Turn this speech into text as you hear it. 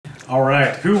All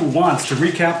right. Who wants to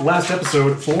recap last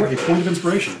episode for a point of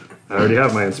inspiration? I already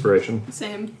have my inspiration.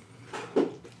 Same.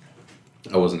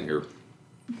 I wasn't here.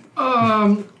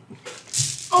 Oh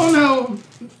no.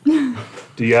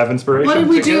 Do you have inspiration? What did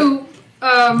we do?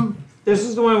 This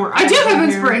is the one where I do have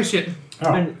inspiration.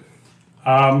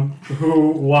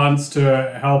 Who wants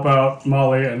to help out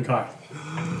Molly and Kyle?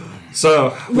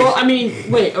 So. Well, I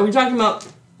mean, wait, are we talking about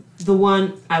the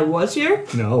one I was here?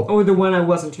 No. Or the one I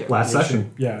wasn't here? Last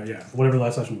session. Yeah. Whatever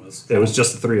last session was. It was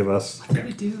just the three of us. What did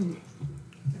we do?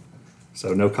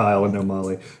 So no Kyle and no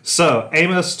Molly. So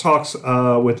Amos talks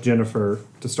with Jennifer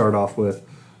to start off with,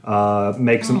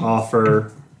 makes an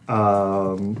offer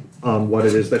on what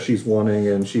it is that she's wanting,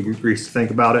 and she agrees to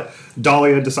think about it.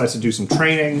 Dahlia decides to do some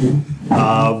training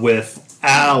with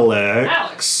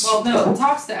Alex. Well, no,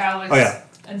 talks to Alex. Oh, yeah.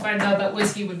 And find out that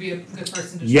Whiskey would be a good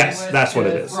person to Yes, train with. that's what to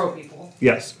it is. Throw people.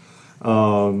 Yes.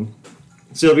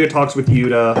 Sylvia talks with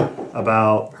Yuta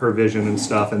about her vision and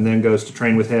stuff, and then goes to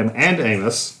train with him and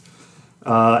Amos.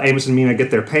 Amos and Mina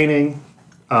get their painting,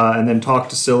 and then talk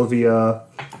to Sylvia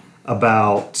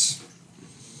about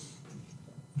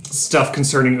stuff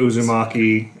concerning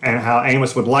Uzumaki and how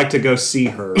Amos would like to go see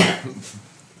her.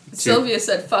 Sylvia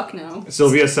said fuck no.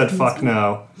 Sylvia said fuck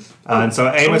no. And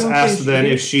so Amos asked then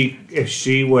if she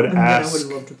would ask. I would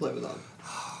love to play with that.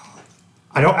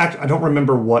 I don't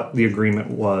remember what the agreement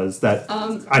was that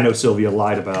I know Sylvia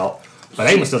lied about, but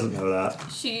Amos doesn't know that.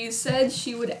 She said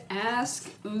she would ask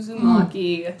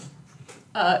Uzumaki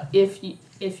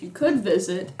if you could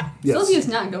visit. Yes. Sylvia's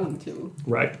not going to.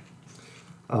 Right.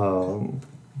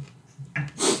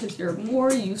 Because you're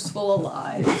more useful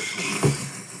alive.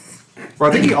 Well,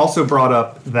 I think he also brought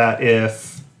up that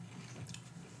if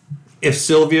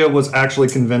Sylvia was actually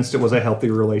convinced it was a healthy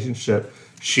relationship,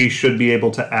 she should be able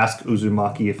to ask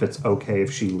Uzumaki if it's okay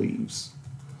if she leaves.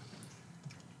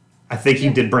 I think he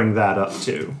did bring that up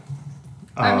too.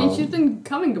 I mean, she's been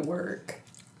coming to work.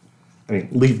 I mean,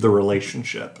 leave the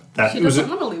relationship. That She doesn't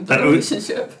want to leave the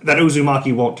relationship. That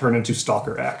Uzumaki won't turn into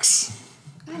Stalker X.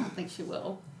 I don't think she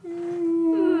will.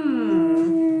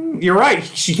 You're right.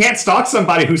 She can't stalk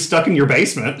somebody who's stuck in your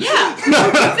basement. Yeah.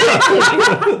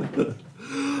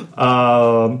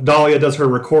 Dahlia does her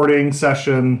recording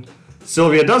session.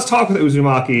 Sylvia does talk with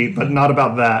Uzumaki, but not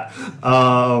about that.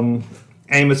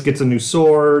 Amos gets a new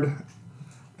sword,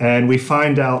 and we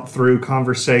find out through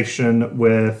conversation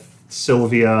with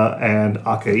Sylvia and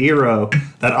Akihiro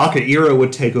that Akihiro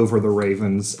would take over the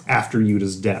Ravens after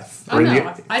Yuta's death. Oh,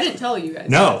 no. I didn't tell you guys.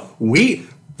 No,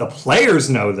 the players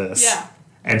know this. Yeah.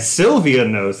 And Sylvia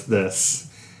knows this.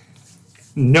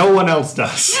 No one else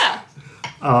does. Yeah.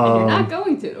 And you're not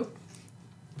going to.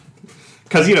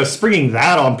 Because, springing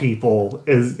that on people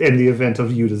is in the event of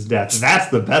Yuta's death. That's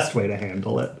the best way to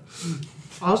handle it.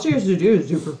 All she has to do is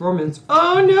do performance.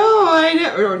 Oh, no, I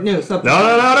never... No, something.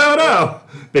 No.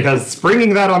 Because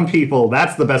springing that on people,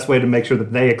 that's the best way to make sure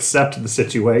that they accept the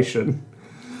situation.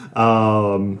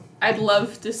 I'd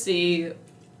love to see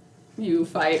you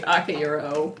fight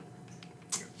Akihiro.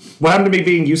 What happened to me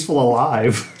being useful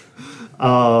alive?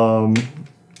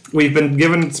 We've been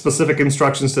given specific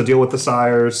instructions to deal with the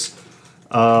sires.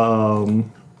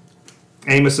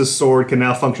 Amos's sword can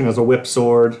now function as a whip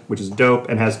sword, which is dope,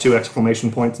 and has 2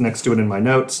 exclamation points next to it in my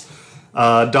notes.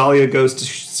 Dahlia goes to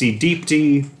see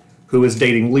Deepti, who is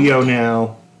dating Leo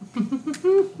now.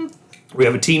 We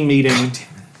have a team meeting.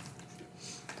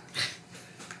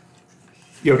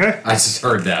 You okay? I just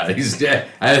heard that. He's dead.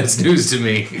 That's news to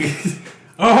me.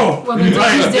 Oh! Well, then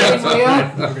he's dating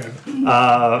Leah. Okay.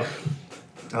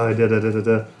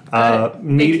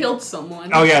 They killed someone.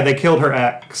 Oh yeah, they killed her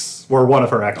ex, or one of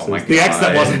her exes. Oh my the ex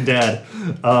that God. wasn't dead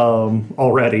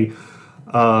already.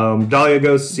 Dahlia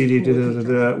goes to see.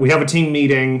 We have a team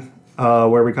meeting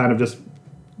where we kind of just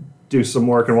do some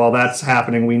work, and while that's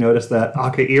happening, we notice that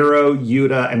Akihiro,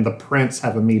 Yuta, and the Prince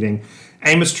have a meeting.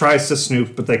 Amos tries to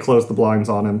snoop, but they close the blinds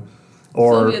on him.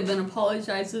 Sylvia then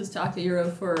apologizes to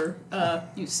Akihiro for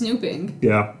you snooping.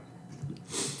 Yeah.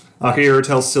 Akihiro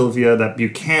tells Sylvia that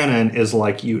Buchanan is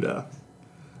like Yuta,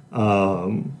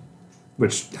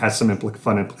 which has some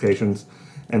fun implications.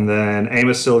 And then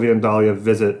Amos, Sylvia, and Dahlia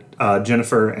visit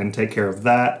Jennifer and take care of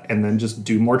that, and then just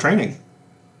do more training.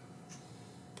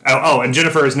 Oh, and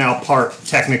Jennifer is now part,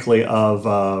 technically, of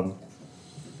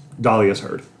Dahlia's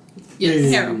herd.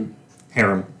 Yes,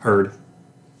 harem. Herd.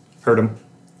 Heard him.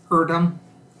 Heard him.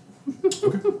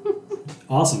 Okay.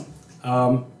 Awesome.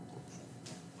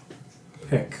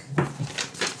 Pick.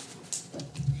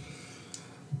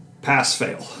 Pass,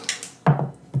 fail.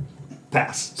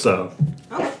 Pass. So,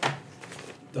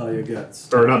 Dahlia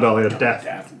gets. Or not Dahlia, Daphne.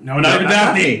 Daphne. No, not even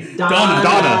Daphne.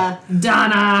 Donna.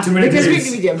 Donna. Too many Because we're Ds.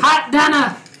 gonna be doing Hot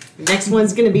Donna. Next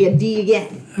one's gonna be a D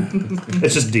again.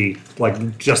 It's just D.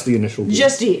 Like, just the initial D.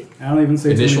 Just D. I don't even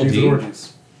say Initial too many Ds D. at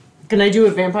orgies. Can I do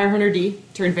a vampire hunter D?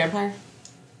 Turn vampire?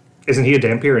 Isn't he a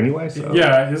Dampier anyway? So.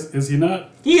 Yeah, is he not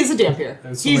He is a Dampier.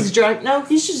 There's He's so drunk. No,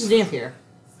 he's just a Dampier.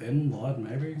 thin blood?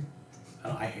 Maybe.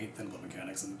 I hate thin blood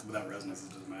mechanics, and without resonance, it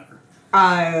doesn't matter.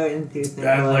 I wouldn't do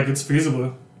that. Like it's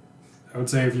feasible. I would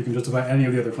say if you can justify any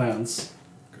of the other plans,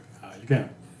 you can.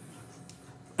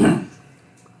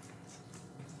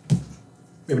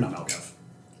 Maybe not Malkav.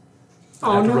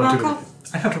 Oh, no,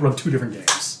 Malkav? I have to run 2 different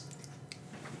games.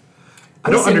 I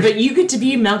don't Listen, understand. but you get to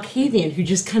be Malkavian who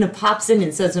just kind of pops in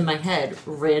and says in my head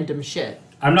random shit.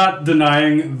 I'm not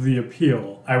denying the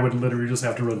appeal. I would literally just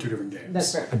have to run 2 different games.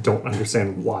 That's fair. I don't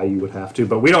understand why you would have to,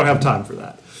 but we don't have time for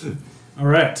that. All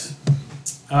right.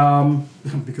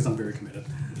 Because I'm very committed.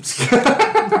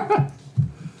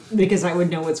 Because I would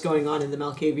know what's going on in the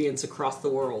Malkavians across the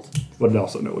world. Would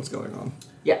also know what's going on.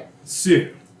 Yeah. So,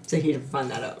 he'd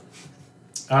find that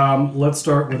out. let's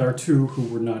start with our 2 who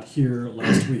were not here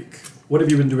last week. What have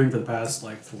you been doing for the past,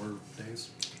 4 days?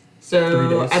 3 So,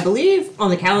 days. I believe on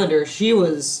the calendar she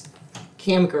was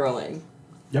cam girling.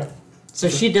 Yep. So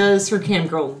she does her cam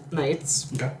girl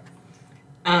nights. Okay.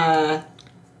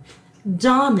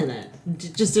 Dominant.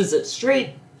 Just as a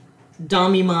straight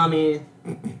dommy mommy.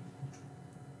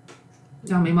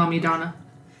 Dummy Mommy Donna.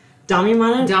 Dommy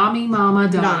mama? Dummy Mama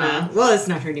Donna. Donna. Well, that's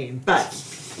not her name, but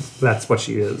That's what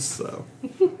she is, so.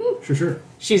 Sure.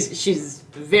 she's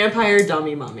vampire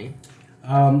dommy mommy.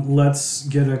 Let's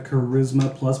get a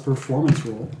charisma plus performance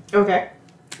roll. Okay.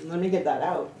 Let me get that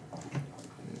out.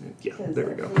 Yeah, there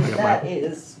we go. I got That mine.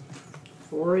 is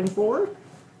 4 and 4.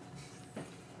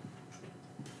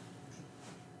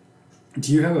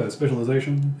 Do you have a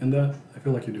specialization in that? I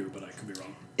feel like you do, but I could be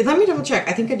wrong. Let me double check.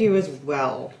 I think I do as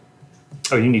well.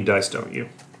 Oh, you need dice, don't you?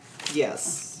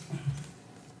 Yes.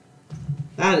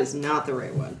 That is not the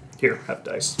right one. Here, have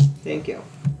dice. Thank you.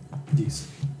 DC.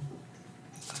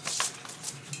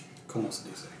 Como se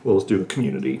dice? We'll just do the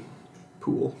community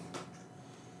pool.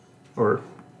 Or,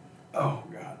 Oh,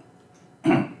 God.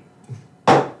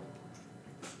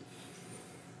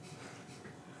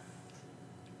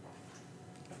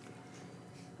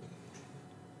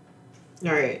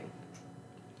 All right.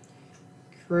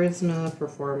 Charisma,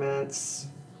 performance.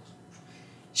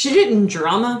 She did in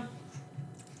drama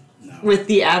No. with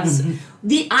the abs.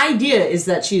 The idea is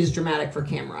that she is dramatic for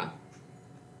camera.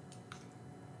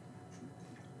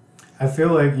 I feel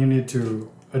like you need to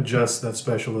adjust that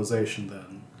specialization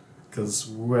then. Because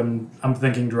when I'm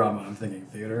thinking drama, I'm thinking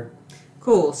theater.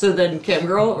 Cool. So then cam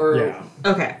girl or Yeah.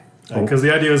 Okay. Because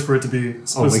the idea is for it to be only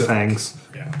specific. fangs.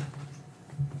 Yeah.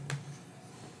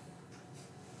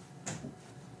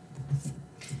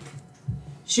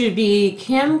 Should it be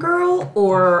cam girl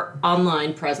or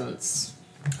online presence?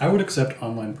 I would accept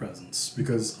online presence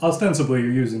because ostensibly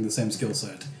you're using the same skill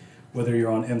set, whether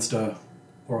you're on Insta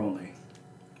or only.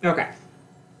 Okay.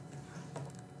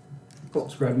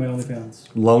 Subscribe to my OnlyFans.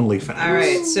 Lonely fangs. All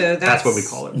right. So That's what we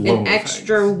call it. An Lonely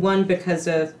extra fangs. one because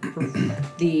of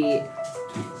the.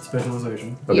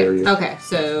 Specialization. Oh, there you go. Okay.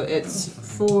 So it's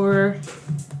 4,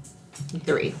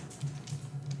 3.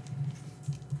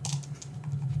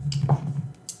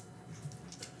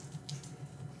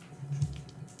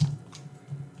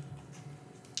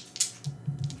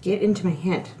 Get into my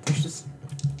head. There's just.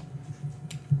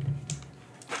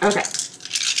 Okay.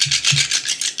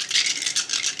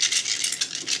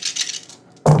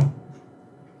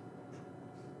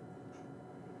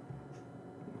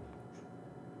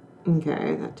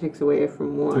 Okay, that takes away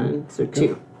from 1, so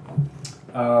 2.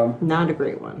 Not a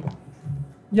great one.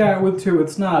 Yeah, with 2,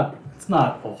 it's not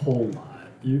a whole lot.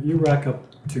 You rack up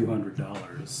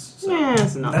 $200. So Yeah,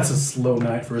 it's not. that's a slow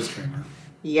night for a streamer.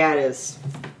 Yeah, it is.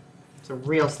 It's a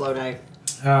real slow night.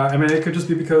 I mean, it could just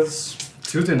be because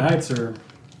Tuesday nights are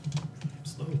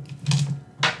slow.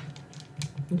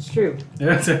 It's true.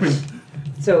 Yeah, I mean,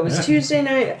 So it was Yeah. Tuesday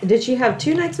night. Did she have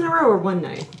 2 nights in a row or 1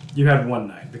 night? you had one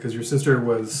night because your sister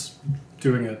was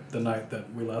doing it the night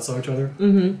that we last saw each other,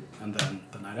 Mm-hmm. and then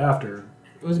the night after.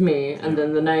 It was me, and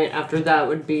then the night after that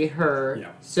would be her. Yeah.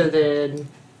 So then.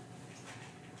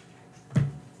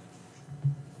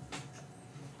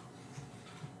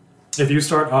 If you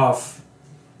start off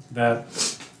that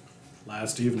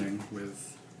last evening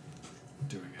with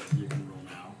doing it, you can roll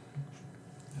now.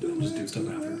 And then just do stuff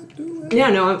after. Yeah,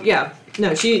 no, yeah.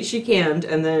 No, she canned,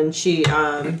 and then she,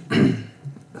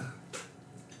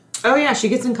 Oh, yeah, she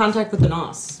gets in contact with the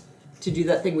NOS to do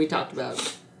that thing we talked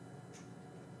about.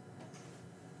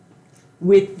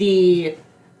 With the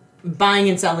buying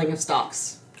and selling of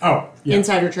stocks. Oh, yeah.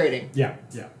 Insider trading. Yeah.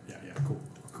 Cool.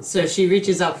 So she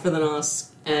reaches out for the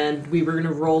NOS, and we were going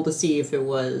to roll to see if it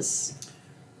was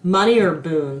money or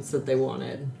boons that they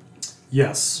wanted.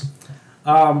 Yes.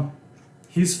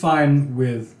 He's fine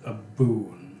with a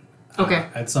boon. Okay.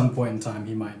 At some point in time,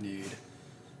 he might need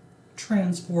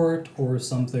transport or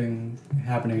something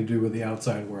happening to do with the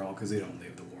outside world because they don't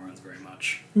leave the Warrens very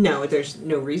much. No, there's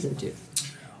no reason to.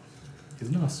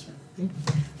 He's nuts.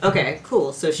 Okay,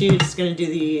 cool. So she's going to do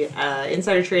the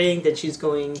insider trading, then she's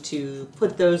going to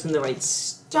put those in the right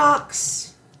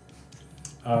stocks.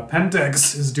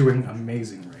 Pentex is doing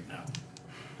amazing right now.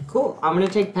 Cool. I'm going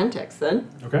to take Pentex then.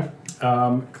 Okay.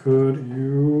 Could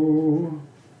you...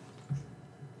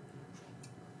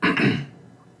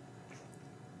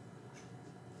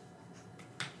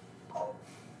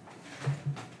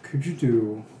 Could you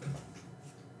do...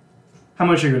 How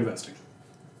much are you investing?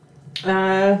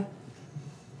 I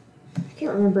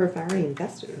can't remember if I already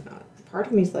invested or not. Part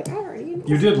of me's like, I already invested.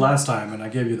 You did last time, and I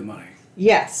gave you the money.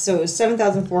 Yes, so it was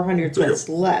 7,400 what's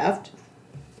left.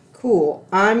 Cool.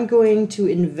 I'm going to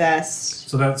invest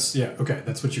So that's... Yeah, okay.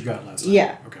 That's what you got last time.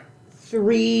 Yeah. Okay.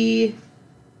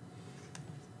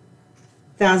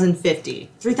 3,050.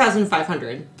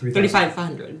 3,500. 3,000.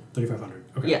 3,500. 3,500.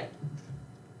 Okay. Yeah.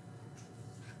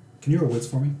 Can you roll wits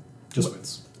for me? Just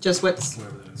wits. Just what's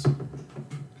Whatever that is.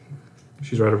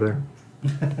 She's right over there.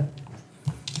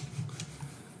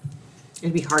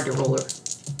 it'd be hard to roll her.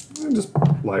 Just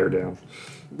lie her down.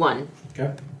 1.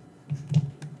 Okay.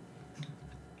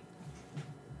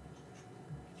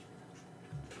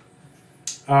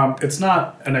 It's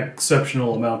not an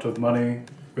exceptional amount of money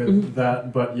with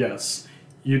that, but yes,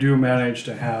 you do manage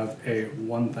to have a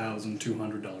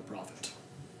 $1,200 profit.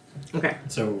 Okay.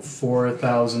 So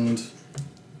 4,000.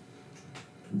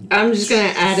 I'm just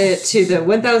going to add it to the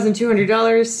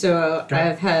 $1,200. So Okay.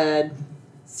 I've had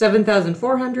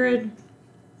 7,400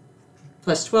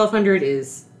 plus 1,200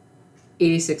 is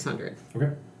 8,600.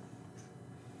 Okay.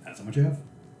 That's how much you have.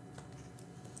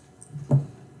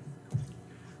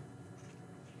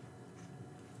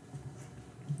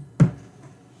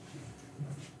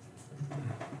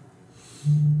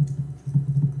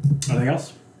 Anything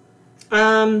else?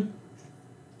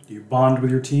 Do you bond with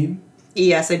your team?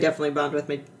 Yes, I definitely bond with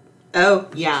my. Oh,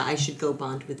 yeah, I should go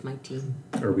bond with my team.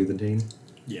 Are we the team?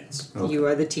 Yes. Okay. You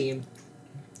are the team.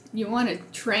 You want to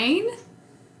train?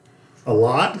 A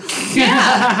lot?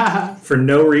 Yeah. For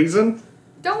no reason?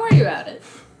 Don't worry about it.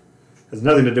 Has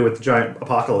nothing to do with the giant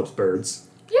apocalypse birds.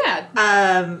 Yeah.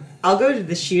 I'll go to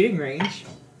the shooting range.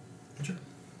 Sure.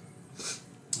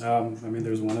 I mean,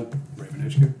 there's one at Raven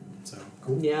HQ, so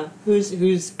cool. Yeah.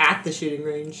 Who's at the shooting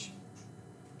range?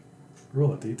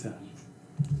 Roll a d10.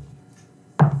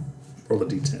 Roll a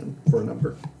d10 for a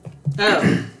number.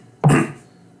 Oh.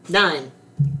 9.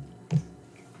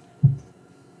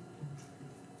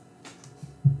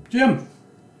 Jim!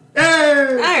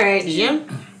 Hey! Alright, Jim.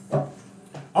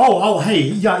 Oh, hey,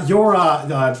 yeah, you're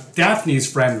Daphne's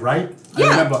friend, right? Yeah. I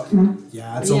remember.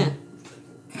 Yeah, it's Yeah.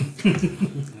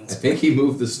 I think he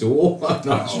moved the stool. I'm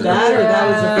not sure. That or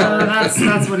that was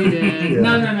That's what he did. Yeah.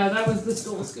 No, that was the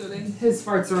stool scooting. His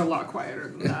farts are a lot quieter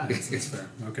than that. It's fair.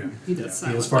 Okay. He does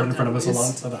He has sound farted in front of us a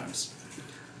lot of times.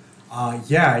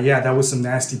 yeah, that was some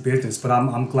nasty business, but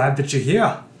I'm glad that you're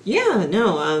here. Yeah,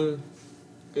 no,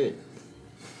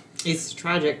 it's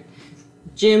tragic.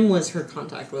 Jim was her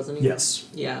contact, wasn't he? Yes.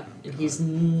 Yeah, and he's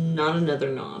not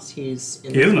another NOS. He's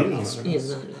in He is the another police. NOS. He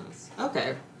is another NOS.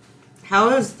 Okay. How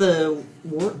is the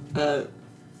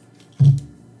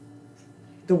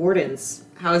wardens?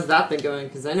 How has that been going?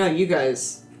 Because I know you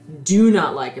guys do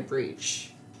not like a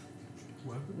breach.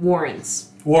 What?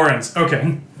 Warrens. Warrens.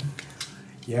 Okay.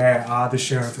 Yeah, the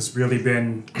sheriff has really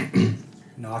been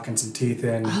knocking some teeth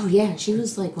in. Oh yeah, she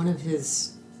was like one of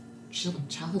his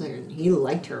children. And he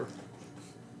liked her.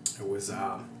 It was,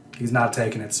 he's not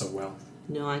taking it so well.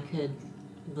 No, I could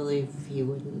believe he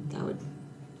wouldn't. That would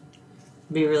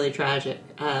be really tragic.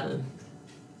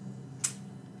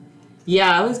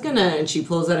 Yeah, I was gonna. And she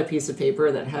pulls out a piece of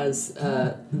paper that has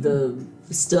the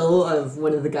still of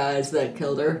one of the guys that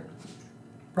killed her.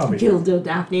 Probably. Killed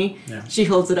Daphne. Yeah. She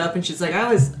holds it up and she's like,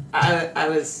 I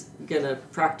was gonna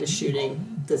practice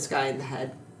shooting this guy in the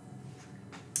head.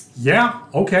 Yeah,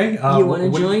 okay. You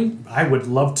wanna join? I would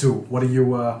love to. What are you,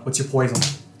 what's your poison?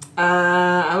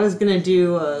 I was gonna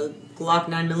do a Glock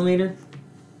 9mm.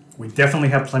 We definitely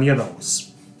have plenty of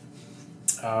those.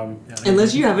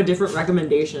 Unless you have a different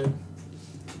recommendation.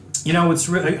 You know, it's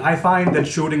really, I find that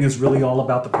shooting is really all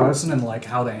about the person and like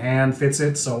how the hand fits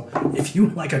it. So if you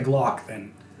like a Glock,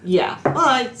 then Yeah.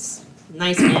 Well, it's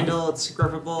nice handle, it's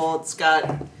grippable, it's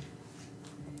got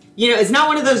You know, it's not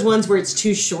one of those ones where it's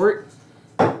too short.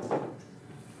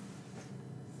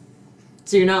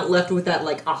 So you're not left with that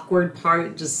like awkward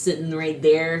part just sitting right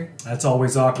there. That's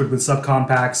always awkward with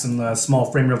subcompacts and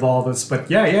small frame revolvers. But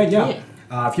yeah.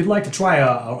 If you'd like to try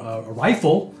a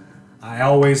rifle, I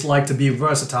always like to be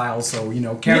versatile. So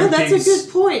carry No, that's case. a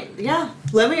good point. Yeah,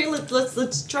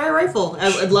 let's try a rifle.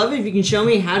 I'd love if you can show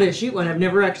me how to shoot one. I've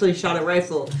never actually shot a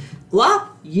rifle. Glock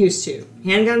used to.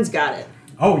 Handguns got it.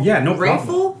 Oh yeah, no problem.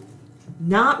 Rifle,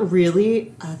 not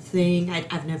really a thing.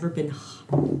 I've never been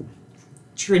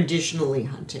traditionally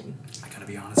hunting. I gotta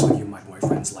be honest with you, my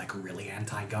boyfriend's like really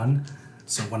anti-gun.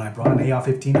 So when I brought an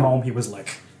AR-15 home, he was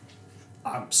like,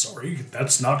 "I'm sorry,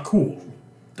 that's not cool.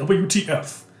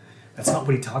 WTF." That's not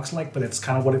what he talks like, but it's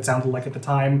kind of what it sounded like at the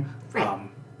time. Right.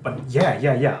 But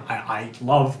yeah. I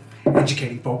love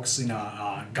educating folks in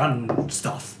gun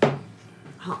stuff.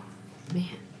 Oh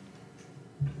man.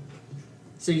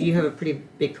 So you have a pretty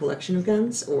big collection of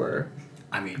guns, or?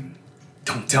 I mean,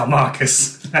 don't tell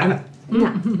Marcus.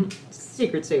 No,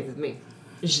 secret safe with me.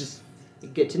 It's just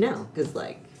good to know, because,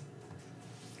 like,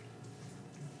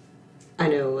 I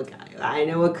know a guy. I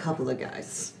know a couple of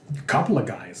guys. A couple of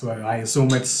guys. Well, I assume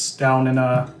it's down in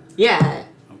Yeah.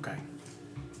 Okay.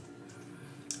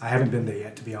 I haven't been there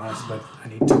yet, to be honest, but I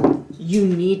need to. You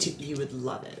need to. You would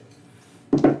love it.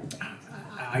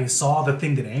 I saw the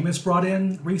thing that Amos brought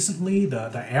in recently,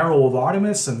 the Arrow of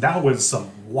Artemis, and that was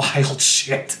some wild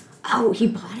shit. Oh, he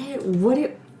bought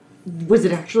it? Was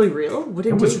it actually real? What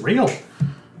did It was real.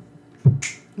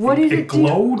 What did It it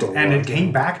glowed, do? and it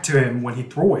came back to him when he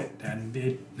threw it, and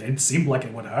it seemed like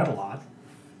it would hurt a lot.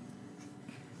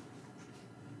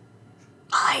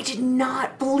 I did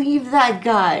not believe that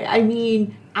guy. I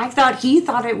mean, I thought he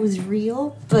thought it was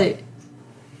real, but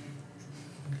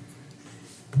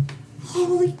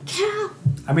holy cow!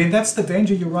 I mean, that's the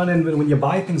danger you run in when you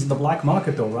buy things in the black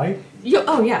market, though, right?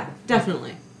 Oh yeah,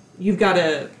 definitely. You've got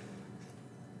to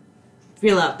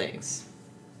feel out things.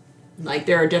 Like,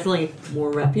 there are definitely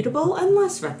more reputable and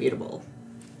less reputable.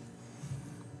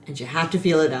 And you have to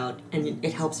feel it out, and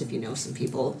it helps if you know some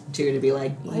people, too, to be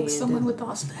like... Like someone with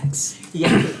aspects.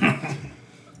 Yeah.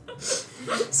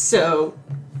 So,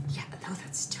 yeah, no,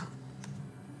 that's dope.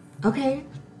 Okay.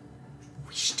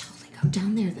 We should totally go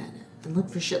down there, then, and look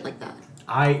for shit like that.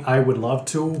 I would love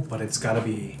to, but it's gotta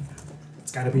be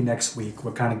next week.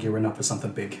 We're kind of gearing up for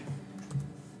something big.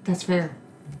 That's fair.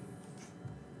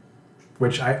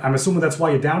 Which I'm assuming that's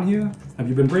why you're down here? Have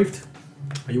you been briefed?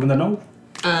 Are you in the know?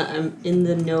 I'm in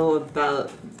the know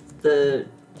about the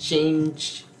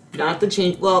change, not the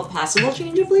change, well, possible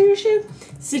change of leadership?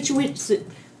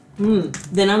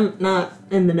 Then I'm not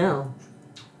in the know.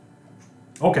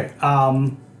 Okay,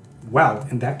 well,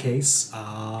 in that case,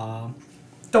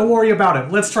 don't worry about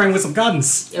it. Let's try with some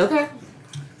guns. Okay.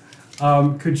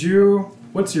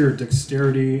 What's your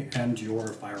dexterity and your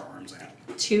firearms at?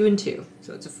 2 and 2,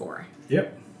 so it's a 4.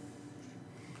 Yep.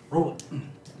 Roll it.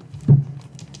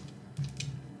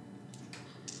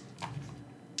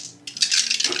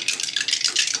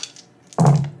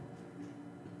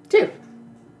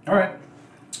 All right.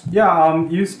 Yeah,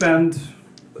 you spend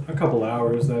a couple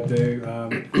hours that day.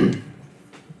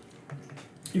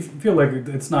 You feel like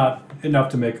it's not enough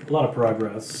to make a lot of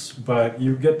progress, but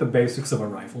you get the basics of a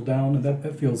rifle down, and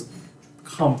that feels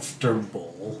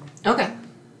comfortable. Okay.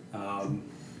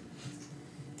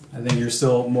 I think you're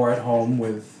still more at home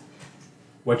with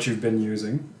what you've been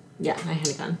using. Yeah, my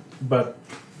handgun. But,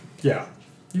 yeah,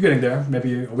 you're getting there.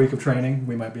 Maybe a week of training,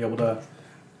 we might be able to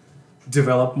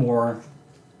develop more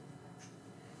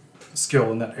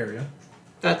skill in that area.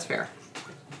 That's fair.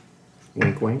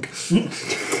 Wink, wink.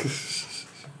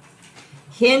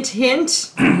 Hint,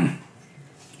 hint.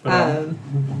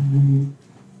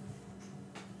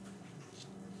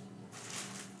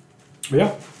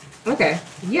 Yeah. Okay.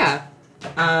 Yeah.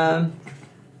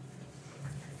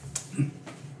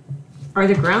 Are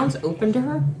the grounds open to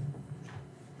her?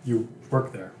 You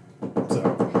work there,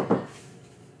 so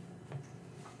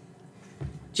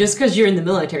Just because you're in the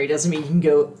military doesn't mean you can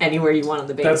go anywhere you want on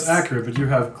the base. that's accurate. But you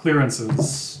have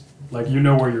clearances, like you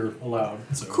know where you're allowed.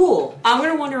 So Cool. I'm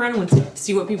gonna wander around and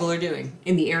see what people are doing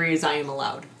in the areas I am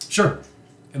allowed. sure.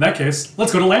 In that case,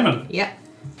 let's go to Layman. Yeah.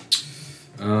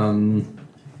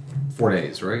 4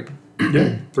 days, right?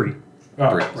 Yeah. 3. Oh,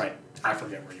 3. right. I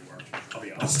forget where you were. I'll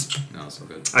be honest. No, it's all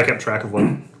good. I kept track of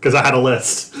one because I had a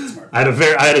list. Smart. I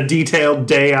had a detailed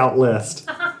day out list.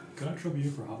 Could I trouble you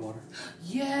for hot water?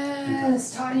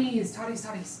 Yes, toddies.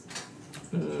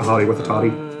 Holly with a toddy.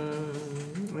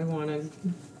 I wanna.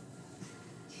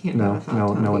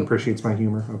 No one appreciates my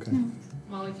humor. Okay.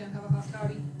 Molly can't have a hot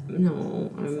toddy.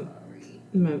 No, I'm.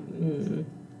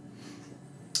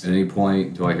 Sorry. At any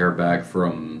point, do I hear back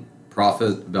from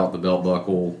Prophet about the belt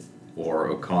buckle, or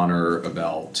O'Connor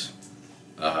about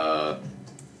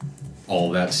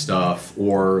all that stuff,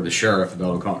 or the sheriff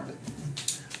about O'Connor?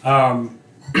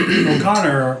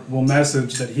 O'Connor will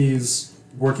message that he's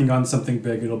working on something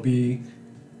big. It'll be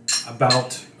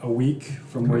about a week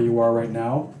from where you are right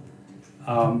now.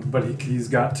 But he's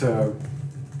got to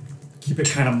keep it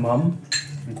kind of mum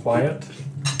and quiet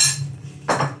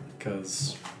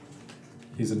because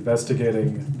he's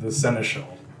investigating the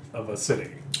seneschal of a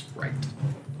city Right.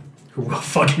 who will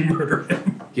fucking murder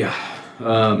him. Yeah.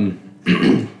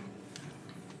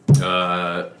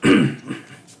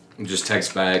 Just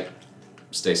text back.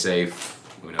 Stay safe.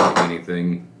 We don't do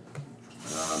anything.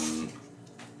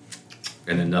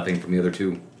 And then nothing from the other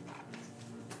two.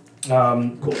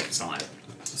 Cool. It's not.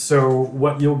 So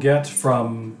what you'll get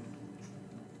from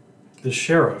the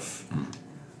sheriff,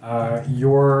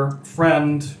 your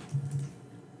friend,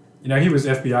 he was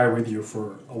FBI with you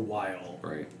for a while.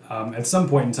 Right. At some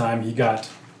point in time, he got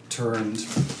turned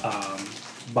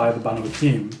by the Banu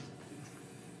Hakim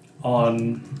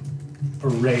on a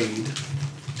raid.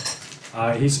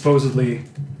 He supposedly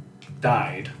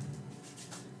died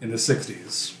in the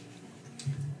 60s.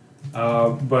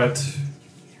 But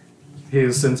he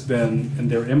has since been in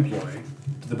their employ,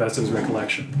 to the best of his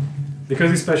recollection. Because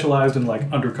he specialized in,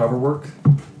 undercover work,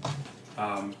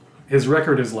 his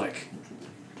record is,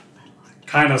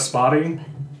 kind of spotty,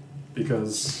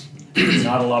 because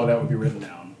not a lot of that would be written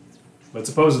down. But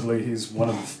supposedly he's one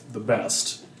of the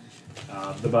best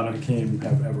the Banu Hakim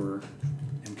have ever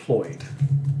employed.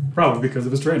 Probably because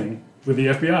of his training with the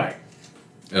FBI.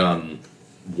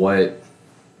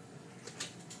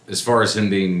 As far as him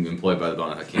being employed by the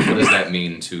Banu Hakim, what does that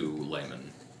mean to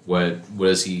layman? What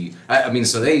is he? I mean,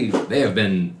 so they have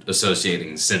been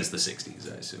associating since the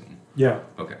 60s, I assume. Yeah.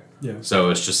 Okay. Yeah. So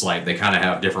it's just they kind of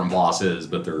have different bosses,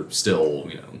 but they're still,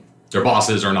 their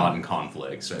bosses are not in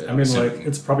conflict. So I mean,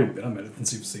 it's probably been a minute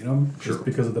since you've seen him, Sure. just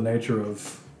because of the nature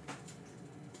of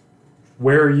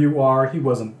where you are. He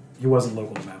wasn't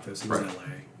local to Memphis. He was in Right.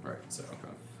 LA. Right. So,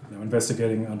 Okay.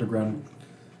 investigating underground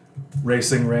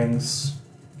racing rings,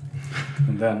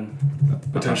 and then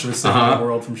potentially saving the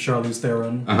world from Charlize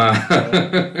Theron,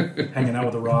 hanging out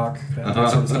with The Rock, that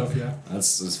sort of stuff. Yeah.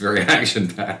 That's very action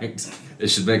packed. They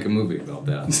should make a movie about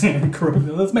that.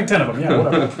 Let's make 10 of them. Yeah,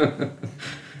 whatever.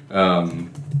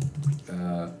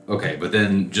 Okay, but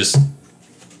then just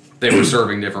they were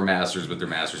serving different masters, but their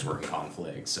masters were in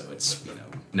conflict, so it's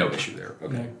no issue there.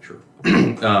 Okay, sure.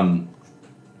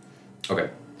 Okay.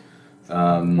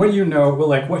 What you know,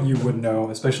 what you would know,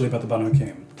 especially about the Banu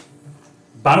Hakim.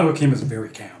 Banu Hakim is very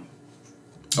calm.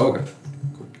 Okay.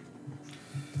 Cool.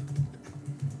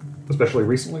 Especially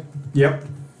recently. Yep.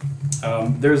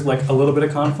 There's a little bit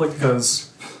of conflict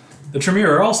because the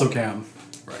Tremere are also cam.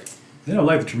 Right. They don't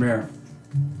like the Tremere.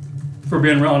 For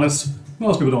being real honest,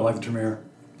 most people don't like the Tremere.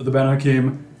 But the Banu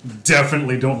Hakim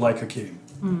definitely don't like Hakim.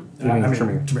 You mean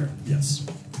Tremere. Tremere, yes.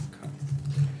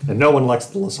 And no one likes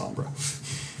the La Sombra.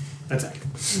 That's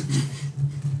accurate.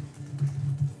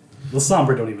 La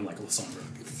Sombra don't even like La Sombra.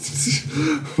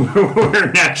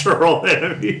 We're natural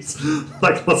enemies.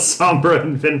 Like La Sombra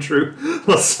and Ventru,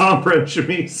 La Sombra and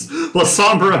Chemise, La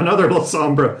Sombra and other La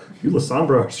Sombra. You La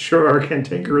Sombra sure are a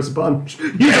cantankerous bunch.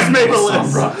 You just made a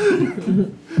list.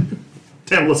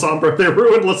 Damn La Sombra. They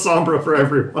ruined La Sombra for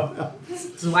everyone else.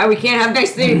 This is why we can't have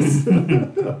nice things.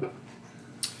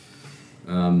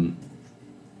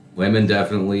 Layman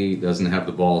definitely doesn't have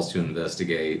the balls to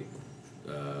investigate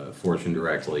Fortune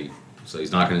directly, so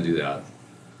he's not going to do that.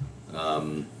 I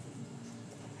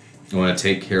want to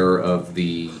take care of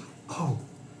the... Oh.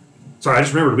 Sorry, I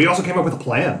just remembered. We also came up with a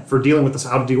plan for dealing with this,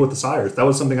 how to deal with the sires. That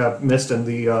was something I missed in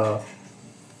the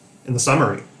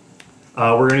summary.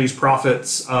 We're going to use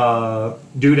Prophet's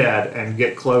doodad and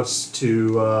get close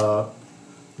to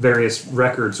various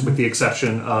records, with the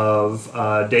exception of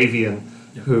Davian,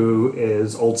 who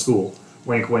is old school.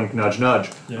 Wink, wink, nudge,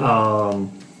 nudge. Yeah.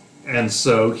 And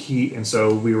so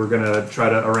we were going to try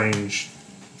to arrange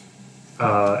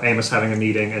Amos having a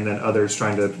meeting, and then others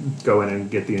trying to go in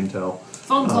and get the intel.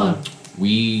 Phone club.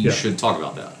 We should talk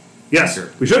about that. Yes,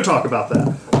 Sure. we should talk about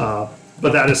that.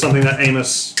 But that is something that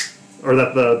Amos, or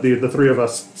that the three of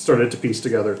us started to piece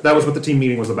together. That was what the team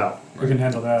meeting was about. We can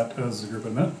handle that as a group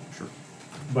in a minute. Sure.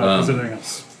 But is there anything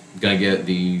else? Gonna get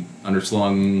the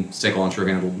underslung stake launcher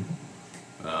handled.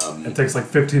 It takes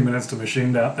 15 minutes to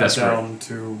machine that That's down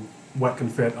to what can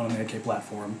fit on an AK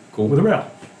platform Cool. with a rail.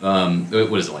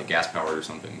 What is it, gas powered or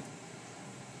something?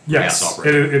 Yes, Gas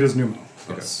operated. it is pneumo.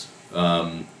 Okay. Yes.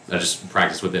 I just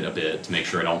practice with it a bit to make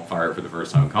sure I don't fire for the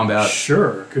first time in combat.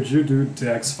 Sure. Could you do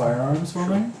Dex firearms for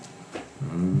me?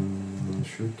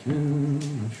 Sure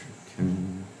can.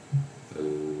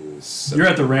 You're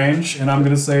at the range, and I'm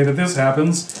going to say that this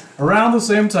happens around the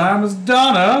same time as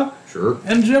Donna Sure.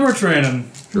 and Jim are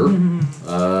training. Sure.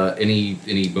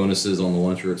 Any bonuses on the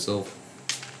launcher itself?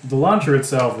 The launcher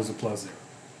itself is a +0.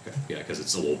 Okay. Yeah, because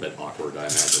it's a little bit awkward, I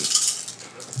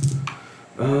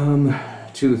imagine.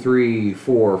 2, 3,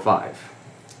 4, 5.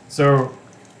 So,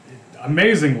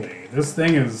 amazingly, this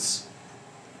thing is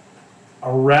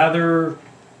a rather...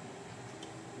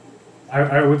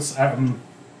 I would...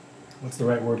 what's the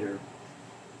right word here?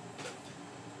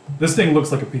 This thing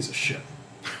looks like a piece of shit.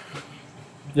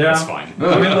 Yeah. That's fine.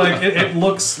 I mean, like, it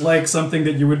looks like something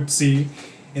that you would see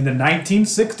in the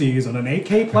 1960s on an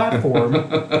AK platform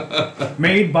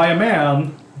made by a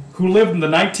man who lived in the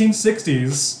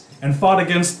 1960s and fought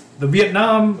against the Viet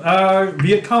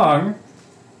Cong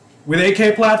with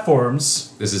AK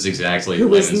platforms. This is exactly Who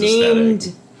was Layman's named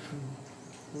aesthetic.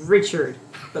 Richard,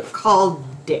 but called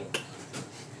Dick.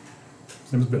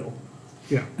 His name is Bill.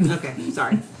 Yeah. Okay,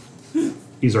 sorry.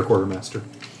 He's our quartermaster.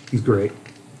 He's great.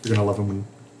 You're gonna love him when you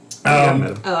met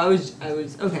him. Oh, I was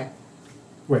okay.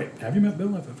 Wait, have you met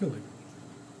Bill? I feel like...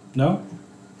 No?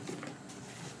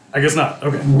 I guess not.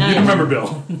 Okay. No, You no. remember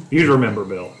Bill. You remember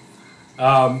Bill.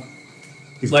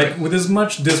 He's Like, great. with as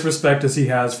much disrespect as he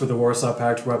has for the Warsaw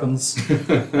Pact weapons,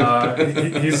 like,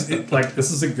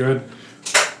 this is a good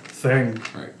thing.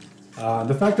 Right.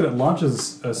 The fact that it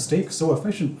launches a stake so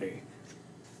efficiently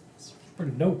is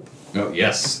pretty dope. Oh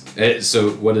yes.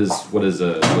 So what is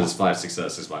 5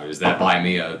 successes by? Does that buy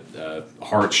me a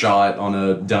heart shot on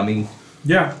a dummy?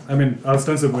 Yeah, I mean,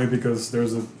 ostensibly because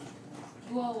there's a...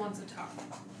 Who all wants a top?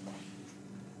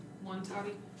 One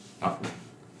toddy?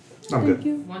 I'm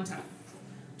good. One top.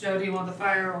 Joe, do you want the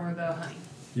fire or the honey?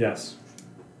 Yes.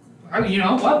 I mean, you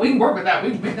know what? We can work with that. We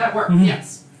can make that work.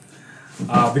 Yes.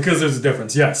 Because there's a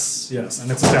difference. Yes, and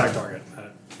it's a static target.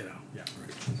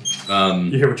 Yeah.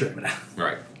 You hear what you're aiming at.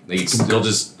 Right.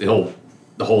 He'll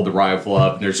hold the rifle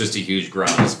up, and there's just a huge grin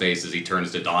on his face as he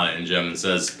turns to Donna and Jim and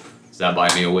says, "Does that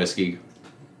buy me a whiskey?"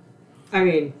 I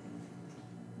mean,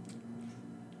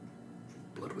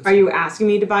 are you asking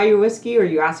me to buy you a whiskey, or are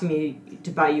you asking me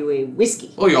to buy you a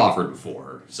whiskey? Well, you offered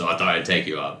before, so I thought I'd take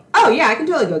you up. Oh yeah, I can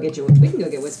totally go get you. We can go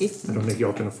get whiskey. I don't think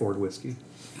y'all can afford whiskey.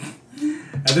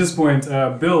 At this point,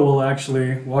 Bill will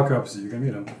actually walk up so you can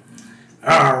meet him.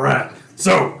 All right.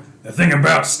 So the thing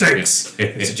about stakes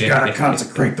is that you gotta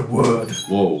consecrate the wood.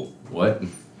 Whoa, what?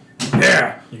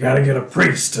 Yeah, you gotta get a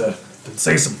priest to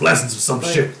say some blessings or some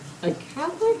shit. A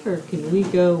Catholic, or can we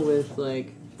go with like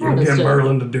You can get Protestant?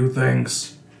 Merlin to do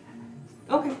things.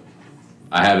 Okay.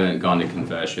 I haven't gone to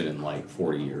confession in like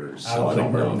 40 years, so I don't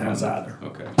think Merlin if has I'm- either.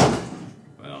 Okay.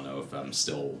 I don't know if I'm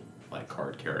still like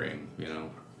card carrying, you know.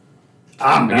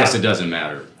 I I guess it doesn't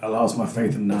matter. I lost my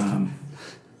faith in Nam.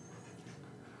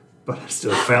 But I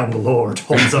still found the Lord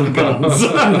holds up guns.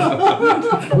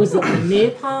 Was it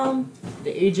the napalm,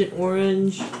 the Agent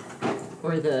Orange,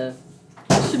 or the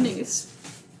Shanice.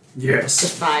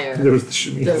 Yes, fire? There was the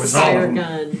chemise. The was all fire of them.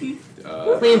 gun.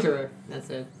 Uh, Flamethrower. That's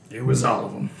it. it was all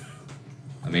of them.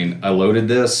 I mean, I loaded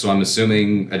this, so I'm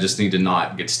assuming I just need to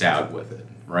not get stabbed with it,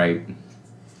 right?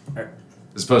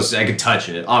 As opposed to I could touch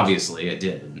it. Obviously, I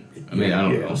did. I mean, I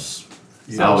don't know. Yes.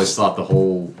 I always thought the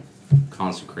whole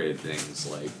consecrated things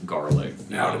like garlic.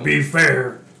 you Now, to know. be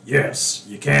fair, yes,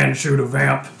 you can shoot a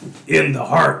vamp in the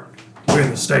heart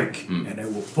with a stake, and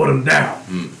it will put him down.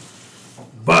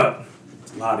 But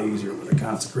it's a lot easier with a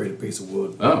consecrated piece of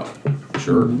wood. Oh,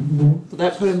 sure. Will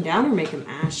that put him down or make him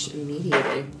ash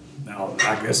immediately? Now,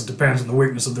 I guess it depends on the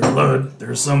weakness of their blood.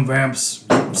 There's some vamps,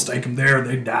 you stake them there,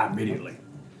 they die immediately.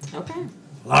 Okay.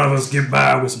 A lot of us get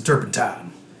by with some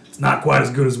turpentine. It's not quite as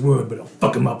good as wood, but it'll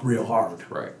fuck them up real hard.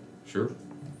 Right. Sure.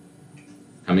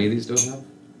 How many of these do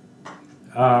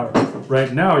I have?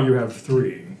 Right now, you have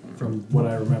 3, from what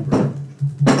I remember.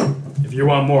 If you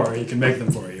want more, he can make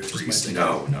them for you. It just might take-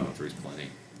 No, 3's plenty.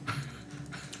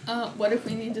 What if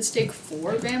we need to stake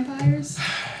 4 vampires?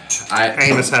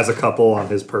 Amos has a couple on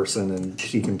his person, and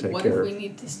he can take What if care we of.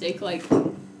 need to stake like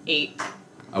 8?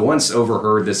 I once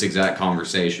overheard this exact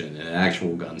conversation in an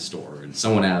actual gun store, and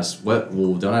someone asked, "What?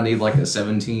 Well, don't I need like a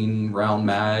 17 round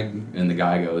mag?" And the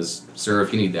guy goes, "Sir,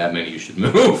 if you need that many, you should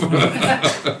move."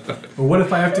 But what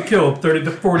if I have to kill 30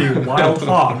 to 40 wild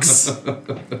hogs?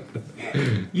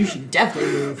 You should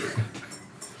definitely move.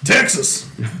 Texas!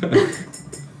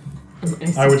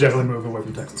 I would definitely move away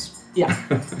from Texas. Yeah.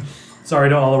 Sorry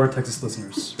to all of our Texas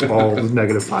listeners. All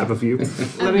 -5 of you.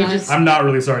 Let me just. I'm not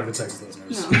really sorry to the Texas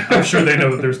listeners. No. I'm sure they know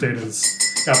that their state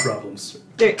is Got problems.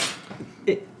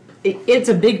 It's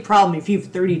a big problem if you have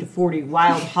 30 to 40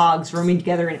 wild hogs roaming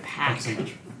together in a pack. Thank you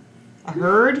so much. A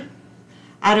herd?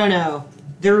 I don't know.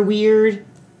 They're weird,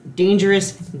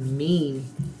 dangerous, mean.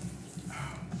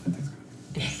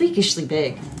 And freakishly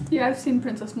big. Yeah, I've seen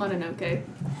Princess Mononoke.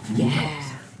 Yeah.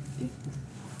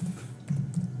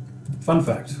 Fun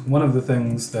fact: one of the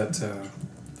things that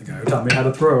the guy who taught me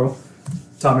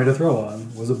to throw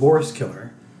on was a boar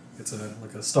killer. It's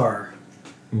like a star.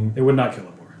 Mm-hmm. It would not kill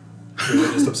a boar. It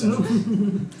would just upset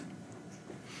it.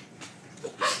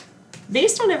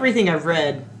 Based on everything I've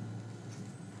read,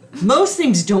 most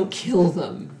things don't kill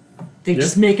them. They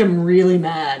just Yeah. make them really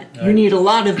mad. You Right. need a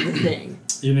lot of the thing.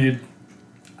 You need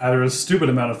either a stupid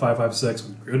amount of 5.56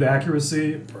 with good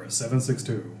accuracy or a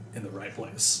 7.62 in the right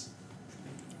place.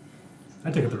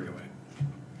 I take a 3 away.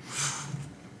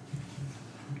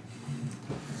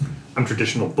 I'm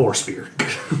traditional boar spear.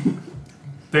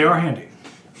 They are handy.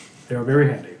 They are very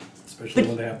handy, especially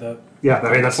when they have that. Yeah,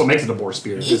 I mean that's what makes it a boar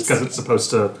spear. It's because it's supposed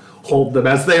to hold them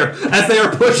as they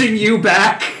are pushing you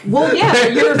back. Well, yeah,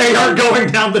 they are going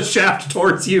down the shaft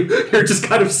towards you. You're just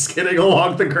kind of skidding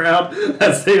along the ground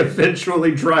as they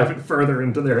eventually drive it further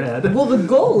into their head. Well, the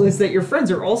goal is that your friends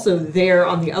are also there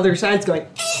on the other sides going,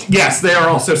 Yes, they are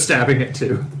also stabbing it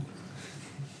too.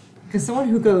 because someone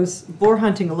who goes boar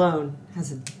hunting alone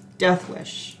has a death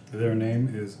wish. Their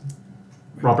name is.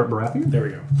 Robert Baratheon? There we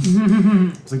go.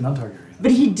 It's like not Targaryen.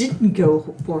 But he didn't go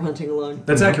boar hunting alone.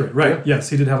 That's accurate, right? Yes,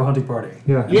 he did have a hunting party.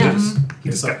 Yeah. Yeah. He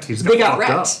just got They got fucked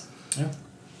up wrecked. Yeah.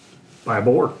 by a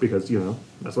boar because,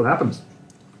 that's what happens.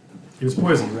 He was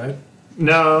poisoned, right?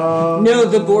 No. No,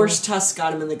 the boar's tusk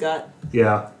got him in the gut.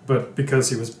 Yeah. But because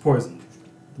he was poisoned,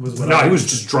 was what No, I he was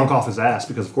just drunk off his ass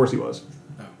because of course he was.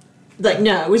 Like,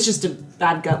 no, it was just a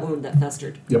bad gut wound that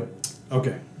festered. Yep.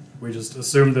 Okay, we just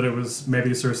assumed that it was maybe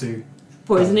Cersei.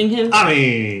 Poisoning him? I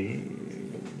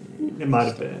mean, it might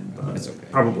have been, but It's okay.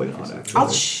 probably not actually. I'll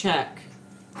check.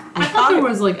 I thought there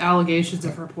was like allegations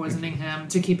of her poisoning him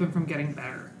to keep him from getting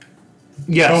better.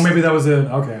 Yes. Oh, maybe that was it.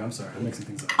 Okay, I'm sorry. I'm mixing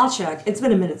things up. I'll check. It's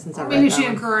been a minute since I read Maybe that she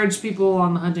one. encouraged people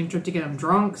on the hunting trip to get him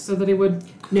drunk so that he would.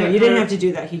 No, get you didn't better. have to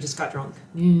do that. He just got drunk.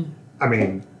 Yeah. I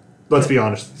mean, let's be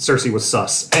honest. Cersei was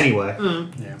sus. Anyway.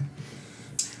 Yeah.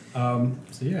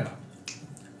 So yeah.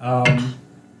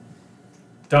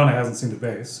 Donna hasn't seen the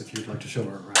base. If you'd like to show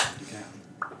her around, you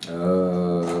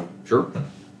can. Sure.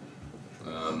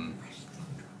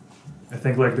 I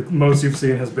think like the most you've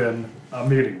seen has been a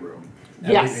meeting room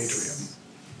at Yes.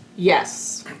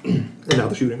 Yes. And now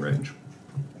the shooting range, the atrium,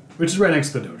 which is right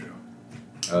next to the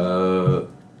dojo.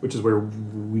 which is where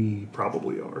we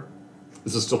probably are.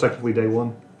 Is this still technically day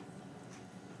one?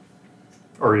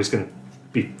 Or are you just going to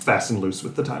be fast and loose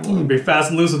with the You can timeline? be fast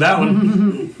and loose with that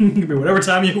one. You can be whatever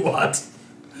time you want.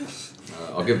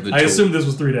 I'll give the. I assume this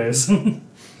was 3 days.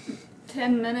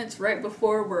 10 minutes right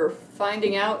before we're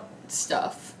finding out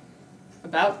stuff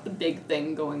about the big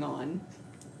thing going on.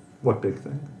 What big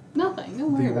thing? Nothing.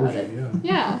 Don't worry The about orgy, it.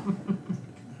 yeah.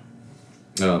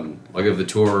 Yeah. I'll give the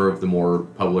tour of the more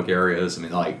public areas. I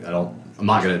mean, like, I'm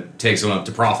not gonna take someone up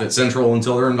to Profit Central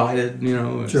until they're invited.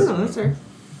 It's, Sure. Oh, that's fair.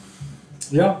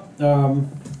 Yeah. I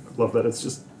love that it's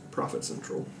just Profit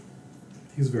Central.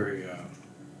 He's very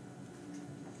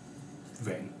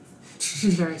vain.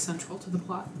 She's very central to the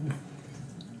plot.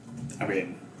 I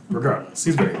mean, regardless,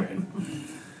 he's very vain.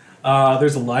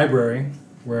 There's a library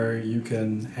where you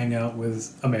can hang out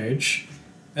with a mage,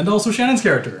 and also Shannon's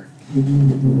character,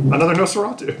 Another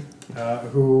Nosferatu.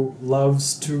 who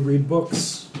loves to read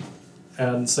books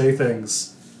and say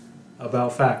things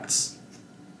about facts,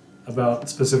 about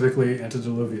specifically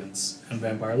antediluvians and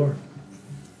vampire lore.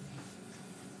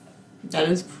 That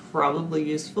is probably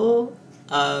useful.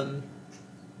 I'm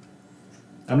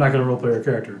not going to roleplay her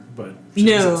character, but she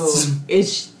No, exists.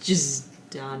 it's just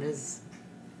Donna's.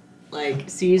 Like,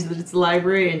 sees that it's a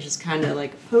library and just kind of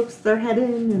like pokes their head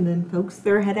in and then pokes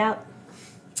their head out.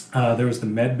 There's the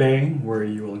med bay where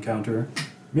you will encounter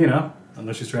Mina,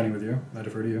 unless she's training with you. I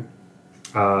defer to you.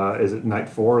 Is it night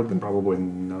 4? Then probably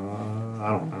not. I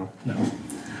don't know.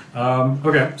 No.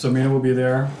 Okay, so Mina will be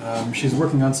there. She's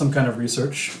working on some kind of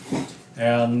research,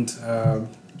 and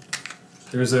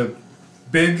there's a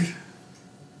big,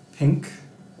 pink,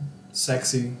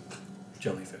 sexy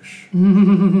jellyfish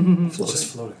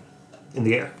just floating. In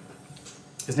the air.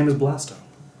 His name is Blasto.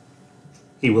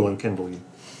 He will enkindle you.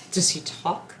 Does he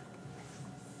talk?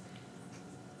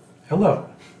 Hello,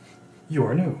 you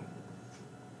are new.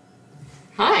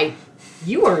 Hi,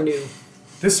 you are new.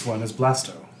 This one is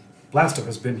Blasto. Blasto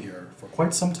has been here for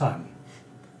quite some time.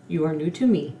 You are new to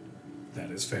me.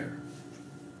 That is fair.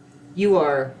 You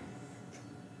are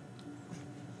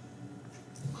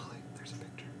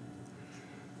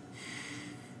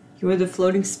You are the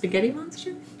floating spaghetti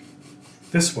monster?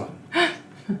 This one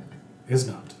is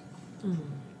not.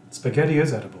 Spaghetti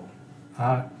is edible.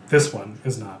 This one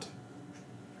is not.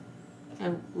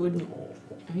 I wouldn't.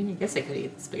 I mean, I guess I could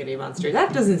eat the spaghetti monster.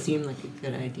 That doesn't seem like a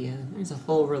good idea. There's a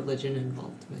whole religion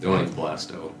involved with Don't it. eat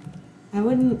Blasto. I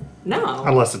wouldn't. No.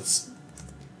 Unless it's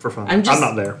for fun. I'm just-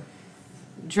 not there.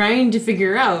 Trying to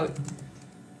figure out.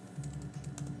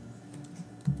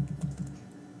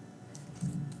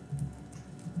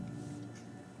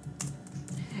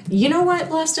 You know what,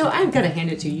 Blasto? I've got to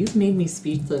hand it to you. You've made me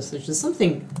speechless, which is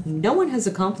something no one has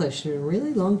accomplished in a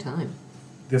really long time.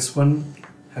 This one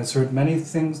has heard many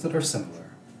things that are similar,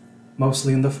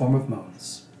 mostly in the form of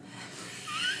moans.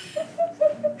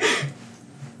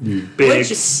 Big,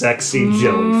 Which- sexy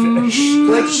jellyfish.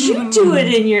 What you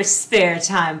doing in your spare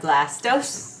time,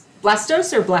 Blastos?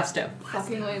 Blastos or Blasto?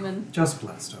 Fucking layman. Just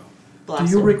Blasto. Blasto.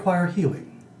 Do you require healing?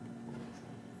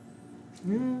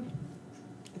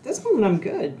 At this moment, I'm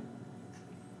good.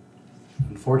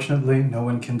 Unfortunately, no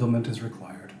enkindlement is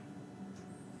required.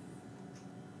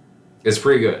 It's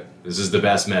pretty good. This is the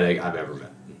best medic I've ever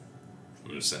met.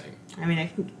 I'm just saying. I mean,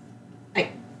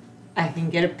 I can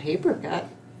get a paper cut.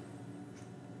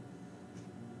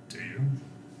 Do you?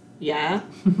 Yeah.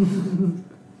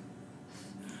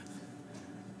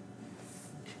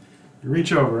 You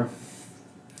reach over.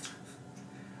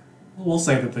 We'll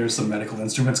say that there's some medical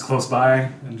instruments close by,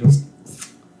 and just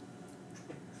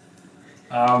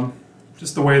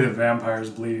the way that vampires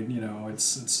bleed, you know,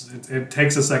 it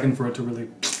takes a second for it to really.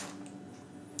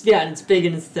 Yeah, and it's big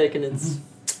and it's thick and it's.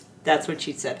 That's what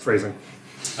she said. Phrasing.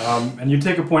 And you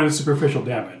take a point of superficial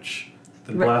damage.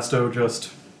 Then Right. Blasto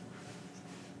just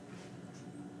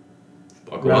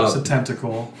Buckle wraps a up.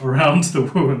 tentacle around the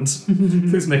wound.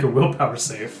 Please make a willpower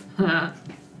save. How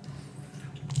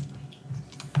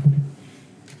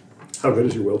good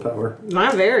is your willpower?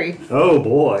 Not very. Oh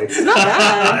boy. Not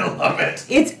bad. I love it.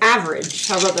 It's average.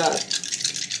 How about that?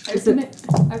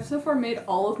 I've so far made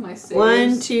all of my saves.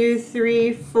 1, 2,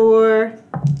 3, 4.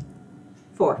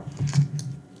 4.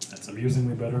 That's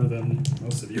amusingly better than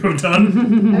most of you have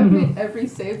done. I've made every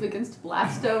save against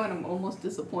Blasto, and I'm almost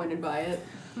disappointed by it.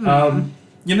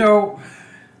 You know,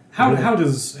 how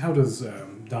does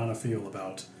Donna feel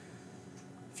about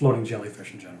floating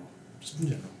jellyfish in general? Just in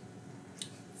general.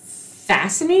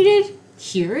 Fascinated?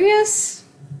 Curious?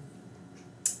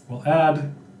 We'll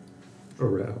add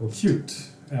Aroused. cute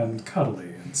and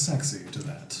cuddly and sexy to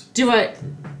that. Do I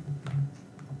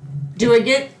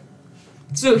get...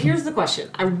 So here's the question.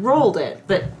 I rolled it,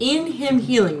 but in him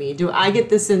healing me, do I get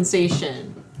the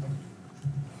sensation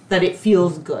that it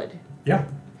feels good? Yeah.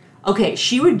 Okay,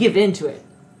 she would give into it.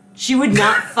 She would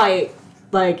not fight,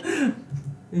 like,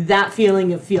 that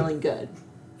feeling of feeling good.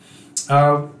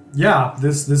 Yeah,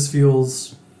 this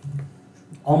feels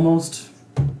almost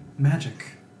magic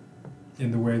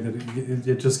in the way that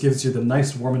it just gives you the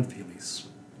nice warm and feelies.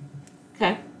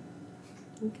 Okay.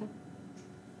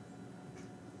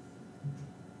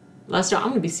 Lester, I'm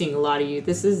going to be seeing a lot of you.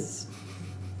 This is...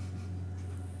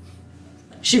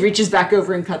 She reaches back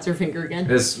over and cuts her finger again.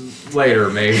 It's later,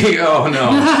 maybe. Oh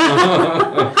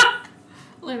no.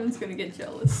 Layman's gonna get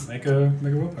jealous. Make a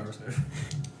willpower save.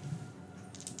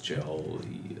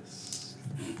 Jealous.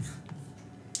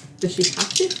 Does she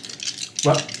have to?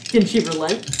 What? Can she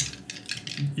relent?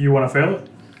 You want to fail it?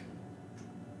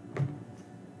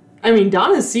 I mean,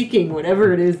 Donna's seeking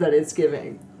whatever it is that it's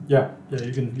giving. Yeah,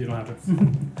 you can. You don't have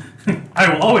to.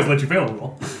 I will always let you fail a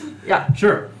roll. Yeah.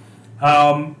 Sure.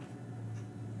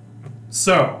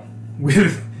 So,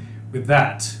 with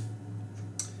that,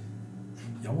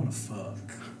 y'all want to fuck?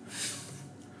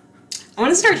 I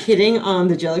want to start hitting on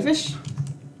the jellyfish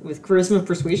with charisma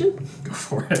persuasion. Go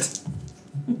for it.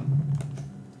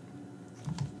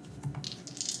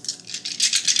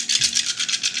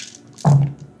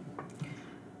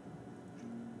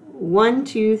 One,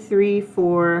 2, 3,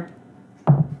 4.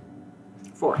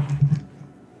 4.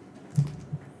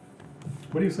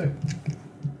 What do you say?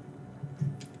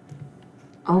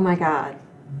 Oh my god.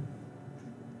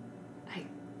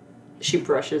 She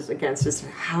brushes against his.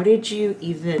 How did you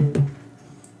even...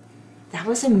 That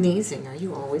was amazing. Are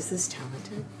you always this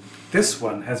talented? This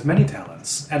one has many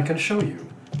talents and can show you.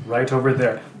 Right over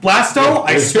there. Blasto,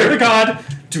 I swear to God,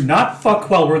 do not fuck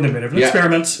while we're in the middle of an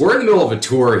experiment. We're in the middle of a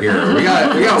tour here. We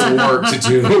got work to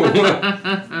do.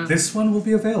 This one will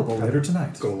be available later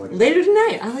tonight. Go away. Later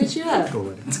tonight, I'll let you up. Go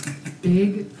away.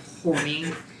 Big, horny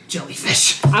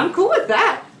jellyfish. I'm cool with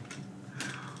that.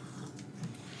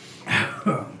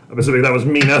 I'm assuming that was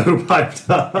Mina who piped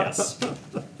up. Yes.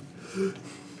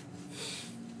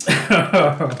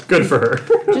 Good for her.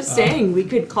 Just saying, we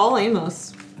could call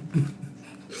Amos.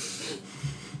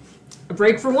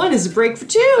 break for one is a break for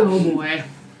two. Oh boy.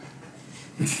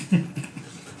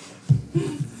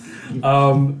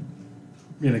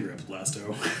 Mina grabs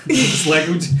Blasto. Just like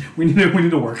we need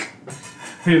to work.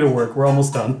 We need to work. We're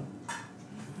almost done.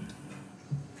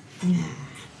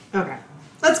 Okay,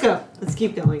 let's go. Let's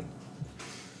keep going.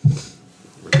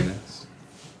 Where to next?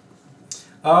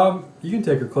 You can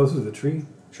take her closer to the tree,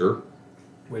 Sure.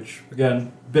 which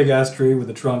again, big ass tree with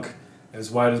a trunk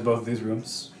as wide as both of these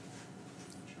rooms.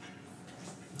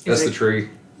 That's Is the it- tree.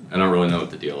 I don't really know what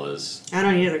the deal is. I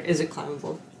don't either. Is it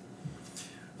climbable?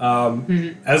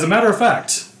 As a matter of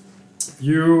fact,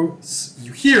 you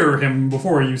hear him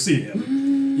before you see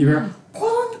him. You hear.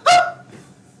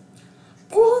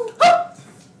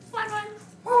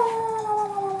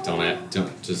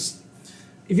 Don't just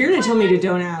If you're gonna tell me to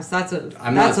don't ask, that's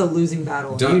a losing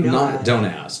battle. don't you know not that. don't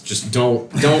ask. Just don't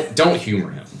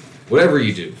humor him. Whatever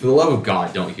you do, for the love of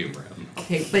God, don't humor him.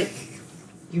 Okay, but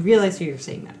you realize who you're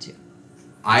saying that to.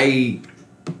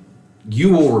 You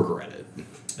will regret it.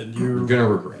 And You're gonna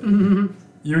regret it.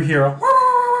 you hear a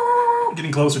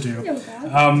getting closer to you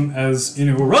as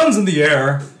Inu runs in the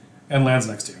air and lands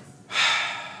next to you.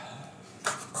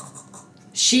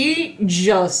 She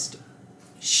just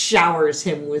showers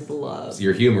him with love.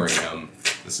 You're humoring him.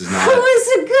 This is Who not. is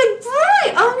a good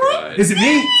boy? Oh my good. Is it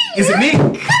me? Is it me? good boy!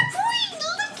 Look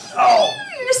at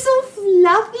you! You're so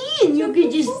fluffy, and you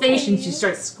get his face, and she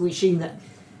starts squishing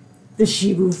the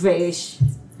Shibu face.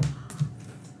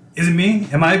 Is it me?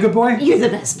 Am I a good boy? You're the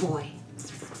best boy.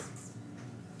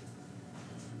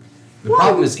 The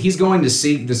problem is he's going to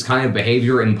see this kind of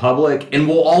behavior in public, and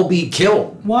we'll all be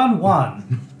killed. One.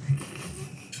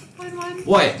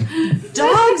 What?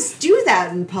 Dogs do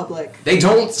that in public. They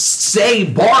don't say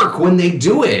bark when they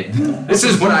do it. This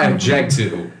is what I object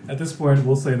to. At this point,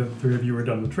 we'll say that the three of you are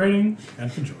done with training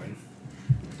and can join.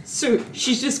 So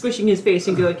she's just squishing his face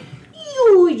and going,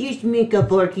 "You just make a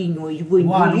barking noise, wouldn't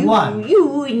you? One. You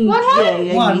wouldn't say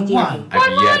anything."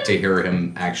 I've yet to hear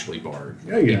him actually bark.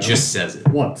 Yeah, you he have. just says it.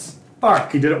 Once.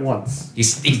 Bark. He did it once.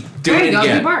 He's There doing you it go,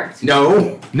 again. he barked.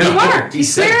 No. He barked. He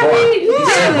said clearly- bark. He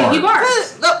said clearly, he bark.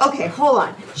 barked. Okay, hold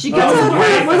on. She gets Oh, on her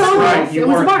right, phone. that's Hold on. right. You It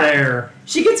was weren't bark. there.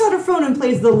 She gets on her phone and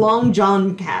plays the Long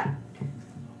John cat.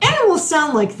 Animals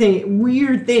sound like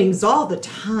weird things all the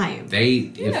time.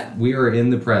 If we are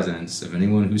in the presence of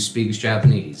anyone who speaks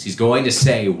Japanese, he's going to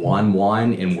say one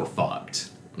and we're fucked.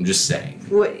 I'm just saying.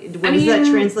 What does that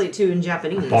translate to in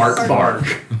Japanese? Bark.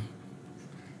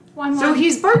 So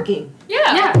he's barking.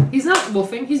 Yeah, he's not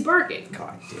wolfing, he's barking.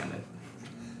 God damn it.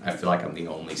 I feel like I'm the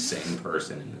only sane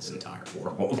person in this entire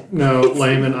world. No,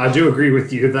 Layman, I do agree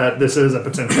with you that this is a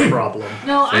potential problem.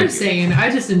 No, I'm you. sane. I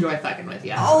just enjoy fucking with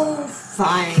you. Oh,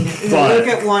 fine. But- Look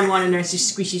at Wan and I just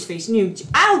squish his face. No,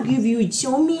 I'll give you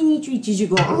so many treats as you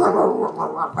go.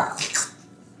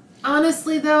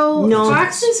 Honestly, though, No.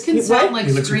 foxes can What? sound like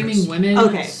He licks your screaming face. women.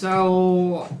 Okay.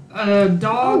 So a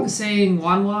dog saying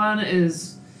wan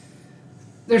is.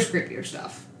 There's creepier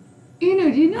stuff. You know,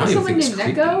 do you I know don't even someone think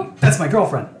named it's Neko? That's my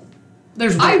girlfriend.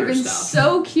 There's I've weirder been stuff.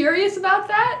 so curious about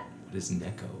that. What is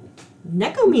Neko?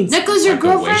 Neko means Neko's your Like a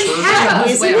girlfriend's whisper? cat, Shut up.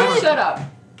 isn't Wait, it? shut up.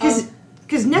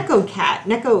 because Neko cat.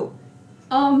 Neko.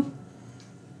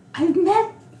 I've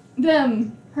met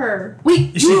them. Her.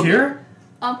 Wait, Is she here?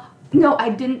 No, I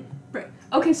didn't.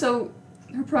 Okay, so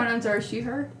her pronouns are she,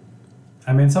 her.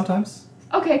 I mean, sometimes.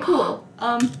 Okay, cool.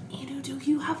 Do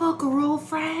you have a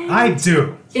girlfriend? I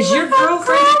do. Is your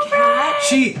girlfriend a cat?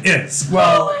 She is.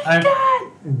 Well, I'm.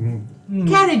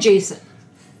 Cat adjacent.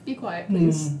 Be quiet,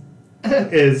 please.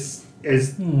 Is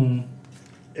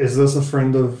this a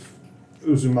friend of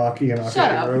Uzumaki and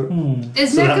Shut up. Akihiro?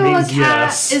 Is So that Neko a means cat?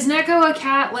 yes. Is Neko a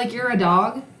cat like you're a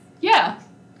dog? Yeah,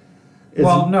 Is-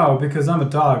 Well, no, because I'm a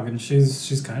dog and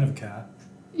she's kind of a cat.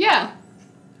 yeah.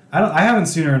 I haven't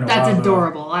seen her in a while. That's though.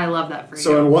 adorable. I love that for you.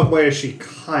 So in what way is she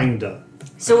kinda?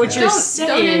 So what you're Don't answer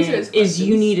saying his is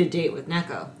you questions. need a date with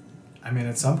Neko. I mean,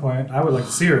 at some point, I would like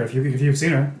to see her if you've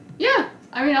seen her. Yeah,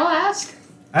 I mean, I'll ask.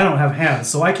 I don't have hands,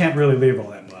 so I can't really leave all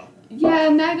that well. Yeah,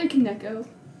 neither can Neko.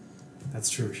 That's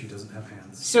true. She doesn't have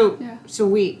hands. So Yeah. so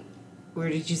wait, where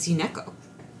did you see Neko?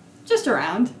 Just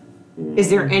around. Is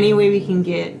there any way we can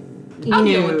get I'll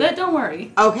deal Inu? with it, don't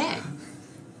worry. Okay.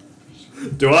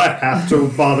 Do I have to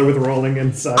bother with rolling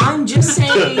inside? I'm just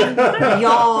saying,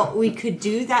 y'all, we could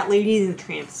do that Lady in the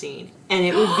Tramp scene, and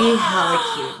it would be hella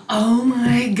cute. Oh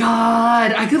my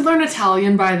god. I could learn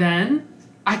Italian by then.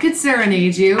 I could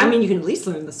serenade you. I mean, you can at least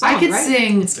learn the song, I could right?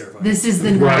 sing terrifying. This is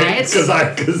the Right?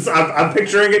 Night. Because I'm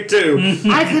picturing it too.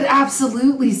 I could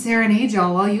absolutely serenade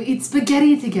y'all while you eat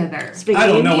spaghetti together. Spaghetti I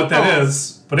don't know and what that meatballs.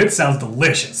 is, but it sounds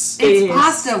delicious. It It's is.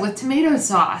 pasta with tomato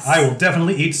sauce. I will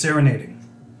definitely eat serenading.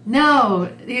 No,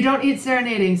 you don't eat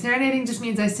serenading. Serenading just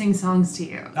means I sing songs to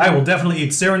you. I will definitely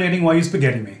eat serenading while you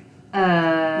spaghetti me.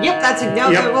 Yep, that's a no.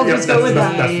 Yep, We'll yep, just go with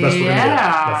that's- that. that's the best we're gonna get.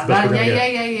 That's the best we're gonna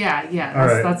get. Yeah. All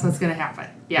right. That's what's gonna happen.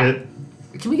 Yeah. It-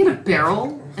 Can we get a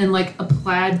barrel and like a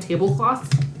plaid tablecloth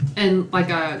and like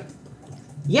a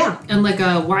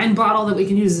wine bottle that we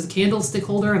can use as a candlestick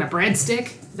holder and a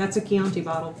breadstick? That's a Chianti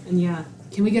bottle, and yeah,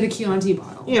 Can we get a Chianti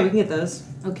bottle? we can get those.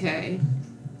 Okay.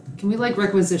 Can we like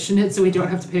requisition it so we don't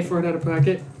have to pay for it out of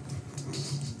pocket?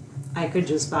 I could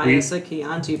just buy us a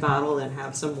Chianti bottle and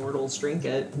have some mortals drink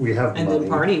it, We have and money. then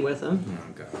party with them. Oh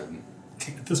god.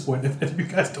 At this point, if you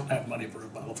guys don't have money for a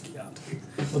bottle of Chianti,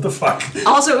 what the fuck?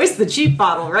 Also, it's the cheap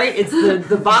bottle, right? It's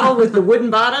the bottle with the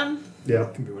wooden bottom. Yeah.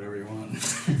 It can be whatever you want.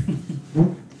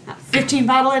 $15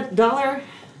 bottle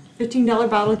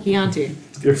of Chianti.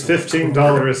 Your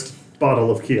 $15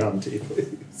 bottle of Chianti,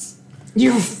 please.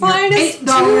 Your finest $8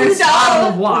 bottle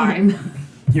of $2. wine.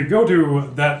 You go to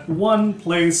that one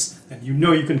place and you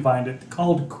know you can find it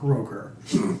called Kroger.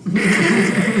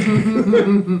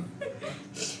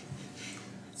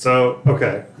 So,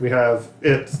 okay, we have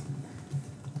it.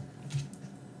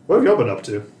 What have y'all been up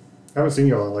to? I haven't seen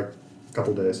y'all in like a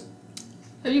couple days.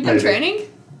 Have you been Maybe. training?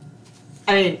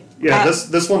 I mean, Yeah,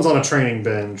 this one's on a training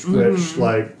binge, which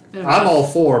like Bit of I'm a- all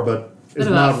for, but Bit it's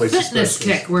of a mildly fitness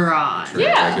suspicious. kick we're on.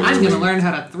 Yeah. I'm gonna learn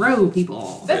how to throw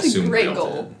people. That's a assume great we all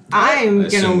goal. did. I'm I gonna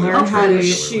assume we learn all how to trained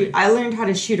shoot. regularly. I learned how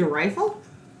to shoot a rifle.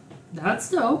 That's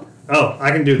dope. Oh,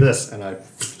 I can do this, and I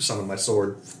summon my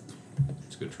sword.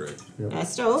 It's a good trick.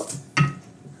 That's dope.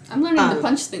 I'm learning to Um,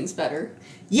 punch things better.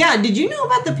 Yeah, did you know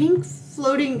about the pink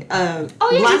floating yeah,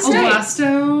 blast? he's right.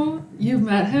 Blasto, you've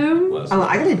met him? Oh,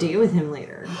 I gotta date with him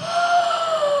later.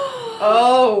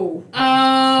 Oh.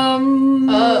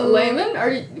 Layman? Layman, are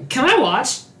you? Can I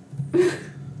watch?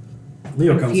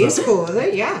 Leo comes He's up. cool with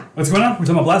it, yeah. What's going on? We're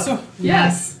talking about Blasto?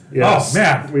 Yes. Yes, Oh,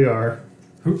 man. we are.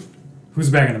 Who's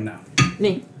banging him now?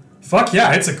 Me. Fuck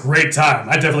yeah, it's a great time.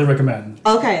 I definitely recommend.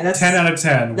 Okay, that's 10 out of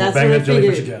 10. We'll That's bang what I that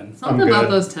jellyfish figured. again. Something I'm about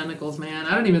good. those tentacles, man.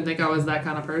 I don't even think I was that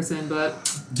kind of person, but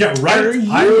Yeah, right. Are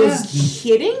you I was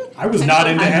kidding? not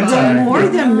into The hentai. more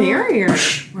the merrier.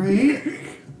 right?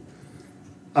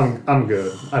 I'm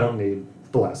good. I don't need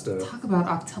Blasto. Talk about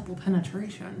octuple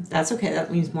penetration. That's okay.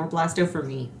 That means more blasto for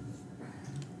me.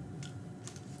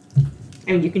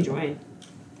 And you can join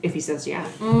if he says yeah.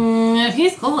 If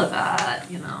he's cool with that,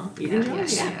 you know. You can join,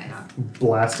 yeah.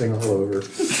 Blasting all over.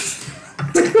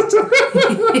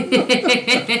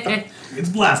 It's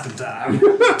blasting time.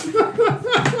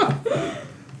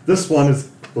 This one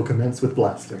will commence with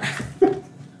blasting.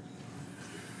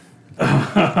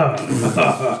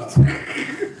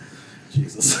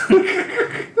 Jesus.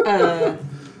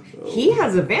 He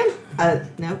has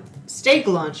a steak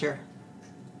launcher.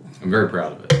 I'm very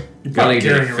proud of it. You're Gunny probably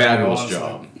did a carrying it around, fabulous honestly.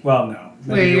 job. Well, no.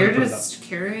 Maybe Wait, you you're would've put it just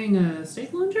carrying a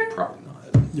steak launcher? Probably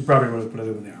not. You probably would have put it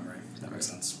in the armory. That makes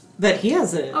sense. But he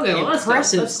has a Okay, well, that's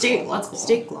impressive cool. That's steak cool. That's cool.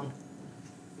 steak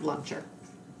launcher.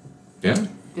 Yeah,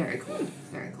 Very cool.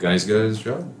 Very cool. Gunny's got his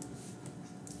job.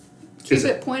 Keep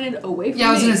it pointed away from Yeah,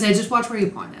 I was me. gonna say, just watch where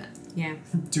you point it. Yeah.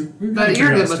 But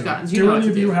you're good with guns. You know Do what any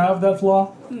to of you do. have that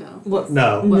flaw? No. What?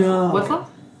 No. No. What flaw?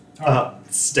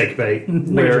 Steak bait,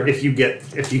 where if you get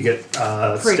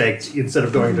staked, instead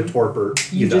of going to torpor,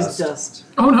 You just dust. dust.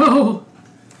 Oh no!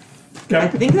 I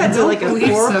think that's like a believe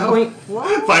so. 4-point flaw.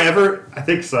 I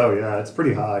think so. Yeah, it's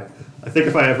pretty high. I think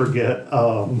if I ever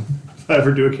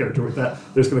do a character with that,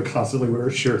 there's going to constantly wear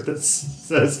a shirt that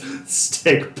says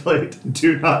 "steak plate."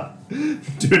 Do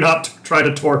not try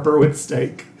to torpor with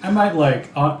steak. I might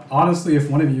honestly, if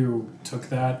one of you took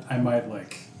that, I might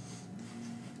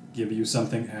give you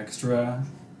something extra,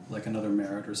 like another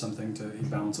merit or something to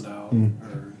balance it out.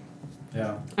 Or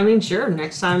yeah. I mean, sure.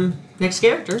 Next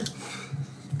character.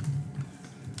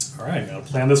 All right, gotta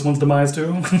plan this one's demise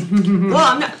too. Well,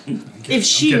 I'm not. If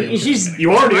she's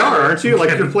You already are, aren't you?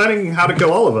 Like you're planning how to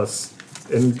kill all of us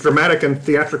in dramatic and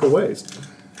theatrical ways.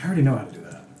 I already know how to do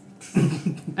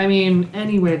that. I mean,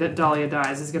 any way that Dahlia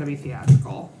dies is gonna be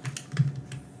theatrical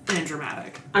and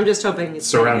dramatic. I'm just hoping it's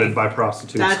Surrounded by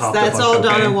prostitutes. That's hopped up on all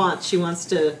cocaine. Donna wants. She wants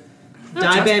to Not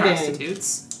die just baby.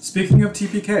 prostitutes. Speaking of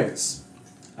TPKs,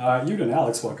 you and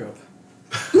Alex woke up.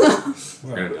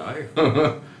 We're gonna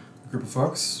die. Group of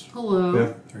folks. Hello.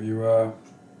 Yeah. Are you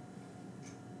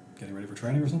getting ready for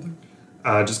training or something?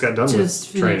 Just got done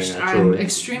Just with training. finished. I'm Actually,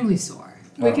 extremely sore.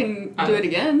 We can do it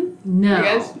again. No. You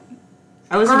guys,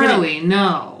 I was gonna. Early,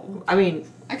 no. I mean,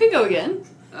 I could go again.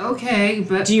 Okay,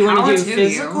 but do you want power to do you.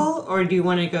 physical or do you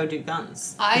want to go do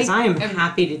guns? Because I am am-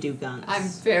 happy to do guns. I'm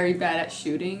very bad at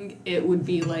shooting. It would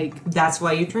be like That's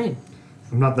why you train.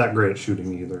 I'm not that great at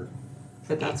shooting either.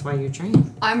 But that's why you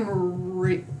train.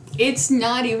 It's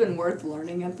not even worth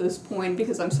learning at this point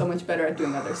because I'm so much better at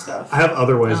doing other stuff. I have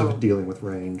other ways Oh. of dealing with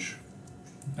range.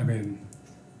 I mean,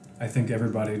 I think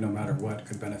everybody, no matter what,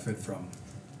 could benefit from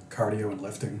cardio and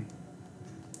lifting.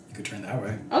 You could train that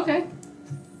way. Okay.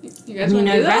 You I guys mean, want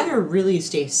to do I'd that? rather really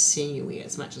stay sinewy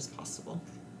as much as possible.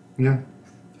 Yeah.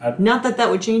 Not that that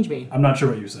would change me. I'm not sure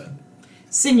what you said.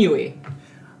 Sinewy.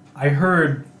 I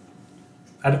heard.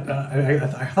 I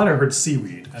thought I heard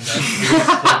seaweed. And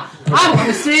that, I want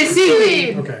to say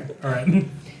seaweed. okay, alright.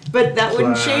 But that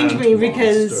wouldn't change me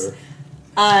because Monster.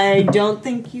 I don't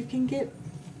think you can get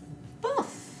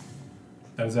buff.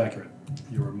 That is accurate.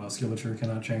 Your musculature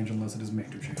cannot change unless it is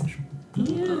made to change.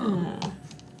 Yeah.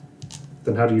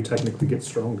 Then how do you technically get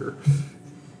stronger?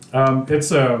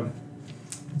 It's a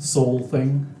soul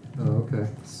thing, Oh, okay.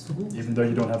 even though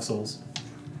you don't have souls.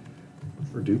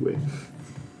 Or do we?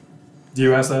 Do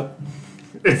you ask that?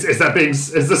 Is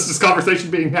this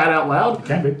conversation being had out loud? It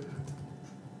can be.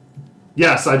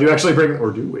 Yes, I do actually bring.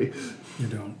 Or do we? You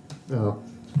don't. Oh.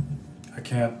 I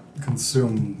can't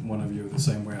consume one of you the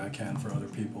same way I can for other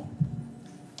people.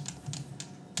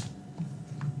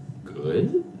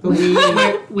 Good.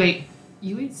 Wait,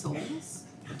 you eat souls?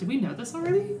 Did we know this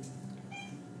already?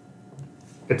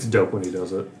 It's dope when he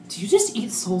does it. Do you just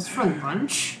eat souls for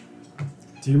lunch?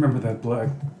 Do you remember that black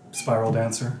spiral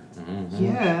dancer? Mm-hmm.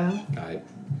 Yeah. I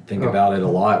think about it a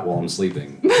lot while I'm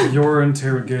sleeping. Your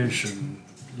interrogation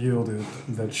yielded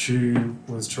that she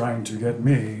was trying to get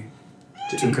me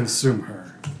to consume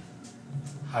her.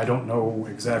 I don't know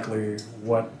exactly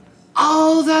what.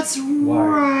 Oh, that's Why?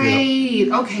 right.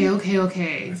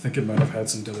 Okay. I think it might have had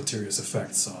some deleterious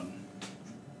effects on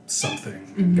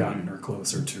something and gotten her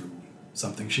closer to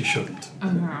something she shouldn't.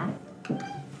 Uh-huh.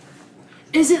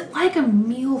 Is it like a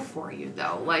meal for you,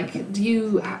 though? Like, do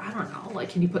you, I don't know, like,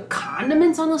 can you put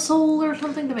condiments on the soul or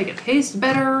something to make it taste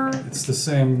better? It's the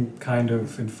same kind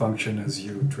of in function as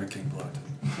you drinking blood.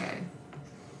 Okay.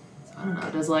 So, I don't know,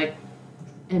 does, like,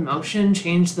 emotion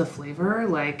change the flavor?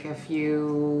 Like, if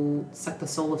you suck the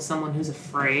soul of someone who's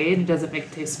afraid, does it make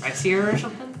it taste spicier or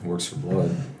something? Works for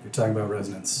blood. You're talking about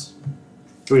resonance.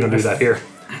 We don't do that here.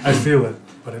 I feel it,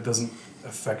 but it doesn't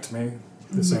affect me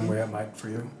the same way it might for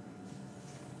you.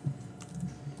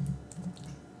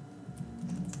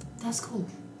 That's cool.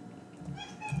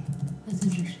 That's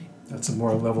interesting. That's a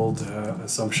more leveled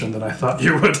assumption than I thought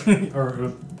you would, or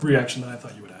a reaction than I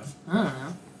thought you would have. I don't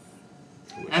know.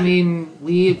 I mean,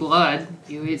 we eat blood.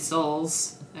 You eat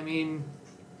souls. I mean,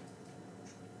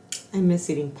 I miss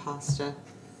eating pasta.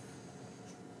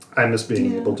 I miss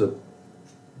being able to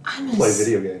I miss play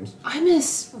video games. I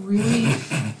miss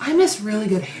really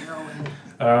good heroin.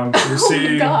 You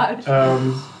see, God.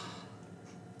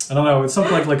 I don't know, it's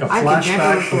something like a I could never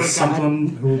flashback afford of that. someone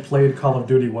who played Call of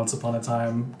Duty once upon a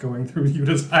time going through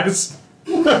Yuta's eyes.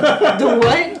 The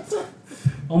what?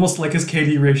 Almost like his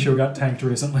KD ratio got tanked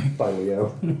recently. By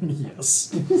Leo.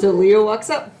 Yes. So Leo walks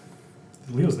up.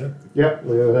 Leo's there. Yeah,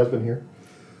 Leo has been here.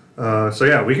 So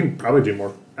yeah, we can probably do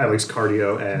more, at least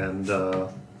cardio and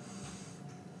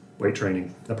weight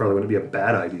training. That probably wouldn't be a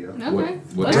bad idea. Okay.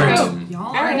 What Let's go. Y'all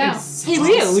All right, are now. Hey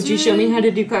Leo, would you show me how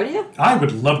to do cardio? I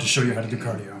would love to show you how to do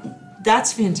cardio.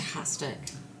 That's fantastic.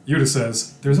 Yuta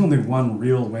says, there's only one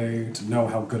real way to know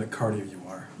how good at cardio you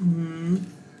are.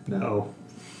 No.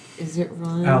 Is it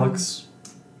run? Alex.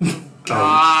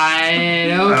 God,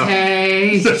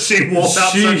 okay. So she wolfed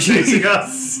out She- chasing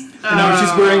us. No,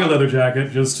 she's wearing a leather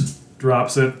jacket, just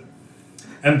drops it,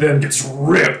 and then gets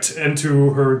ripped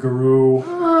into her Guru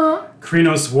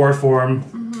Krynos war form,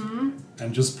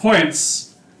 and just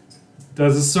points,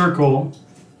 does a circle,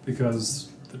 because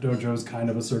the dojo is kind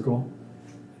of a circle,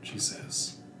 and she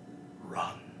says,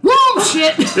 run. Whoa,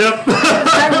 shit! Yep.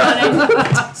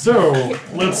 So,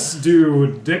 let's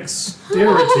do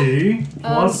dexterity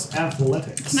plus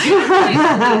athletics.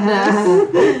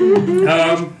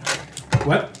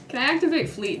 What? Can I activate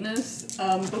fleetness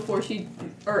before she,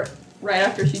 or right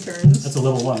after she turns? That's a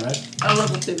level 1, right?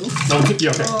 Level 2. Level 2?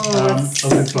 Yeah, okay.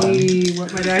 That's fine. See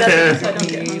what my That's dad so I don't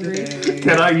get hungry.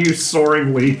 Can I use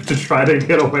soaring leap to try to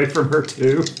get away from her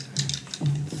too?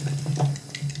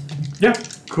 Yeah.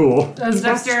 Cool. Does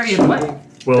dexterity and what?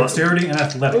 Well, Dexterity and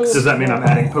athletics. does that mean I'm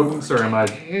adding potence or am I?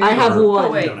 I have one.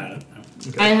 Oh, wait. Don't add it.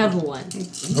 No. I have one.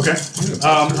 Okay.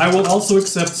 I will also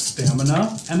accept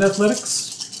stamina and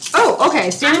athletics. Oh, okay.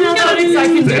 Standing I'm on gonna legs, I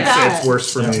can do It's that.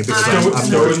 worse for me because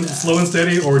I'm Slow and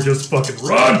steady, or just fucking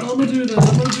run. I'm gonna do that.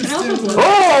 I'm gonna do stamina.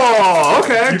 Oh,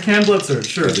 okay. You can blood surge,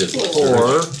 sure.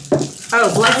 Or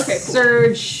Oh, blood Okay, cool.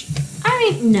 surge. I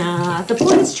mean, nah. The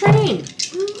boy is trained.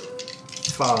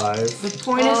 5. The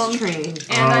point is trained.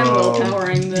 And I'm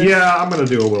willpowering this. Yeah, I'm gonna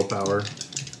do a willpower.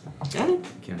 Got it.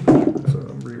 Can't So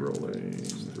I'm re-rolling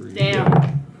 3.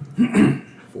 Damn.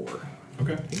 4.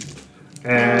 Okay.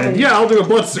 And yeah, I'll do a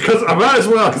blood because I might as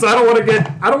well because I don't want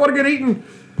to get eaten.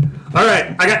 All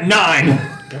right, I got 9.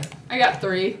 I got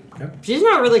 3. She's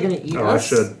not really gonna eat Oh, I us.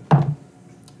 should.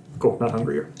 Cool, not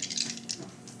hungrier.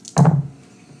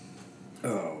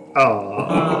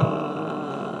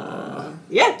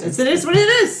 Yeah, it is what it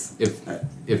is.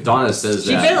 If Donna says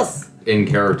She that fails. in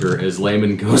character, as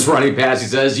Layman goes running past, he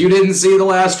says, "You didn't see the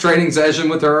last training session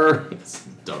with her."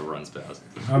 Doug runs past.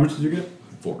 How much did you get?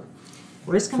 4.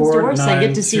 Worst comes 4, to worst, I 9,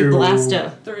 get to see 2.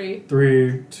 Blasta. 3.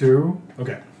 3, 2.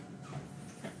 Okay.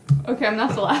 Okay, I'm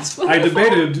not the last one. I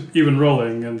debated even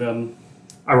rolling, and then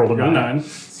I rolled a got a 9. 9.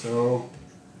 So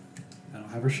I don't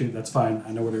have her sheet. That's fine.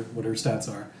 I know what her stats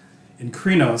are. In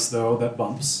Krenos, though, that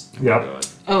bumps. Yep.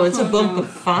 Oh, it's a bump of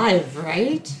 5,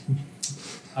 right?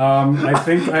 I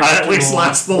think I I have at to least roll-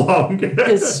 last the longest.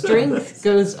 His strength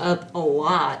goes up a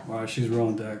lot. Wow, she's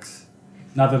rolling dex.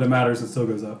 Not that it matters. It still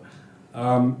goes up.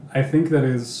 I think that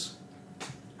is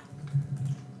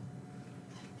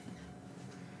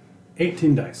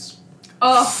 18 dice.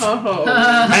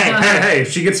 Oh. Hey!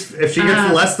 If she gets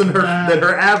less than her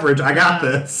average, I got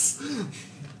this.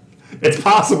 It's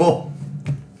possible.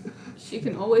 She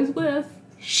can always whiff.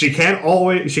 She can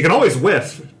always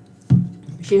whiff.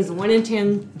 She has a 1 in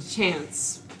 10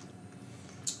 chance.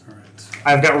 All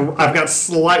right. I've got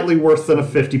slightly worse than a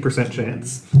 50%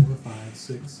 chance. 4, 5,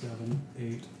 6, 7,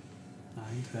 8, 9,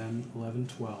 10, 11,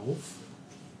 12.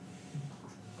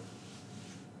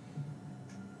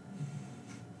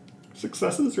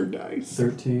 Successes or dice?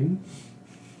 13.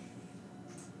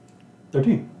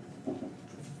 13.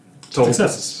 Total.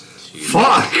 Successes.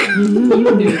 Fuck! You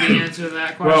knew the answer to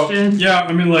that Well, question. yeah,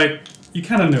 I mean, like, you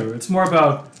kind of knew. It's more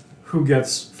about who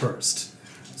gets first.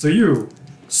 So you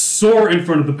soar in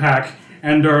front of the pack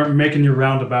and are making your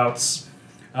roundabouts.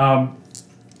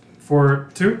 For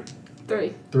 2?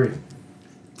 3. 3.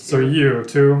 So you,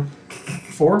 2,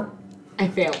 4? I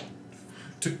failed.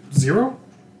 2, 0?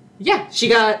 Yeah, she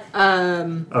got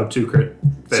 2 crit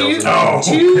fails.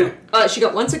 two. She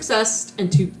got 1 success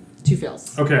and two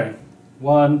fails. Okay.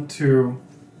 1, 2,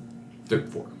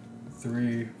 4.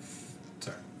 3.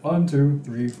 Sorry. 1, 2,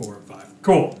 3, 4, 5.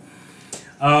 Cool.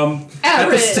 At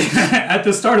Average. at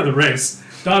the start of the race,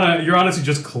 Donna, you're honestly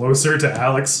just closer to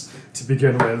Alex to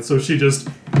begin with, so she just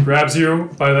grabs you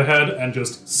by the head and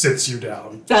just sits you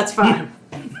down. That's fine.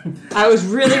 I was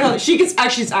really. She's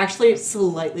actually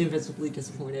slightly visibly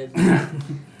disappointed.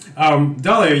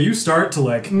 Dahlia, you start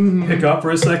to pick up for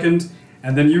a second,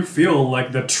 and then you feel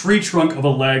like the tree trunk of a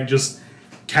leg just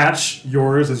catch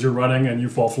yours as you're running, and you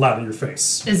fall flat on your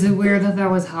face. Is it weird that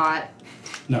was hot?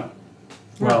 No.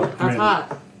 Well, That's I mean,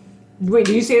 hot. Wait,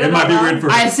 do you say that it might out be loud? weird for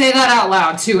I say that out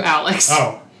loud to Alex.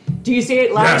 Oh. Do you say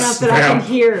it loud Yes, enough that I ma'am. can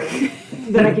hear?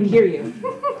 That I can hear you.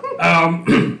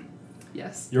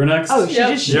 Yes. You're next. Oh, she Yep.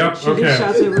 just Yep, she okay. just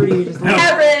shouts over to you. Just like,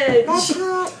 Average. that's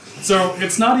hot. So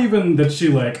it's not even that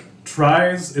she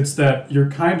tries, it's that you're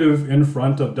kind of in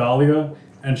front of Dahlia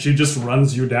and she just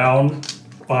runs you down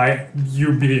by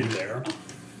you being there.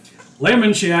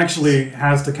 Layman, she actually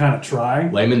has to kind of try.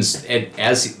 Layman's,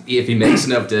 if he makes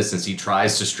enough distance, he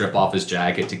tries to strip off his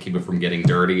jacket to keep it from getting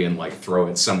dirty and throw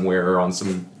it somewhere on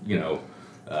some, I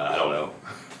don't know.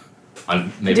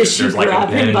 Maybe Does if she there's a grab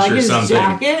him bench by or his something.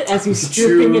 jacket as he's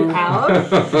stripping it out?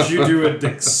 Did you do a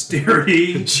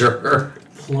dexterity Sure.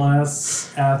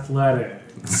 plus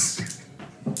athletics?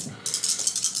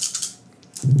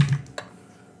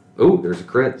 Oh, there's a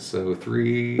crit, so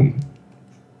 3,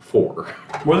 4.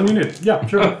 More than you need. Yeah,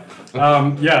 sure.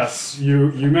 Yes, you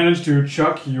managed to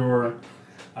chuck your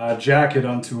jacket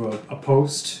onto a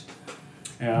post,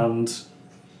 and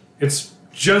it's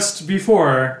just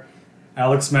before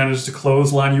Alex managed to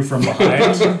clothesline you from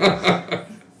behind.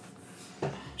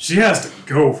 She has to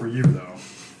go for you, though.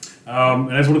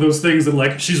 And it's one of those things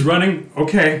that, she's running.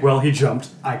 Okay, well, he jumped.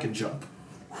 I can jump.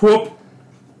 Whoop.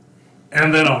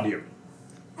 And then on you.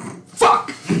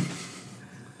 Fuck!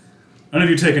 None of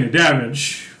you take any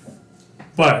damage,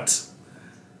 but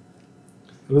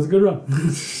it was a good run.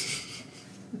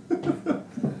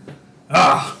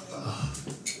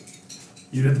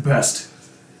 You did the best.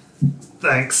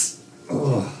 Thanks.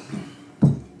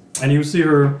 And you see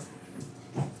her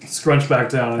scrunch back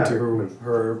down into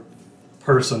her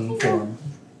person form.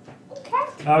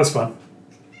 That was fun.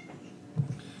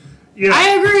 Yeah, I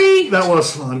agree. that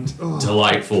was fun. Oh.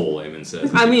 Delightful, Layman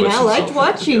says. I mean, I liked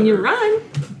watching you run.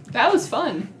 That was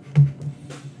fun.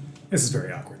 This is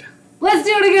very awkward. Let's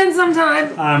do it again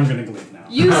sometime. I'm gonna leave now.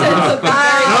 You said the very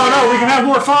No, we can have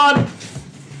more fun.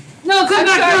 No, come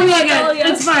back sorry for me about again. Dahlia.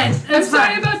 It's fine. I'm It's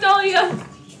sorry fine. about Dahlia.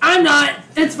 I'm not.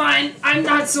 It's fine. I'm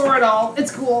not sore at all.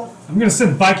 It's cool. I'm gonna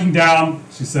send Viking down,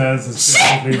 she says as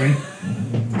she's leaving.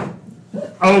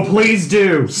 Oh, please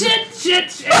do. Shit.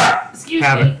 Excuse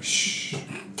Have me. it. Shh.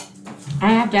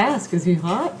 I have to ask, is he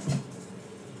hot?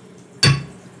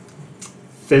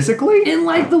 Physically? In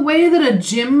like the way that a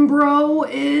gym bro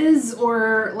is,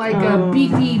 or like a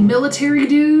beefy military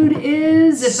dude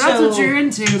is. If that's what So- you're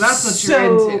into, that's what So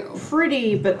you're into.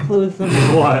 pretty, but clothe them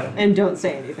What? and don't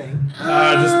say anything.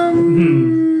 Yeah,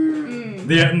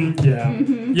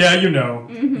 you know.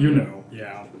 You know.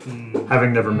 Yeah.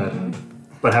 Having never met him,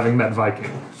 but having met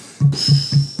Viking.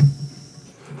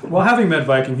 Well, having met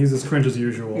Viking, he's as cringe as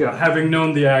usual. Yeah. Having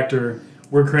known the actor,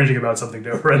 we're cringing about something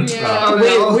different. Yeah. Oh,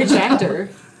 Wait, no. which actor?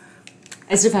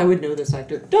 As if I would know this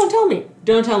actor. Don't tell me.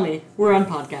 Don't tell me. We're on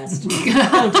podcast.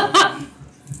 Don't tell me.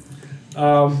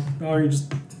 Oh, you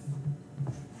just.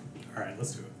 Alright,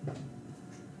 let's do it.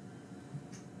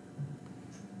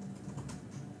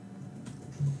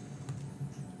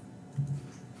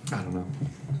 I don't know.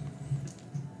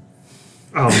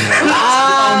 Oh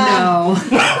Oh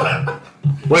no!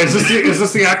 Wait, is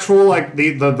this the actual like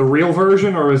the real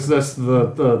version, or is this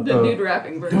the The dude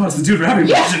rapping version. No, it's the dude rapping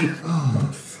version.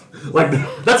 like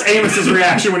that's Amos's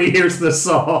reaction when he hears this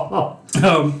song? Is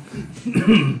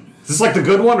this like the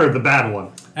good one or the bad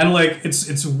one? And like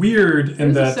it's weird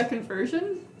in There's a that second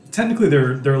version. technically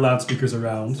there are loudspeakers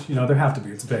around. You know, there have to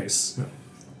be. It's bass,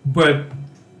 but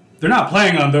they're not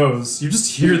playing on those. You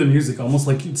just hear the music almost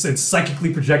like it's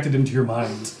psychically projected into your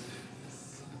mind.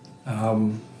 I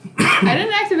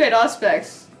didn't activate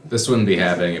Auspex. This wouldn't be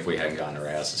happening if we hadn't gotten our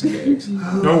asses kicked.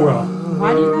 Oh well.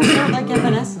 Why do you guys not like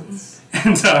Evanescence?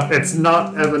 And It's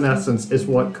not evanescence; it's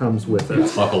what comes with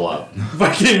it. Buckle up.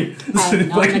 Viking not in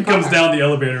Viking the comes car. down the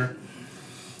elevator.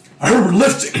 I heard we're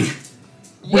lifting.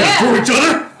 We're Yeah. through each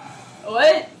other.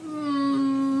 What?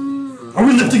 Are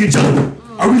we lifting each other?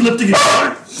 Are we lifting each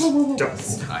other?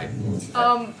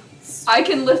 I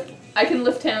can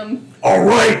lift him. All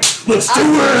right, let's do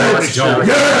it. Don't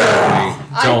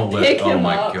I lift. pick Oh him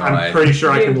my up. god. I'm pretty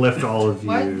sure I can lift all of you.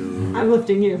 What? I'm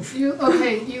lifting you. You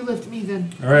lift me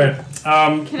then. All right.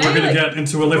 Can We're I, gonna like, get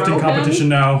into a lifting throw him? competition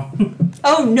now.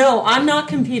 Oh no, I'm not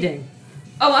competing.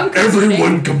 Oh, I'm competing.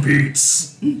 Everyone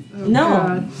competes. No.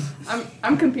 God.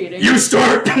 I'm competing. You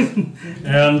start, and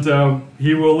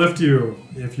he will lift you.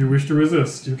 If you wish to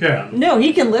resist, you can. No,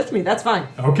 he can lift me. That's fine.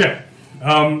 Okay.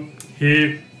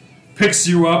 He picks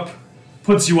you up,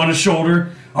 puts you on his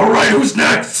shoulder. All right, who's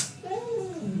next?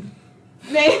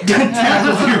 Me?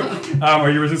 Are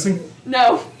you resisting?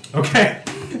 No. Okay.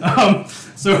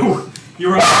 So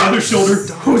you're on the other shoulder.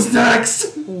 Who's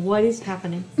next? What is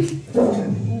happening?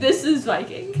 This is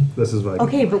Viking. This is Viking.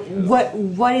 Okay, but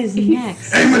what is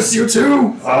next? Amos, you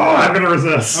too. Oh, I'm gonna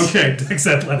resist. Okay, Dex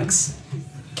Athletics.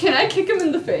 Can I kick him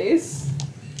in the face?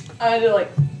 To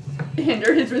like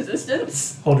hinder his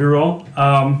resistance. Hold your roll.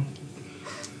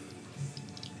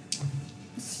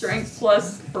 Strength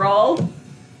plus brawl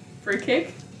for a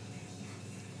kick.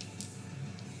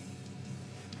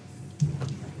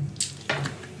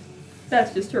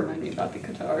 That's just to remind me about the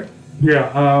Qatar. Yeah.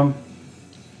 I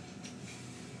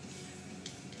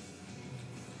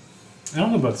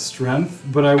don't know about strength,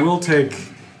 but I will take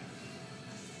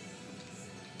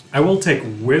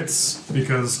wits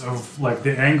because of like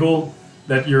the angle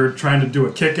that you're trying to do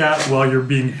a kick at while you're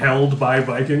being held by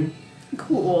Viking.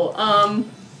 Cool.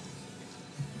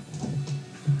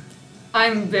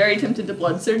 I'm very tempted to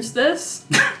blood surge this.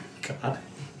 God.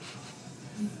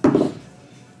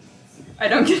 I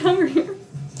don't get hungrier.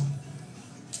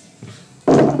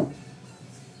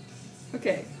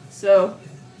 Okay, so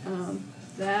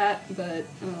that, but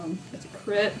that's a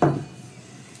crit.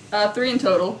 3 in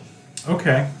total.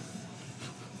 Okay.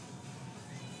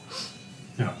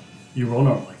 No, you roll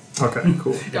normally. Okay,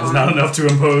 cool. It is not enough to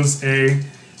impose a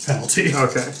penalty.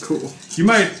 Okay, cool. You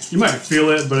might feel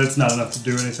it, but it's not enough to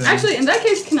do anything. Actually, in that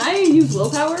case, can I use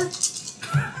willpower?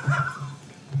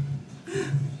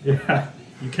 Yeah,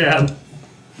 you can.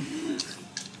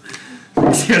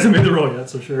 He hasn't made the roll yet,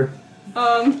 so sure.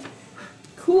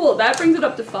 Cool. That brings it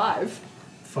up to 5.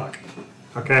 Fuck.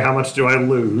 Okay, how much do I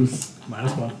lose?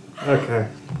 -1. Okay.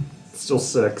 Still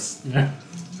 6. Yeah.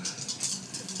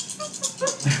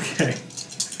 Okay.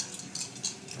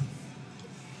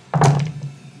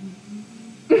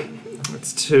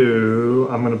 It's 2.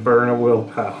 I'm gonna burn a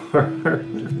willpower.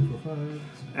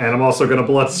 And I'm also gonna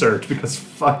blood surge because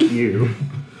fuck you.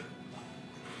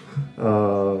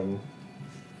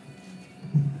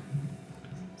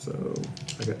 So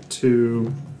I got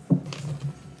 2.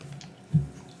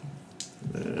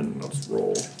 And I'll let's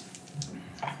roll.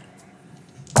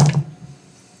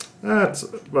 That's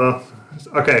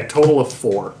okay. Total of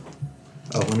 4.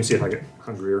 Oh, let me see if I get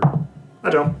hungrier. I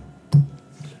don't.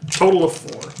 Total of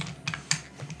 4.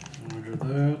 Look at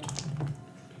that.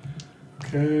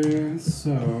 Okay,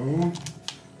 so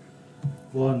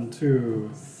 1,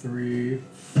 2, 3,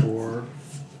 4,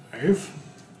 5.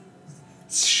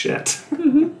 Shit.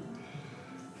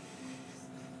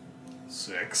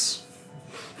 6.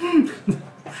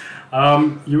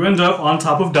 You end up on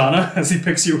top of Donna as he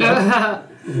picks you up.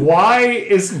 Why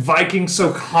is Viking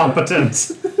so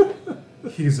competent?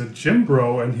 He's a gym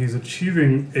bro and he's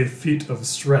achieving a feat of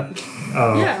strength.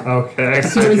 Oh, Yeah. okay.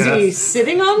 So is he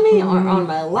sitting on me or on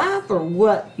my lap or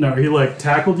what? No, he like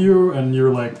tackled you and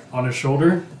you're like on his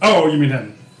shoulder. Oh, you mean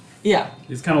him? Yeah.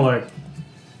 He's kind of like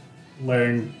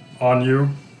laying on you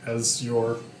as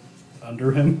you're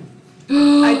under him.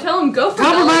 I tell him go for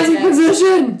Compromising Dahlia next.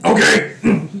 position! Okay.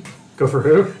 Go for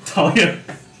who? Talia,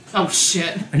 Oh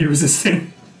shit. are you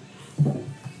resisting?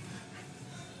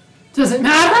 Does it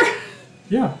matter?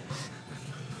 Yeah.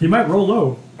 He might roll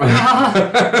low.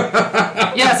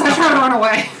 Yes, I try to run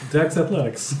away. Dex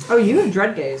athletics. Oh, you have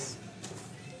dread gaze.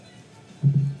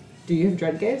 Do you have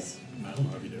dread gaze? I don't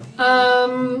know if you do.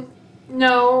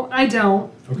 No, I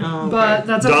don't. Oh, But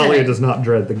that's okay. Dahlia does not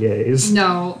dread the gaze.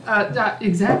 No,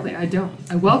 exactly, I don't.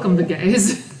 I welcome the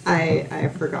gaze. I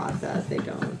forgot that they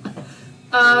don't.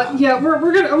 Yeah, I'm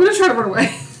gonna try to run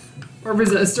away. Or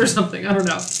resist or something, I don't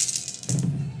know.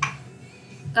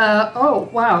 Oh,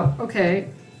 wow, okay.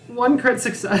 1 crit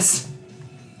success.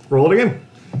 Roll it again.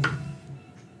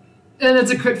 And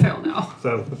it's a crit fail now.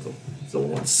 So it's still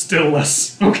 1. Still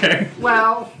less. Okay.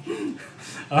 Wow.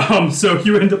 So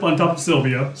you end up on top of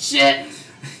Sylvia. Shit.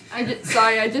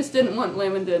 Sorry, I just didn't want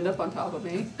Layman to end up on top of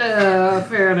me.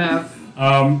 Fair enough.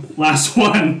 Last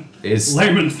one. Is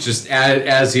Layman. just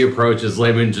as he approaches,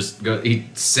 Layman he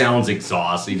sounds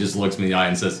exhausted. He just looks me in the eye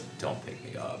and says, "Don't pick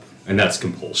me up," and that's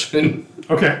compulsion.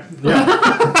 Okay.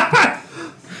 Yeah.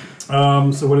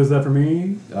 So what is that for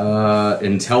me?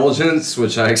 Intelligence,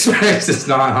 which I expect is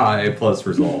not high, plus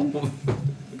resolve.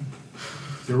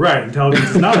 You're right.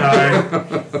 Intelligence is not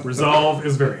high. Resolve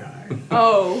is very high.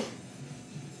 Oh.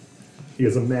 He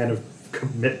is a man of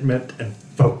commitment and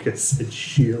focus and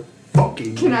sheer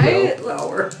fucking Can I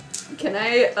willpower. Can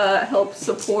I help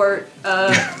support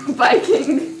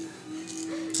Viking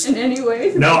in any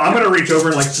way? No, I'm gonna reach over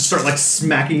and like just start like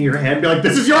smacking your head and be like,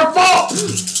 "This is your fault!"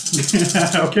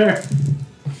 Okay.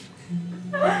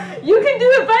 You can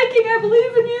do it, Viking. I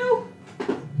believe in you.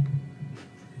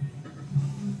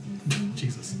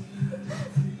 Jesus.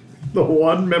 The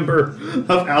one member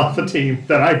of Alpha Team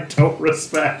that I don't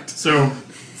respect. So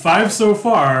 5 so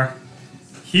far.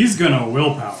 He's gonna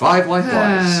willpower. 5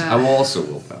 likewise. I will also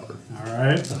willpower. All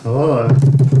right.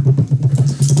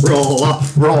 Roll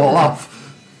off.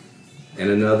 And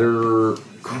another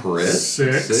crit.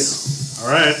 6. All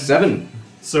right. 7.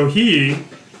 So he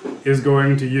is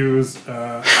going to use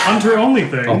a hunter-only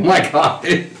thing Oh my god.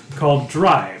 called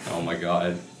Drive. Oh my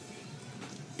god.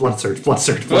 Blood surge.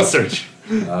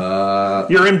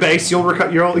 You're in base. You'll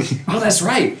recover. You're only. Oh, that's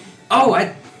right.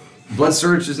 Oh, Blood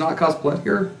Surge does not cost blood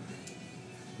here?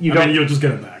 You I don't. mean, you'll just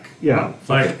get it back. Yeah.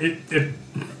 Like, it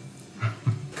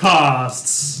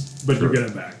costs, but you get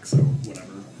it back, so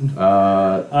whatever.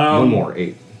 One more,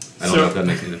 8. I don't know if that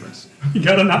makes any difference. You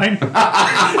got a 9?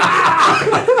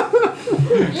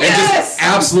 Yes!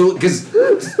 Absolutely, because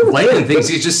Layman thinks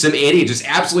he's just some idiot, just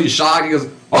absolutely shocked. He goes,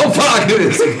 "Oh fuck!"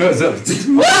 It goes up.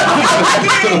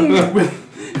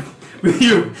 With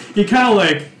you, he kind of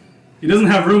like, he doesn't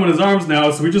have room in his arms now,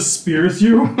 so he just spears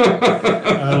you,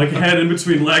 like head in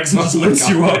between legs, and just lifts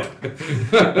you up.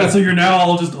 And so you're now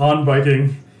all just on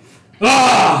Viking.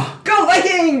 Ah! Go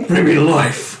Viking! Bring me to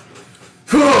life.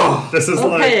 This is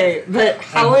like. Okay, but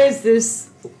how is this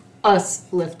us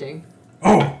lifting?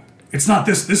 Oh, it's not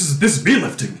this. This is me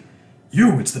lifting.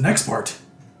 You, it's the next part.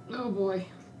 Oh boy.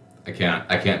 I can't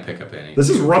pick up any. This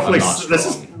is roughly. I'm not This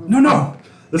is. strong. No.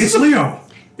 This It's is Leo.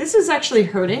 This is actually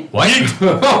hurting. What?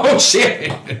 Oh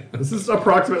shit! This is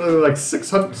approximately like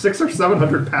 6 or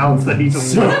 700 pounds that he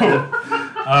just lifted.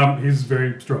 He's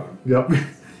very strong. Yep.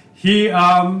 He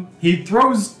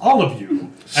throws all of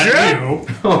you at Leo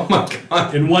Oh my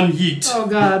god! in one yeet. Oh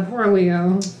god, poor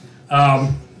Leo.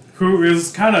 Who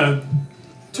is kind of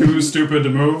too stupid to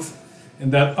move.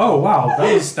 And that, oh wow,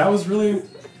 that was really,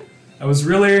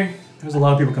 there's a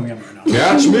lot of people coming at me right now.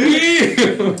 Catch me!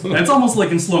 And it's almost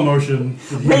like in slow motion.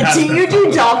 Wait, do you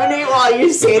do dominate while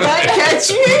you say that?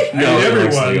 Catch me? I need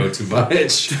everyone. Leo too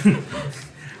much.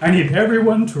 I need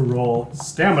everyone to roll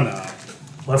stamina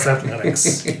plus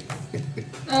athletics.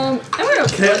 I'm gonna blood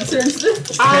surge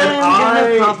this. Can I'm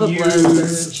gonna I pop a blood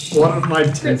use surge. one of my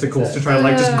tentacles to try to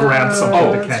like just grab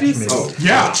something to catch me? Oh,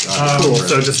 Yeah. Cool.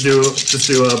 So just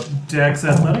do a. Dex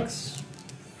athletics.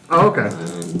 Oh, okay.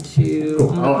 1, 2. Cool.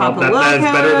 I'm gonna pop a that is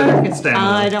willpower, better than 'cause stamina.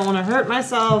 I don't want to hurt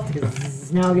myself because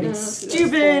it's now getting so that's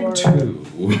stupid. 4.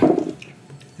 2.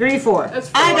 3, 4. That's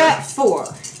I 4. got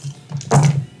 4.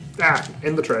 Ah,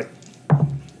 in the tray.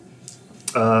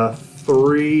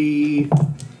 3.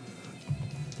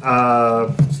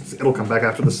 It'll come back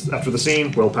after this after the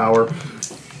scene. Willpower.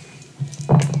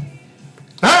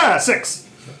 6.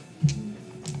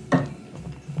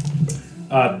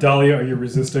 Dahlia, are you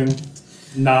resisting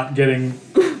not getting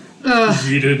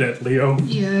yeeted at Leo?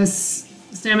 Yes.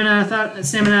 Stamina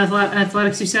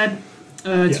athletics, you said?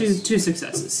 Yes. Two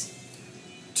successes.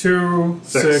 2,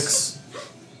 6. 6,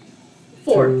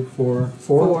 4. 2, 4,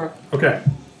 4. Okay.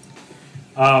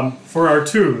 For our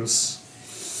 2s,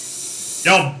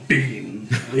 y'all bean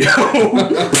Leo.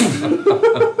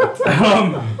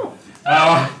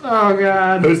 Oh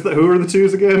god. Who are the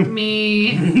 2s again?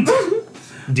 Me.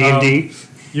 D&D.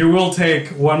 You will take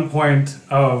 1 point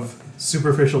of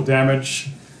superficial damage.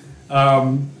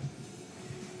 At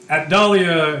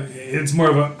Dahlia, it's more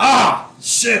of a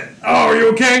shit. Oh, are you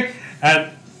okay?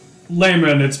 At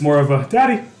Layman, it's more of a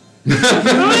daddy.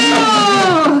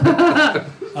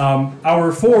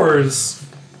 Our 4s,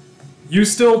 you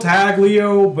still tag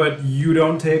Leo, but you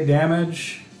don't take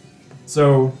damage,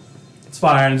 so it's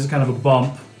fine. It's kind of a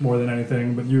bump more than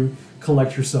anything, but you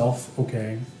collect yourself.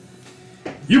 Okay.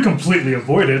 You completely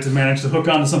avoid it and manage to hook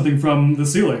onto something from the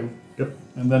ceiling. Yep.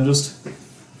 And then just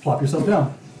plop yourself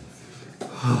down.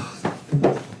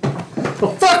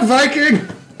 Well, fuck, Viking!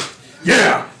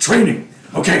 Yeah, training.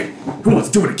 Okay, who wants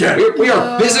to do it again? We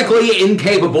are physically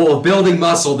incapable of building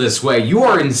muscle this way. You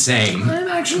are insane. I'm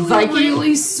actually Viking?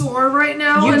 really sore right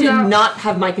now. You and did not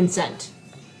have my consent.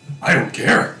 I don't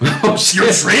care. Oh,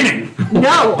 You're shit. training.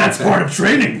 No. That's part of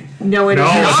training. No, it is No.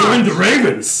 not. Join the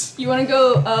Ravens. You wanna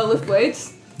go lift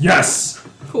weights? Yes.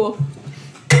 Cool.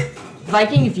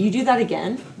 Viking, if you do that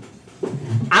again,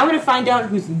 I'm going to find out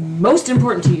who's most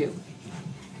important to you.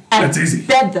 And That's easy.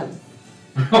 bed them.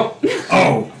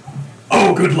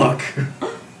 Oh, good luck.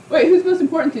 Wait, who's most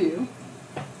important to you?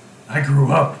 I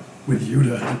grew up with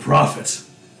Yuta and Prophet.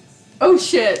 Oh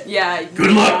shit, yeah.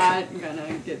 Good luck. Not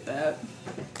gonna get that.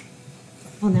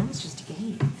 Well, now it's just a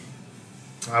game.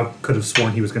 I could have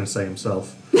sworn he was going to say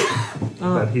himself.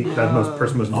 Oh, that most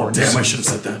person was Oh, important. damn, I should have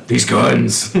said that. These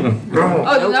guns. Oh, then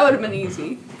that would have been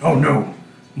easy. Oh, no.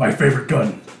 My favorite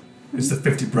gun is the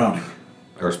 50 Browning.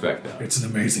 I respect that. It's an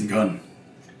amazing gun.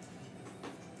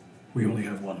 We only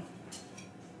have one.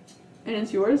 And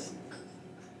it's yours?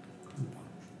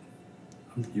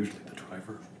 I'm usually the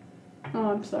driver. Oh,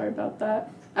 I'm sorry about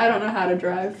that. I don't know how to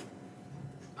drive.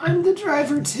 I'm the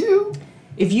driver too.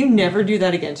 If you never do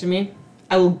that again to me,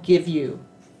 I will give you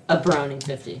a Browning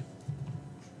 50.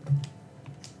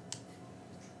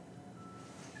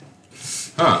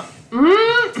 Huh.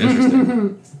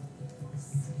 Interesting.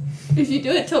 If you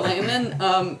do it to Layman,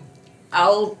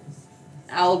 I'll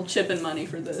chip in money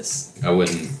for this. I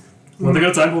wouldn't. Well, they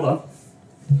got time. Hold on.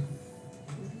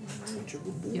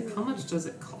 Yeah, how much does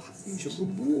it cost?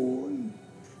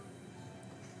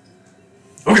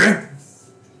 Okay.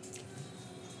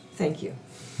 Thank you.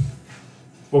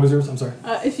 What was yours? I'm sorry.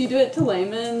 If you do it to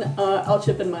Layman, I'll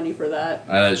chip in money for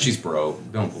that. She's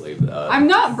broke. Don't believe that. I'm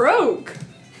not broke.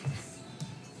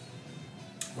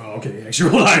 Well, okay, actually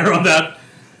roll higher on that.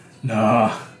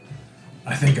 Nah.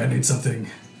 I think I need something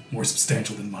more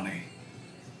substantial than money.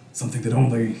 Something that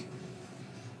only...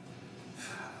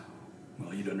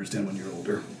 Well, you'd understand when you're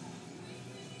older.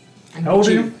 How old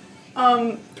are you?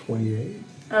 28.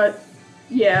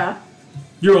 Yeah.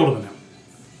 You're older than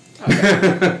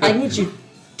him. I need you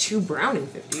 2 Browning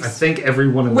 50s. I think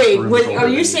everyone in this Wait, room wait, is older are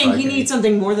you than saying he Viking. needs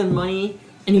something more than money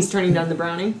and he's turning down the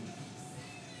Browning?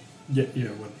 Yeah,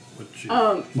 what she...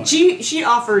 Um, She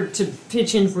offered to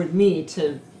pitch in for me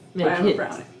to make buy him a hit.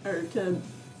 brownie. Or to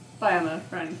buy him a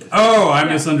brownie. 50. Oh, I Yeah.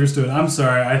 misunderstood. I'm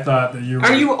sorry. I thought that you were...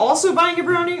 Are you also buying a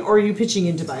Browning or are you pitching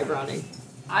in to buy a Browning?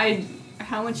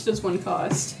 How much does one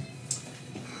cost?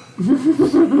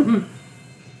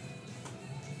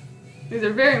 These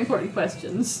are very important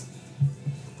questions.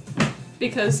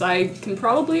 Because I can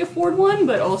probably afford one,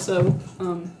 but also,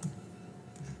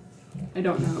 I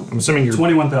don't know. I'm assuming you're.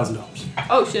 $21,000.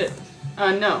 Oh shit.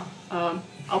 No.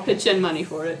 I'll pitch in money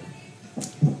for it.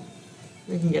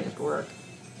 We can get it to work.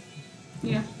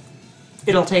 Yeah.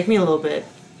 It'll take me a little bit.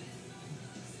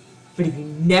 But if you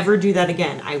never do that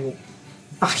again, I will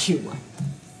buy you one.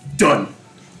 Done.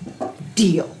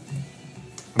 Deal.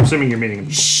 I'm assuming you're meaning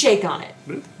shake on it.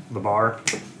 the bar.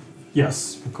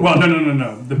 Yes. Well,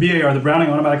 no. The BAR, the Browning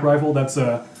automatic rifle, that's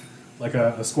like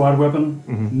a squad weapon.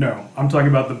 No, I'm talking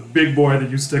about the big boy that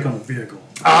you stick on the vehicle.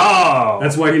 Oh!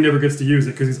 That's why he never gets to use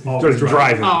it, because he's always Just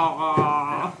driving.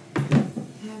 driving.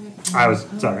 I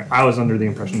was under the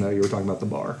impression that you were talking about the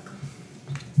bar.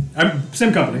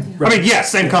 Same company. I mean, yes,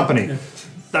 same company. Yeah.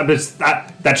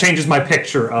 That changes my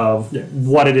picture of Yeah.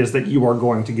 what it is that you are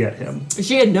going to get him.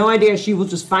 She had no idea. She will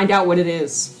just find out what it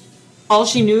is. All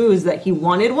she knew is that he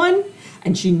wanted one,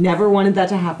 and she never wanted that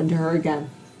to happen to her again.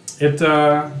 It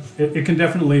can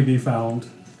definitely be found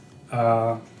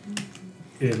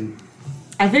in.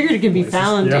 I figured it could be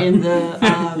found Yeah. in the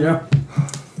Yeah.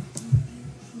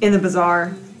 in the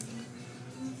bazaar,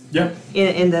 Yep.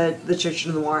 in the Church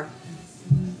of the Noir.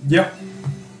 Yep.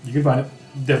 You can find it.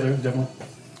 Definitely.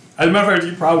 As a matter of fact,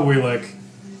 you probably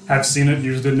have seen it.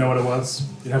 You just didn't know what it was.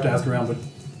 You'd have to ask around, but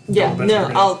Yeah, I'll bet no, you're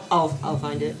gonna- I'll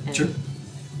find it. And Sure.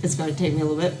 It's going to take me a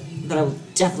little bit, but I will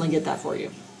definitely get that for you.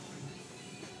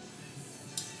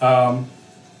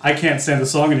 I can't stand the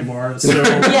song anymore. So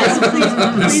Yes, please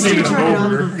this scene do is turn it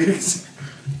on. over.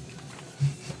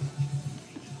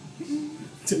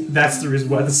 That's the reason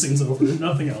why the scene's over.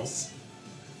 Nothing else.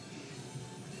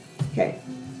 Okay.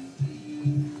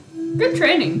 Good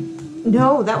training.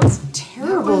 No, that was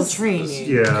terrible That was- training.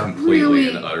 Yeah. Completely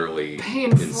Really and utterly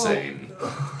painful. insane.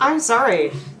 I'm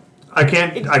sorry. I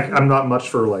can't. I'm not much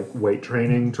for weight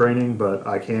training, but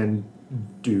I can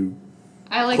do.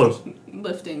 I like Close.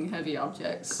 lifting heavy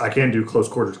objects. I can do close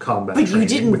quarters combat. But you training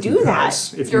didn't with do you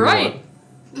guys, if You're you right. want.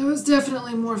 It was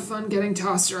definitely more fun getting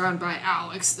tossed around by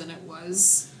Alex than it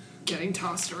was getting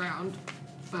tossed around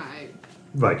by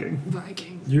Viking.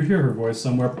 Viking. You hear her voice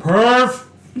somewhere. Perf.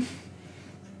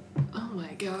 Oh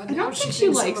my god. I don't now think she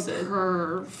thinks I'm likes a it.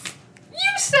 perv.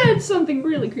 You said something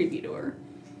really creepy to her.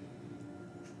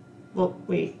 Well,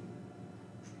 wait.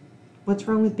 What's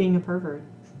wrong with being a pervert?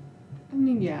 I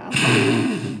mean, yeah.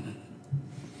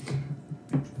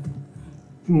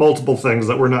 Multiple things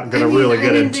that we're not going to really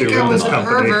get into think I in was this a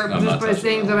company. pervert I'm not just by touching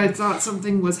saying that. that I thought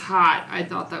something was hot. I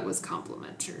thought that was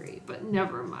complimentary, but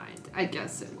never mind. I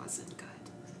guess it wasn't good.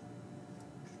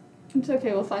 It's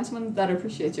okay, we'll find someone that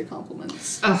appreciates your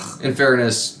compliments. Ugh. In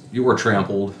fairness, you were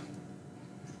trampled.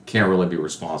 Can't really be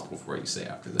responsible for what you say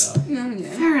after that. Yeah.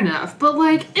 Fair enough, but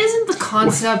isn't the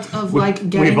concept of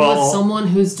getting we've all- with someone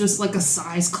who's just a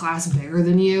size class bigger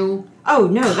than you Oh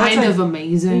no, that's kind of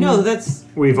amazing? no, that's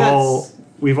We've that's-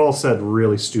 all said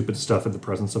really stupid stuff in the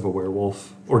presence of a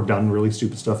werewolf, or done really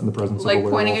stupid stuff in the presence of a Like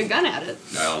werewolf. pointing a gun at it.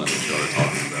 I don't know what you're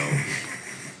talking about.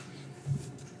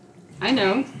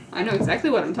 I know exactly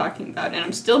what I'm talking about, and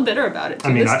I'm still bitter about it to I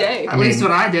mean, this I- day. I At least mean-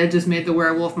 what I did just made the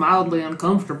werewolf mildly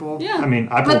uncomfortable. yeah. I mean,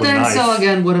 I pulled But a then knife. so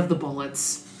again, what of the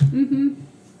bullets? Would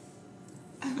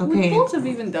okay. both have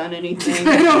even done anything?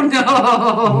 I don't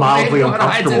know. Mildly Maybe what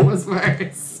I did uncomfortable. was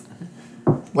worse.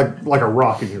 like a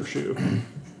rock in your shoe.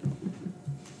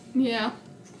 Yeah.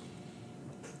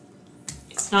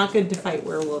 It's not good to fight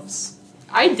werewolves.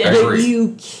 I did I it. agree.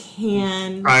 You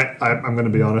can I'm going to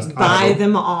be honest. buy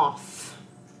them off.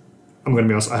 I'm going to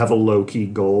be honest. I have a low key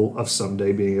goal of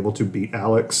someday being able to beat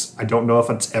Alex. I don't know if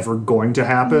it's ever going to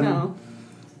happen, No.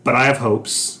 but I have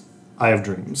hopes. I have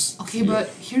dreams. Okay, but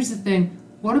here's the thing.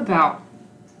 What about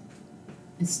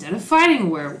instead of fighting a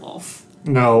werewolf?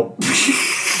 No,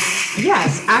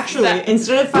 Yes, actually, That-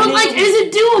 instead of But fighting, is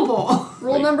it doable?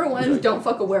 Rule number one: don't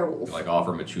fuck a werewolf. Like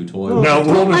offer him a chew toy. no.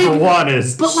 Rule number like- one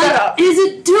is But Shut up. is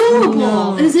it doable?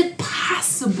 No. Is it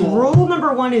possible? rule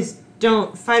number 1 is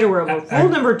don't fight a werewolf. Rule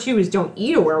number 2 is don't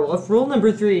eat a werewolf. Rule number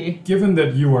 3, Given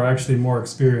that you are actually more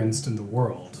experienced in the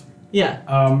world, yeah.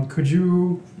 could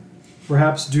you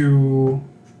perhaps do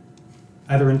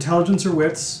either intelligence or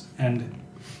wits and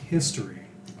history?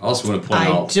 I also want to point I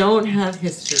out, don't have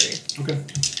history. Okay.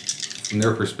 from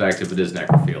their perspective, it is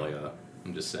necrophilia.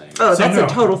 I'm just saying. Oh, So that's no. a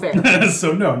total fair.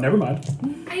 So no, never mind.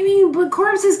 I mean, but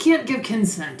corpses can't give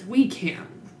consent. We can.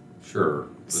 Sure.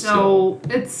 but So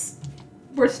it's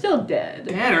We're still dead.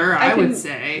 better, I I would can-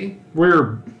 say.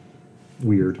 we're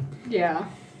weird. Yeah.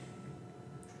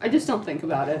 I just don't think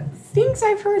about it. Things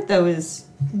I've heard though is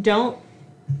don't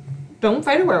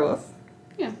fight a werewolf.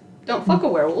 Yeah. Don't fuck a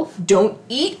werewolf, Don't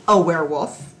eat a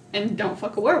werewolf. and don't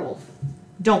fuck a werewolf.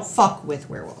 Don't fuck with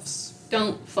werewolves.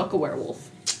 Don't fuck a werewolf.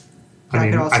 That I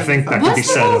mean, could also I think be that fun. could be Was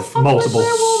the said rule of fuck multiple. with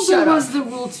werewolves, Shut or up. was the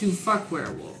rule to fuck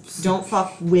werewolves? Don't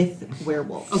fuck with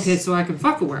werewolves. Okay, so I can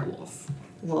fuck a werewolf.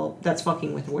 Well, that's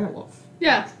fucking with a werewolf.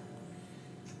 Yeah.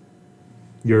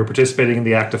 You're participating in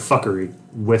the act of fuckery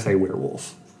with a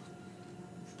werewolf.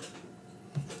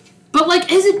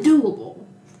 But is it doable?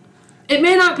 It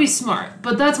may not be smart,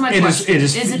 but that's my question. It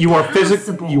is. Is it You are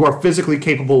possible? You are physically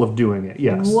capable of doing it.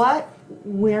 Yes. What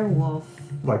werewolf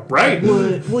Like right.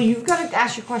 would? Well, you've got to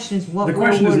ask your question. Is what The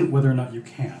question werewolf? isn't whether or not you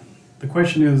can. The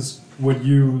question is, would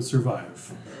you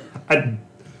survive?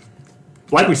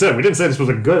 Like we said, we didn't say this was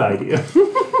a good idea.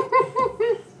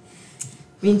 I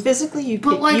mean, physically, you. But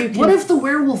could, you like, can, what if the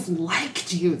werewolf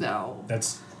liked you though?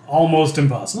 That's almost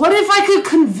impossible. What if I could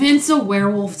convince a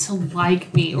werewolf to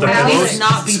like me, or The at least closest-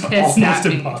 not be it's pissed almost at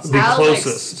me? impossible. The Alex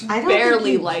closest. I don't barely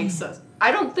think you- likes us.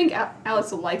 I don't think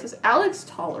Alex likes us. Alex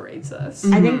tolerates us.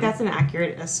 I think that's an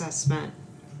accurate assessment.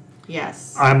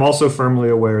 Yes. I'm also firmly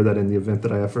aware that in the event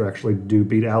that I ever actually do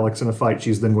beat Alex in a fight,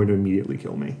 she's then going to immediately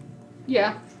kill me.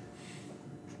 Yeah.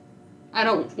 I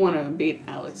don't want to beat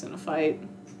Alex in a fight.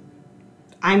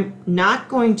 I'm not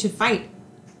going to fight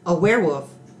a werewolf.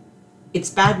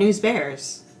 It's bad news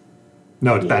bears.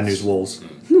 No, it's bad news wolves.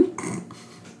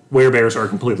 Werebears are a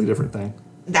completely different thing.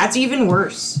 That's even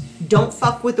worse. Don't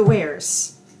fuck with the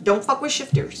wares. Don't fuck with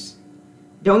shifters.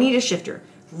 Don't eat a shifter.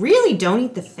 Really don't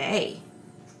eat the fae.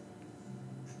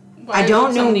 Why I don't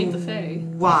would know someone eat the fae?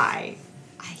 why.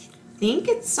 I think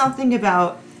it's something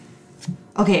about...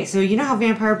 Okay, so you know how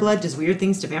vampire blood does weird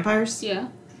things to vampires? Yeah.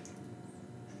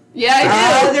 Yeah,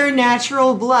 I do. Other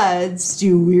natural bloods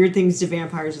do weird things to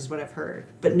vampires is what I've heard.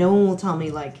 But no one will tell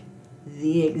me, like,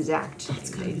 the exact It's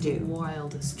thing gonna they be the do.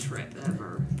 wildest trip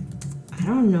ever. I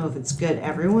don't know if it's good.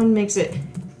 Everyone makes it...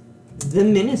 The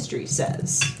ministry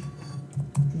says,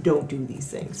 don't do these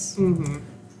things. Mm-hmm.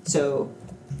 So,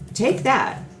 take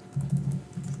that.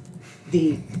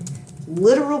 The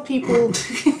literal people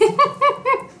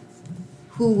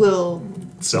who will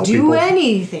Sell do people.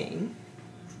 anything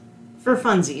for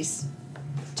funsies,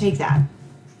 take that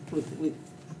with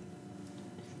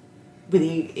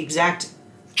the exact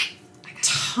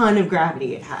ton of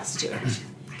gravity it has to it.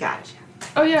 Got it.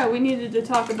 Oh yeah, we needed to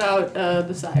talk about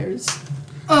the sires.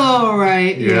 Oh,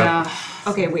 right, Yeah. yeah.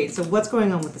 Okay, wait. So what's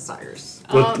going on with the sires?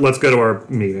 Let's go to our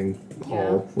meeting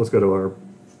hall. Let's go to our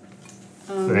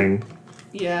thing.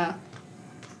 Yeah.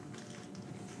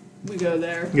 We go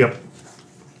there. Yep.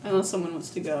 Unless someone wants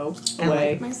to go I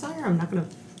away. like my sire. I'm not gonna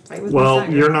fight with my Well,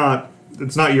 sire. you're not.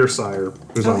 It's not your sire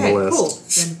who's on the Okay, list. cool.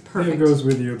 Then He perfect. goes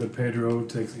with you, but Pedro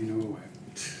takes Inu away.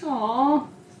 Aww.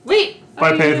 Wait,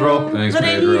 Bye, Pedro. Thanks, but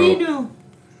I Pedro. need Inu.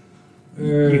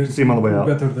 You can see him on the way out.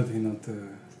 Better that he not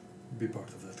be part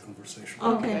of that conversation.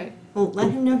 Okay. Okay. Well,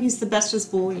 let him know he's the bestest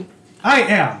boy. I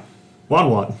am.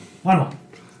 1-1. 1-1.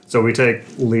 So we take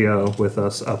Leo with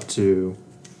us up to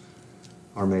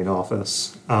our main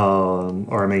office, or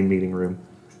our main meeting room.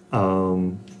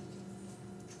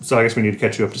 So I guess we need to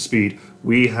catch you up to speed.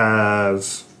 We have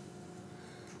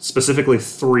specifically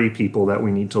 3 people that we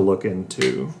need to look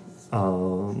into.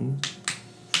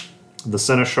 The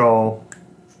Seneschal,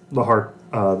 the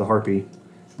Harpy,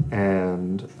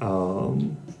 and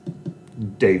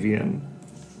Davian,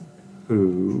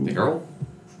 who... The Herald?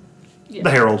 Yeah. The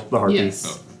Herald, the Harpy.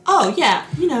 Yes. Oh yeah,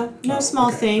 no small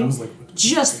okay. I thing. was like,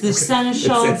 Just the okay.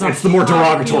 seneschal. It's the more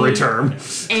derogatory harpy, term,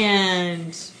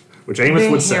 And which Amos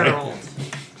the would say. herald.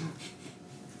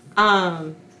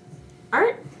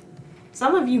 Aren't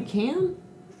some of you can?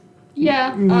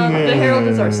 Yeah. The Herald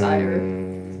is our sire.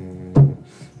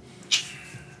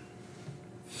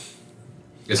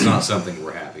 It's not something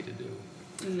we're happy to do.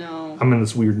 No. I'm in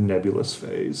this weird nebulous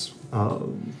phase.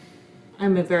 I'm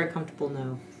a very comfortable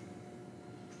no.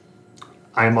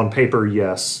 I am on paper,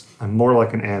 yes. I'm more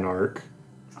like an anarch.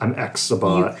 I'm You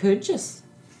ex-Sabat. could just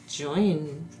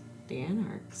join the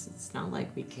anarchs. It's not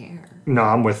like we care. No,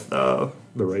 I'm with the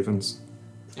Ravens.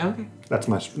 Okay. That's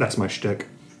my shtick.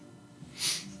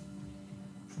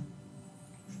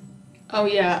 Oh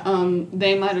yeah.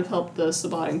 They might have helped the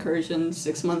Sabat incursion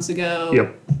 6 months ago.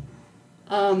 Yep.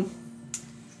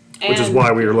 Which is And-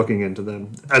 why we are looking into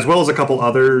them, as well as a couple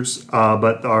others.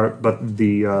 But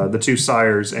the 2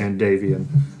 sires and Davian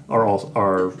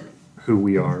are who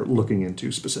we are looking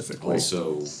into specifically.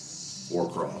 Also,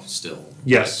 Warcroft still.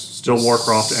 Yes, still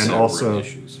Warcroft, and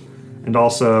Separate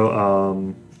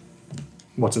also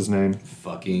what's his name?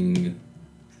 fucking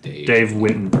Dave. Dave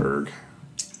Wittenberg.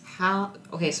 How?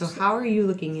 Okay, so how are you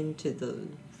looking into the?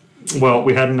 Well,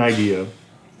 we had an idea,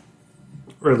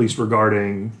 or at least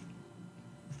regarding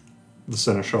the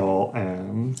Seneschal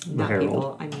and the Not Herald.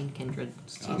 people. I mean kindred.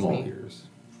 Excuse I'm all me. ears.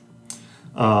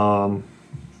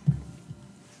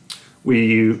 We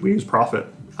use Prophet.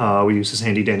 We use his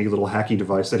handy dandy little hacky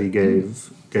device that he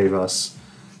gave us.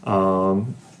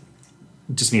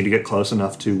 Just need to get close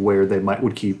enough to where they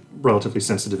would keep relatively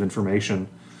sensitive information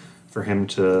for him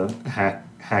to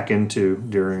hack into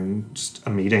during just a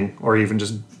meeting, or even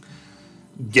just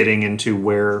getting into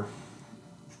where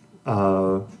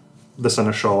the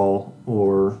Seneschal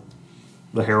or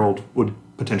the Herald would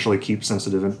potentially keep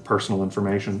sensitive and personal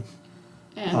information.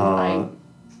 And I'm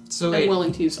wait,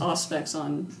 willing to use auspex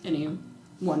on any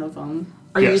one of them.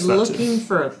 are Yes, you that too. looking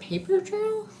for a paper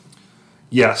trail?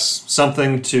 Yes,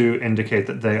 something to indicate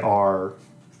that they are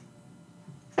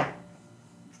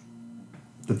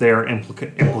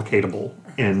implicatable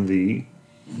in the.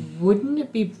 Wouldn't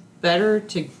it be better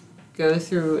to go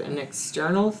through an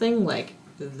external thing, like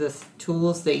the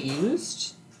tools they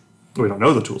used? We don't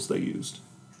know the tools they used.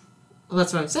 Well,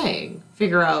 that's what I'm saying.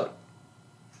 Figure out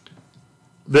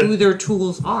That- who their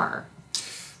tools are.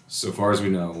 So far as we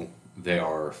know, they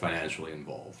are financially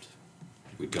involved.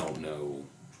 We don't know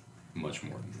much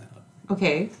more than that.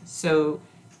 Okay, so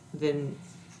then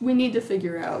We need to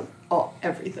figure out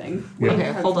everything. We Yeah. Okay,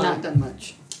 have hold on. not done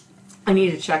much. I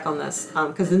need to check on this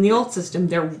because in the old system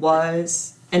there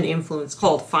was an influence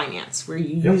called finance where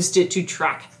you Yep. used it to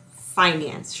track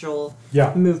financial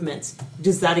Yeah. movements.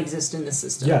 Does that exist in the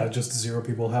system? Yeah, just 0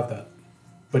 people have that.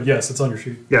 But yes, it's on your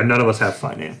sheet. Yeah, none of us have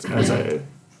finance as a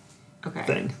Okay.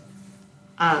 thing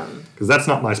because that's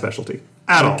not my specialty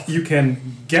at all. You can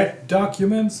get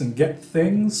documents and get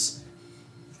things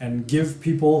and give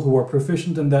people who are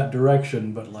proficient in that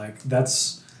direction, but like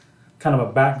that's kind of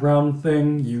a background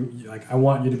thing. I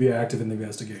want you to be active in the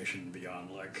investigation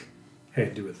beyond like, hey,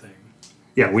 do a thing.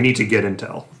 Yeah, we need to get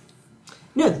intel.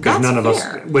 No, Because that's none of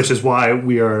fair. us, which is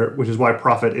why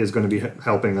Prophet is going to be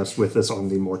helping us with this on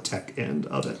the more tech end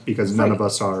of it, because none Right. of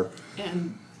us are,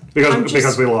 And I'm just-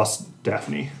 because we lost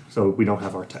Daphne, so we don't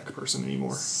have our tech person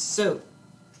anymore. So,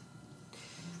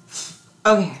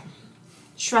 okay,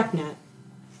 ShrekNet.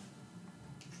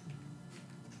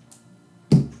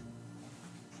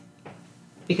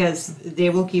 Because they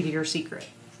will keep your secret.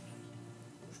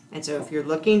 And so if you're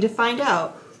looking to find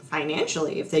out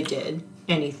financially if they did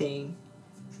anything,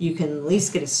 you can at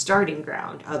least get a starting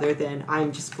ground other than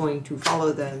I'm just going to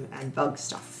follow them and bug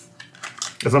stuff.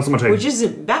 It's not so much Which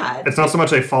isn't bad. it's not so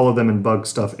much a follow them and bug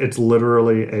stuff. It's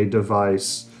literally a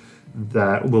device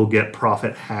that will get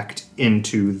Prophet hacked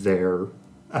into their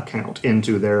account,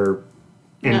 into their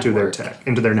Network. tech,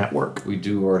 into their network. We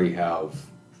do already have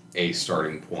a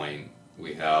starting point.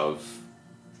 We have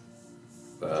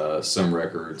some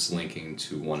records linking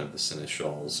to one of the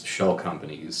Seneschal's shell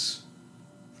companies.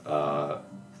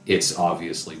 It's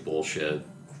obviously bullshit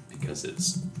because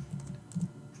it's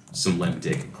some limp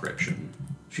dick encryption.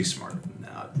 She's smarter than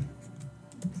that.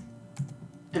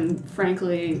 And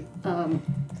frankly,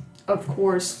 of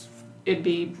course, it'd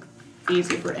be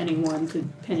easy for anyone to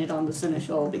pin it on the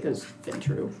Seneschal because it's been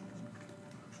true.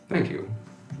 Thank you.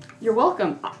 You're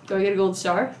welcome. Do I get a gold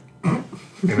star?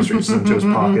 Amos reaches into his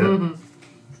pocket.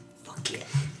 Fuck yeah.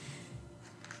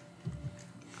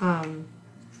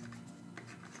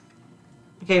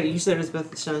 Okay, but you said it was both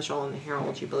the Seneschal and the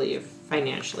Herald, you believe,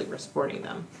 financially were supporting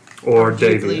them. Or Do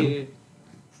you Davian. believe-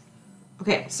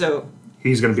 Okay, so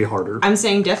He's going to be harder. I'm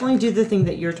saying definitely do the thing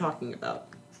that you're talking about,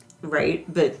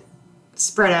 right? But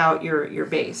spread out your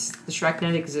base. The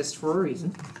ShrekNet exists for a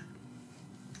reason.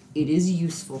 It is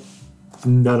useful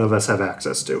None of us have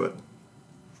access to it.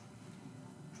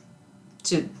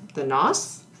 to the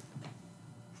NOS.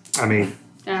 I mean,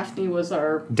 Daphne was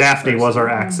our. Daphne was our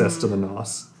access to the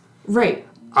NOS. Right.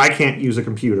 I can't use a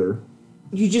computer.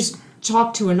 You just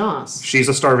talk to a NOS. She's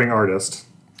a starving artist.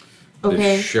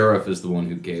 Okay. The sheriff is the one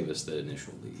who gave us the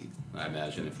initial lead. I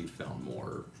imagine if he'd found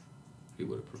more, he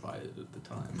would have provided at the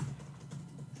time.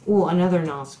 Well, another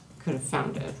NOS could have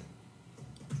found it.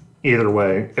 Either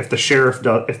way, if the sheriff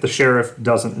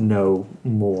doesn't know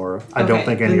more, I don't Okay,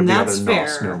 think any then of the that's other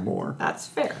NOS fair. know more. That's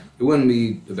fair. It wouldn't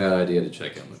be a bad idea to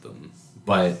check in with them,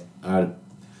 but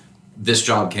this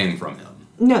job came from him.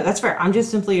 No, that's fair. I'm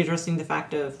just simply addressing the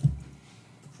fact of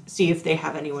see if they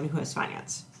have anyone who has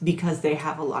finance because they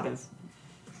have a lot of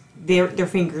their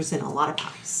fingers in a lot of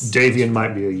pies. Davian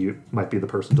might be the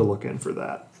person to look in for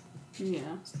that. Yeah.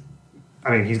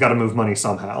 I mean, he's got to move money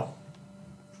somehow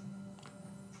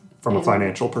from a And-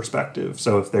 financial perspective.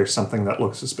 So if there's something that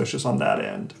looks suspicious on that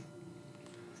end,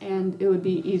 And it would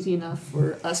be easy enough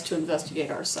for us to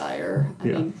investigate our sire. I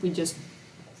Yeah. mean, we just.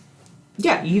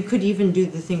 Yeah, you could even do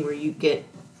the thing where you get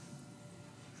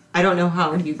I don't know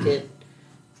how you get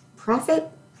profit,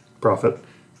 Prophet,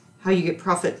 how you get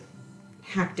profit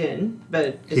hacked in,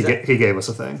 but is he gave us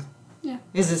a thing. Yeah.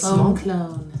 is it small?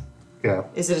 clone. Yeah,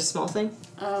 Is it a small thing?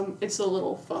 It's a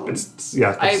little phone.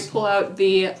 I pull out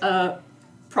the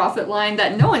profit line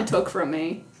that no one took from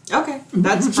me. Okay,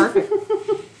 that's perfect.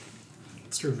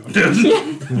 It's true. No one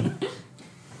did.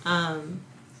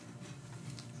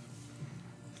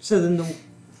 So then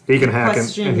He can hack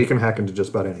Question. and he can hack into just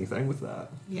about anything with that.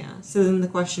 Yeah. So then the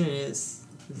question is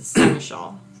the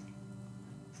seneschal.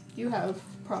 You have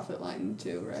profit line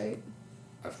too, right?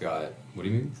 I've got. What do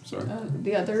you mean? Sorry.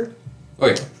 The other. Oh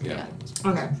yeah.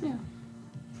 Okay. Yeah.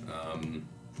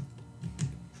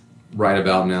 Right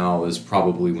about now is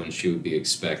probably when she would be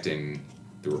expecting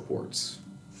the reports.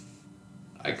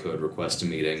 I could request a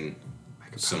meeting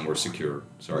somewhere secure.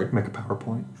 Sorry. Make a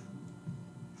PowerPoint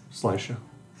slideshow.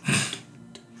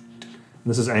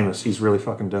 This is Amos. He's really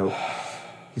fucking dope.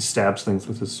 He stabs things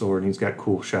with his sword, and he's got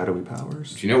cool shadowy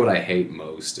powers. Do you know what I hate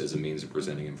most as a means of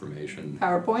presenting information?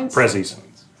 PowerPoints. Prezzies.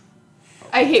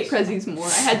 I hate Prezzies more. I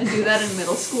had to do that in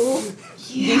middle school.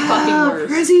 The fucking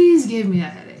worst. Prezzies gave me a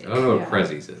headache. I don't know what Yeah.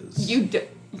 Prezzies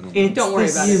is. Don't worry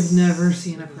about it. You've never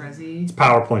seen a Prezzie.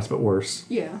 PowerPoints, but worse.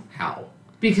 Yeah. How?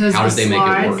 Because How the did they make it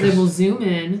slides, worse? they will zoom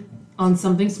in on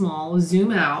something small,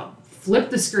 zoom out, flip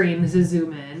the screen to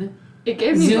zoom in, It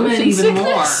gave me zoom in motion even sickness.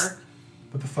 more.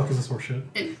 What the fuck is this horse shit?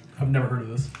 I've never heard of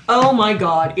this. Oh my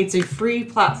god, it's a free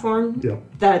platform Yep.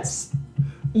 that's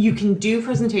you can do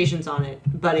presentations on it,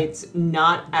 but it's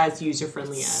not as user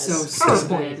friendly as So PowerPoint.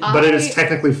 stupid. But it is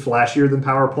technically flashier than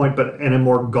PowerPoint, but in a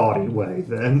more gaudy way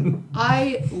than.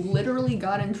 I literally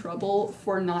got in trouble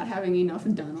for not having enough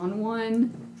done on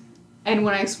one. And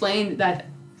when I explained that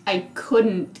I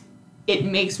couldn't, it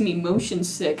makes me motion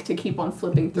sick to keep on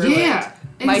flipping through Yeah,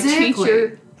 it. My exactly.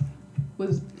 teacher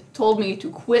told me to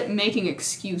quit making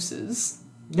excuses.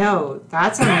 No,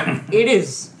 that's it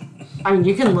is. I mean,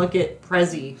 you can look at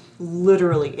Prezi.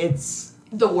 Literally, it's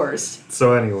The worst.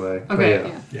 So anyway. but Okay.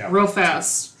 yeah. Yeah. Real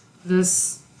fast.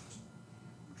 This.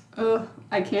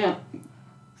 I can't.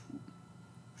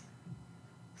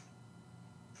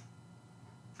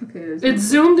 Okay, It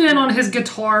zoomed in on his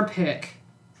guitar pick.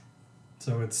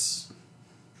 So it's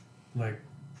like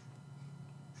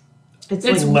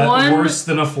It's le- one. worse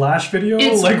than a flash video.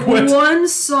 It's like what? one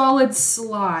solid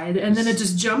slide, and then it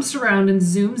just jumps around and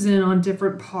zooms in on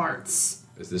different parts.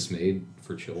 Is this made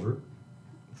for children?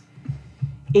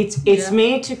 it's Yeah.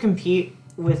 made to compete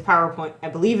with PowerPoint. I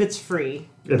believe it's free,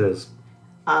 It is.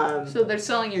 So they're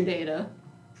selling your data.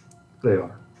 They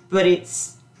are. but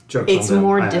it's Jokes on it's them.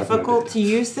 more I have no difficult idea. to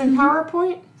use than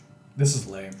PowerPoint. This is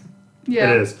lame.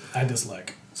 Yeah. It is. I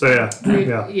dislike. So yeah.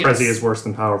 Yeah. Yes. Prezi is worse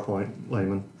than PowerPoint,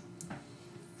 layman.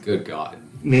 Good God.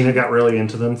 Nina got really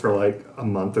into them for like a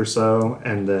month or so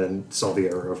and then saw the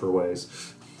error of her ways.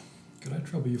 Could I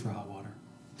trouble you for hot water?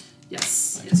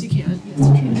 Yes, yes, you can. Yes,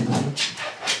 you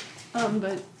can.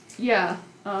 But yeah,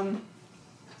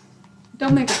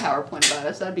 don't make a PowerPoint about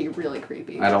us. That'd be really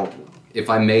creepy. I don't. If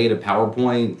I made a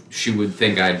PowerPoint, she would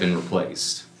think I'd been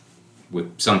replaced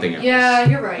with something else. Yeah,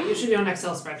 you're right. You should be on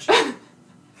Excel spreadsheet.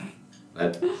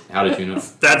 How did you know?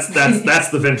 That's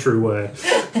the Ventru way.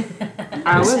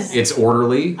 It's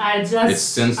orderly. I just, It's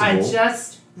sensible. I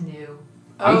just knew.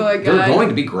 Oh my There are god. going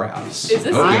to be graphs. Is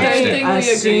this Oh, the yeah. guy thing we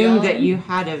agree assume on? that you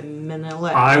had a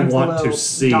manila I want to envelope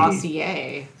see-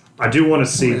 dossier. I do want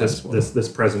to see Oh, this that's this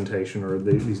presentation or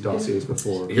these dossiers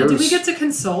before. Here- Do we get to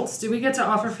consult? Do we get to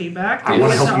offer feedback? Do I we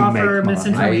wanna get to help you offer make mine.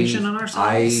 misinformation on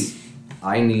ourselves?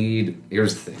 I need.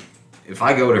 Here's the thing. If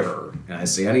I go to her and I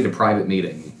say I need a private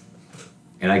meeting,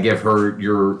 and I give her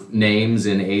your names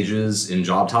and ages and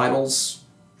job titles,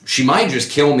 she might just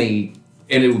kill me,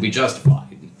 and it would be justified.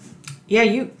 Yeah,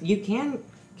 you can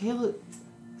kill it.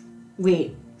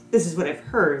 Wait, this is what I've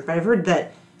heard, but I've heard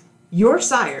that your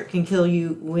sire can kill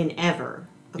you whenever,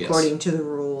 Yes. according to the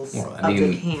rules Well, I of the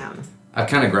mean- CAM. I've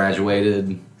kind of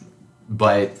graduated,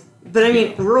 but But I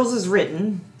mean, the rules is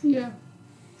written. Yeah.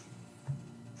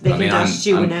 They I mean, can dust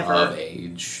you I'm whenever. of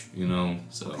age, you know.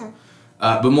 So, Okay.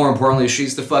 but more importantly,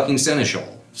 she's the fucking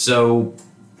seneschal. So,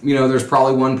 you know, there's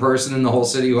probably one person in the whole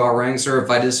city who outranks her. If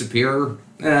I disappear,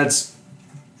 that's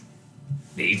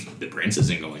the prince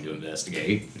isn't going to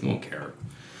investigate. He won't care.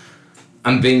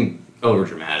 I'm being over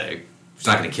dramatic. She's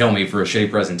not going to kill me for a shitty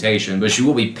presentation, but she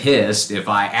will be pissed if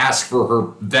I ask for her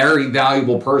very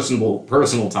valuable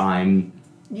personal time.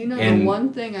 You know the And-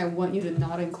 one thing I want you to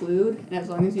not include, and as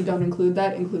long as you don't include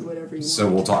that, include whatever you So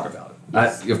want. we'll talk about it.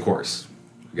 Yes. Of course,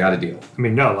 we got a deal. I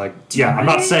mean, no, like, yeah, I'm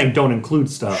not saying don't include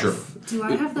stuff. Sure. Do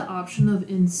I have the option of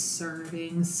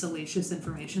inserting salacious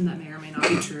information that may or may not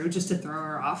be true just to throw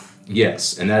her off?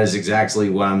 Yes, and that is exactly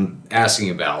what I'm asking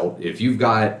about. If you've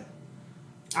got,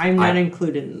 I'm not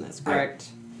included in this, correct?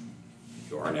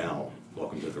 you are now.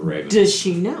 Welcome to the Ravens. Does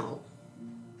she know?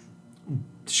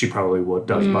 She probably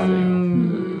does by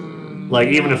now. Like,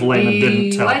 even if Layman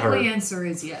didn't tell likely her. answer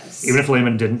is yes. Even if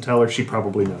Layman didn't tell her, she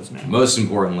probably knows now. Most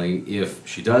importantly, if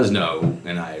she does know,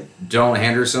 and I don't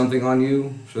hand her something on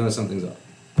you, she'll know something's up.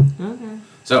 Okay.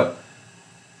 So,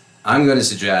 I'm going to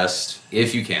suggest,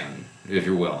 if you can, if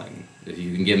you're willing, if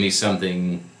you can give me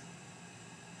something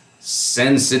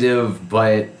sensitive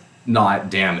but not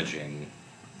damaging,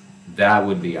 that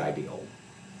would be ideal.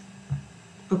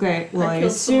 Okay, well, I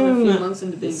killed someone a few assume. months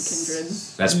into being kindred.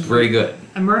 That's pretty good.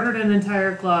 I murdered an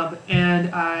entire club, and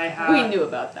I have. We knew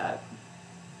about that.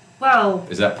 Well.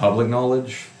 Is that public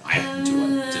knowledge? Do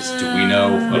we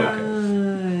know?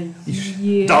 Oh, okay.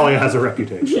 Yeah. Dahlia has a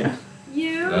reputation. Yeah.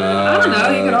 Yeah. I don't know.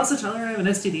 You could also tell her I have an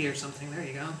STD or something. There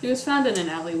you go. He was found in an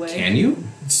alleyway. Can you?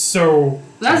 So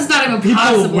That's not even people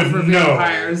possible would for know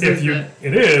vampires. if is you. it?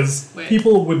 It is. Wait.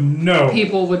 People would know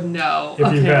People would know. If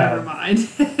Okay, you had. never mind.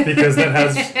 because that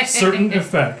has certain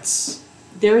effects.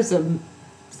 There's a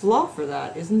flaw for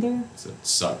that, isn't there? It's a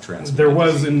suck transmission. There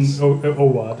was in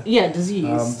OWAD. Yeah,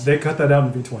 disease. They cut that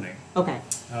out in V20. Okay.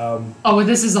 Oh, but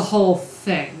this is a whole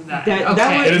thing. That That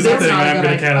okay. would- It is a that's thing. not I'm good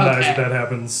going to idea. canonize Okay. if that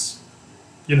happens.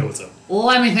 You know what's up.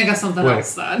 Let me think of something Wait.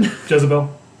 else then. Jezebel.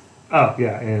 Oh,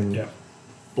 yeah, and Yeah.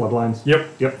 Bloodlines.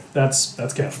 Yep. That's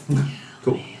Kev.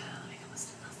 Cool.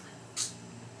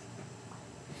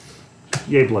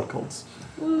 Yay, blood cults.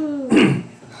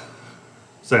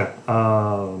 So,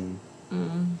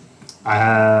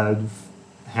 I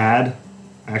I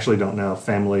actually don't know,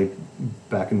 family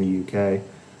back in the UK.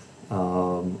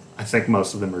 I think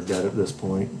most of them are dead at this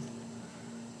point.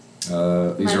 These My are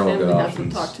all good family hasn't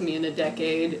options. talked to me in a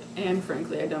decade, and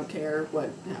frankly, I don't care what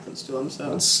happens to them. So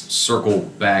Let's circle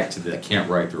back to the. I can't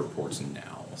write the reports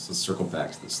now, so let's circle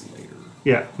back to this later.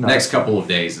 Yeah. No. Next couple of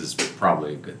days is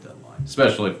probably a good deadline,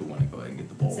 especially if we want to go ahead and get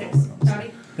the ball rolling. on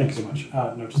this. Thank you so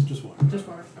much. No, just water. Just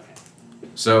water. Okay.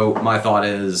 So my thought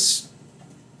is,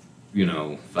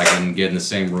 if I can get in the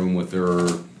same room with her,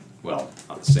 well,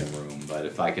 not the same room, but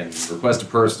if I can request a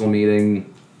personal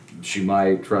meeting, she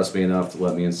might trust me enough to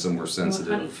let me in somewhere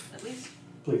sensitive. At least.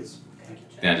 Please. Thank you.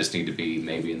 And I just need to be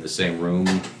maybe in the same room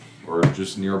or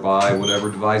just nearby, whatever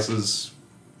devices,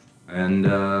 and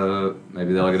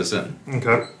maybe they'll get us in.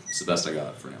 Okay. It's the best I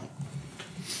got for now.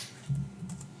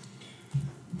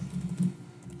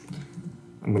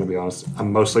 I'm going to be honest.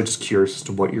 I'm mostly just curious as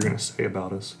to what you're going to say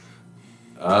about us.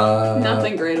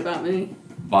 nothing great about me.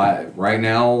 Right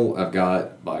now, I've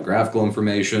got biographical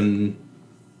information.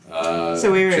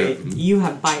 So wait. You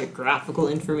have biographical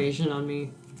information on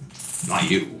me. Not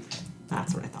you,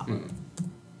 That's what I thought.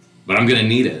 but I'm gonna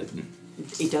need it.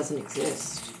 It doesn't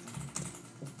exist.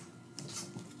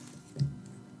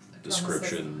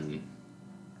 Description,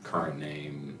 current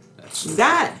name. That's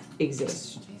That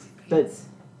exists, but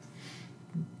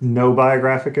No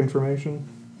biographic information?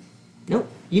 nope.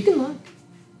 You can look.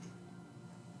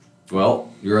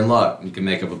 well, you're in luck. You can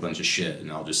make up a bunch of shit,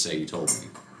 and I'll just say you told me.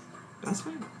 That's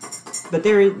fine. But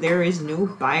there is no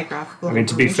biographical. I mean,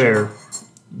 to be information. fair,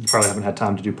 you probably haven't had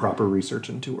time to do proper research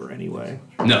into her anyway.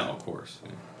 No, of course.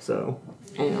 Yeah. So,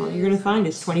 And all you're gonna find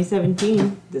is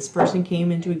 2017. This person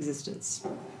came into existence,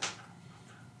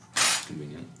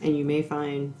 Convenient. and you may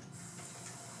find.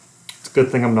 it's a good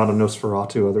thing I'm not a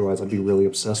Nosferatu, otherwise I'd be really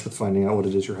obsessed with finding out what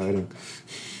it is you're hiding.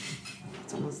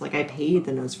 It's almost like I paid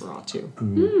the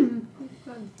Nosferatu.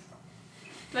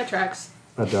 That tracks.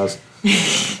 That does.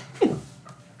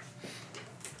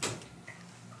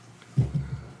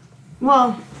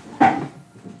 Well, I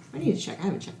need to check. I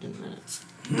haven't checked in a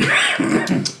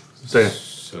minute. So, yeah.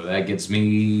 So that gets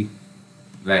me.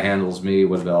 That handles me.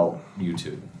 What about you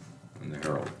two and the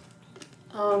Herald?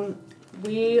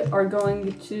 We are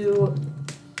going to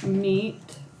meet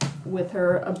with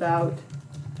her about.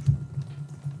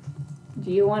 Do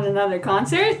you want another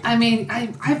concert? I mean,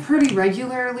 I pretty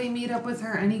regularly meet up with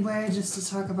her anyway, just to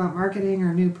talk about marketing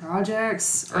or new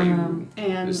projects. Are you?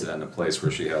 And Is that in a place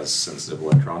where she has sensitive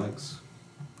electronics?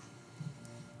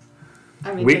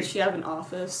 I mean, We- does she have an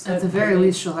office? At the that very maybe-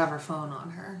 least, she'll have her phone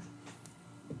on her.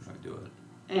 I do it.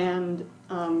 And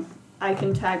I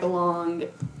can tag along.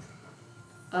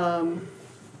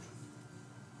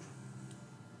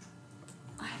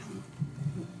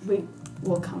 We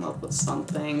will come up with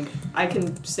something. I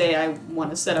can say I want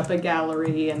to set up a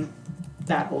gallery and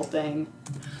that whole thing.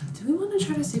 Do we want to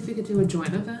try to see if we could do a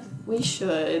joint event? We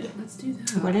should. Let's do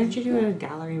that. Why don't you do a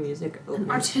gallery music An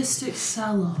open? artistic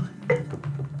salon.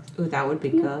 Ooh, that would be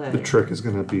The good. trick is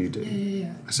going to be.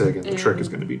 Yeah. I say again, the trick is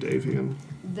And- going to be Davian.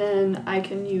 Then I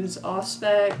can use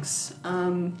Auspex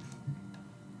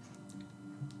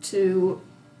to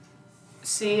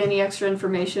see any extra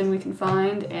information we can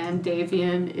find, and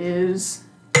Davian is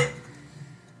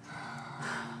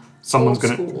Someone's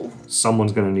old going to. school.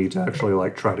 Someone's going to need to actually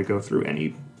try to go through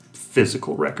any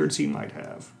physical records he might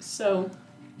have. So,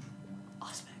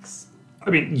 Auspex. I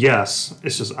mean, yes,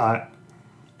 it's just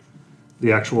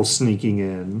The actual sneaking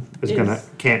in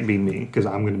can't be me because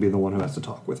I'm gonna be the one who has to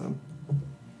talk with him.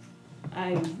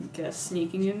 I guess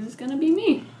sneaking in is gonna be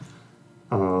me.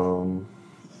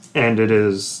 And it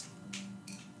is,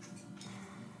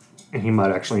 and he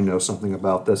might actually know something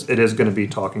about this. It is going to be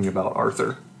talking about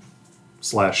Arthur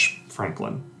 /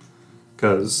 Franklin,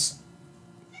 because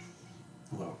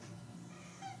Hello.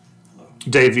 Hello.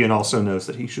 Davian also knows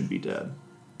that he should be dead,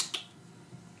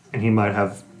 and he might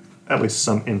have at least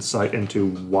some insight into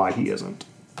why he isn't.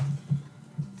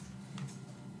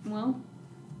 Well,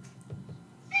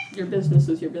 your business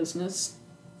is your business.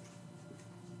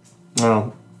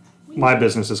 Well, my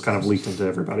business is kind of leaked into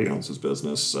everybody else's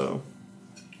business, so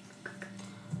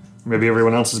maybe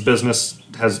everyone else's business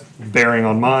has bearing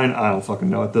on mine. I don't fucking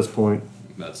know at this point.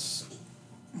 That's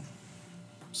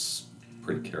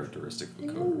pretty characteristic of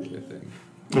Coterie, I think.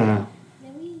 Yeah.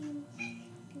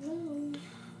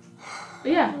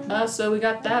 But yeah, so we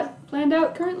got that planned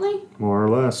out currently. More or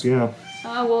less, yeah.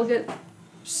 We'll get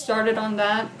started on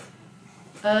that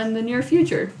in the near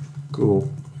future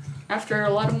Cool. after a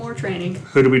lot of more training.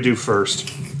 Who do we do first?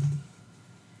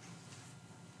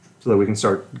 So that we can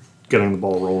start getting the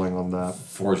ball rolling on that.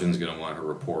 Fortune's gonna want her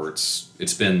reports.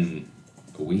 It's been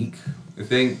a week, I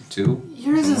think, 2.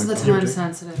 Yours is the Something like that.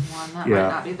 time-sensitive one. That Yeah. might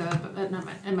not be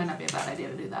it might not be a bad idea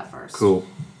to do that first. Cool.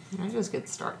 Just get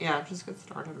started. Yeah, just get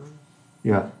started.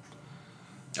 Yeah.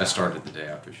 I started the day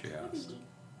after she asked.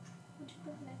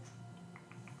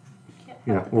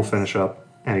 Yeah, we'll finish up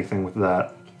anything with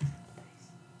that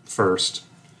first.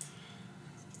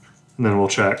 And then we'll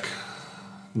check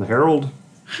the Herald.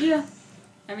 Yeah,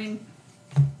 I mean,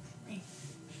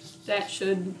 that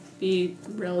should be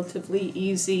relatively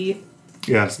easy.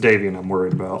 Yeah, it's Davian I'm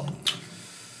worried about.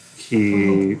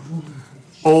 He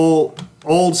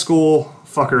old school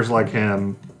fuckers like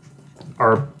him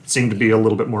seem to be a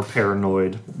little bit more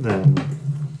paranoid than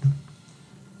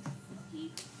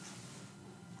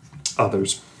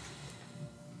others.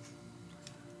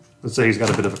 Let's say he's got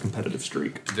a bit of a competitive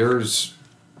streak. There's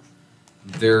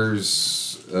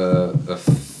a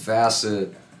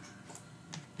facet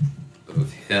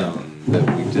of him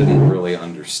that we didn't really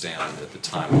understand at the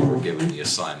time we were given the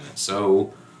assignment.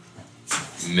 So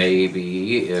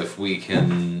maybe if we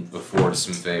can afford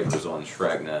some favors on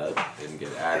Shregnet and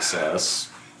get access,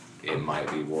 it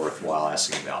might be worthwhile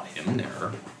asking about him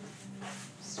there.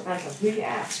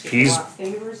 He's-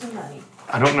 favors and money.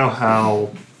 I don't know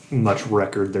how much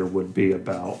record there would be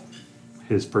about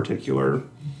his particular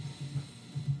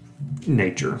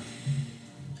nature.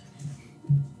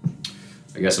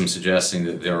 I guess I'm suggesting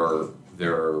that there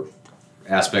are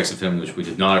aspects of him which we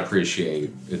did not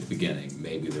appreciate at the beginning.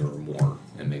 Maybe there are more,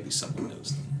 and maybe someone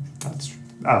knows them.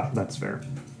 That's fair.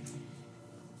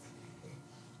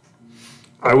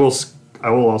 I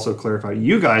will also clarify.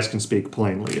 You guys can speak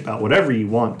plainly about whatever you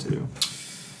want to.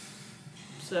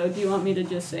 So, do you want me to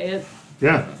just say it?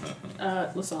 Yeah,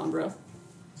 La Sombra.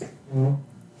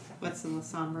 What's in the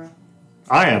Sombra?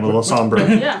 I am a La Sombra.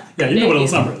 Yeah. Yeah, you know what Davian.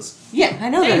 Alessandra is. Yeah, I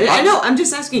know Davian. that. I know. I'm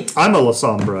just asking. I'm a La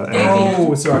Sombra,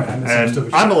 Oh, sorry, I and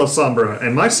misunderstood. I'm a La Sombra,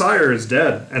 and my sire is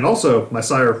dead, and also my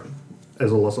sire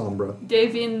is a La Sombra.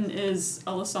 Davian is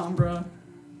a La Sombra.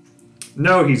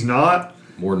 No, he's not.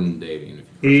 More than Davian.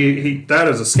 He that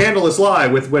is a scandalous lie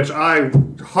with which I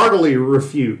heartily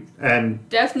refute and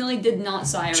Definitely did not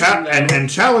sire him, though. and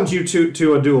challenge you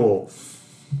to a duel.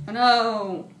 Oh,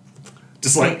 no.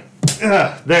 Just like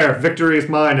there, victory is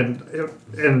mine,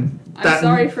 and I'm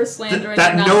sorry for slandering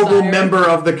that the noble not-sire. member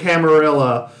of the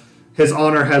Camarilla, his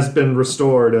honor has been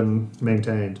restored and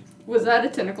maintained. Was that a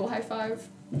tentacle high five?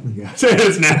 Yes, it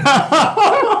is now.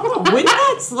 Wouldn't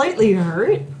that slightly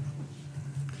hurt?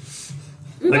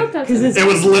 We Like, both have 'cause it's- It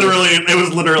was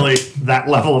literally that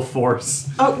level of force.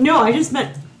 Oh no, I just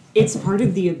meant it's part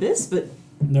of the abyss, but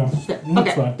No, okay,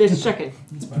 it's fine. just checking.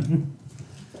 It's fine.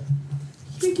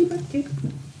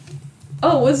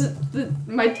 Oh, was it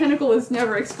my tentacle was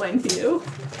never explained to you?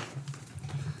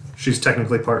 She's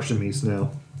technically part Shanice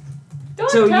now. Don't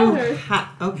So tell you her.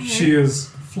 okay. She is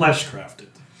flesh crafted.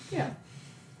 Yeah.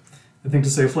 I think to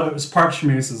say part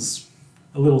Shamice is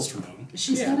a little strong.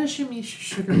 She's Yeah. got a shimmy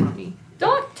sugar mommy.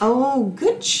 Don't. Oh,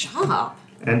 good job.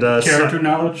 And Character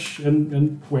knowledge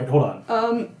and wait, hold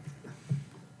on.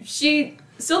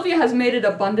 Sylvia has made it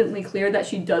abundantly clear that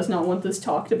she does not want this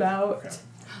talked about. Okay.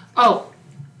 Oh,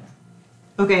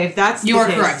 Okay, if that's you the are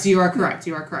case, correct. You are correct.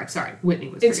 You are correct. Sorry, Whitney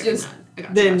was It's forgetting just- that. I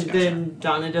gotcha, then gotcha. then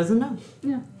Donna doesn't know.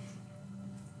 Yeah.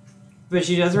 But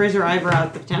she does raise her eyebrow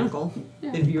at the tentacle.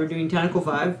 Yeah. If you were doing tentacle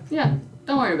 5. Yeah.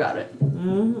 Don't worry about it.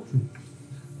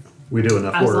 we do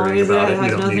enough As long worrying as it about it. We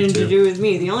has don't nothing need to do with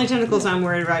me. The only tentacles I'm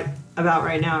worried about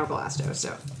right now are Blasto,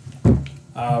 so.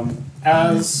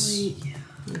 As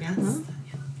Yeah.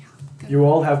 you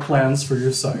all have plans for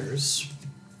your sires,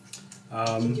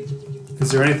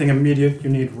 is there anything immediate you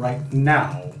need right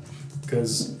now?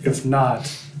 Because if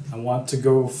not, I want to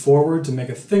go forward to make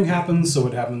a thing happen so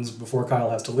it happens before Kyle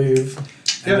has to leave,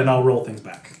 and then I'll roll things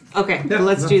back. Okay, well,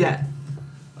 let's do that.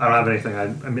 I don't have anything.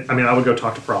 I mean, I would go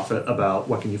talk to Prophet about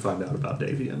what can you find out about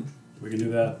Davian. We can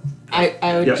do that. I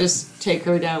would Yep. just take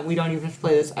her down. We don't even have to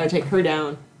play this. I would take her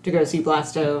down to go see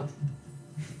Blasto.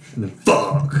 And then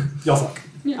fuck. Y'all fuck.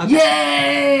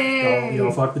 Yay!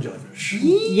 Y'all fuck the jellyfish.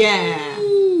 Yeah.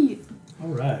 All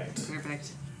right.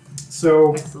 Perfect.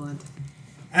 So, Excellent.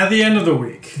 at the end of the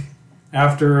week,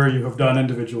 after you have done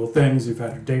individual things, you've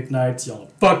had your date nights, y'all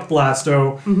have fucked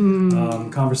Blasto,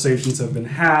 conversations have been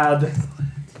had,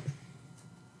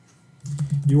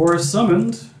 you are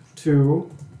summoned to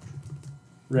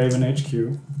Raven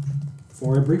HQ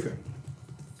for a briefing.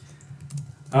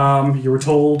 You were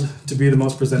told to be the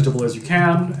most presentable as you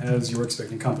can, as you were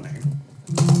expecting company.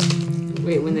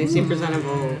 Wait, when they say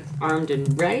presentable, armed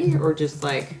and ready, or just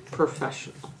like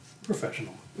professional?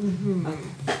 Professional.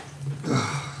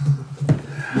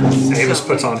 Amos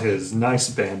puts on his nice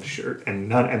band shirt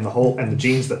and the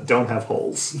jeans that don't have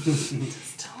holes.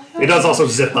 It does also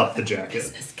zip up the jacket.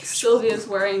 Sylvia's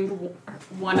wearing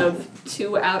one of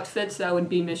 2 outfits that would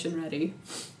be mission ready.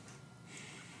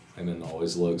 Hyman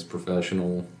always looks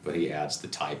professional, but he adds the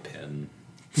tie pin.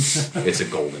 It's a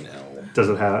golden L. Does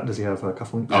he have a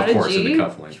cufflink? Of Not a course, in the G?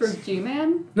 cufflinks. For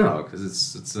G-Man? No, because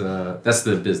it's that's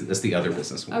the business. That's the other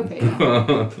business one. Okay,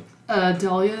 yeah.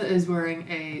 Dahlia is wearing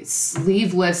a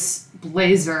sleeveless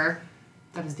blazer.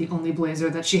 That is the only blazer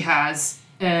that she has.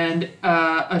 And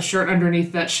a shirt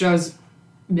underneath that shows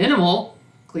minimal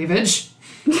cleavage.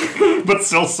 But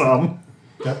still some.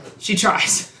 Yep. She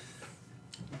tries.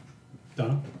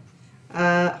 Donna?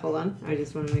 Hold on. I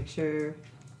just want to make sure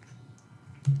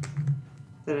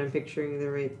that I'm picturing the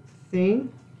right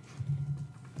thing.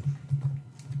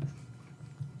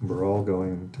 We're all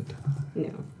going to die.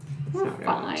 No. We're Not right.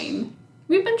 fine.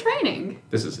 We've been training.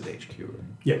 This is at HQ, right?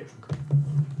 Yeah.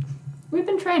 We've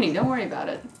been training. Don't worry about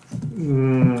it.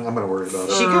 I'm gonna worry about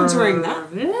it. She comes wearing that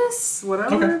This,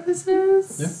 whatever Okay. this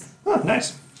is. Yeah. Oh,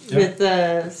 nice. Yep.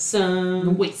 with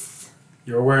some. Waist.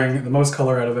 You're wearing the most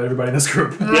color out of everybody in this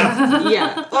group.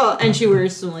 Yeah. Oh, and she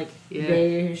wears some like Yeah.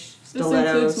 beige This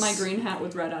stilettos. includes my green hat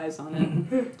with red eyes on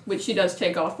it, which she does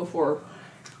take off before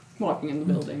walking in the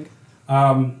building.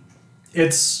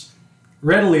 It's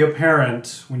readily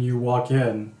apparent when you walk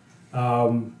in.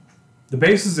 The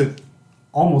base is at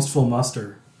almost full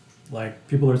muster. Like,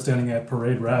 people are standing at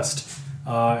parade rest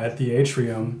at the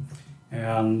atrium,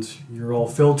 and you're all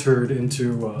filtered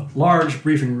into a large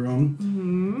briefing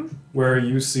room where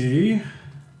you see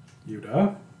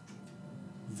Yuda,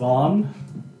 Vaughn,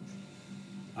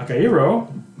 Akahiro,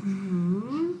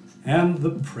 and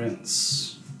the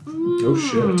prince. Oh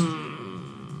shit.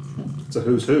 It's a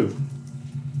who's who.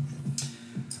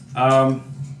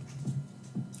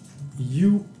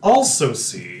 You also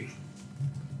see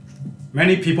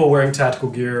many people wearing tactical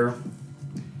gear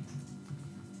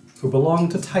who belong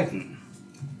to Titan,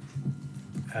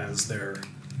 as their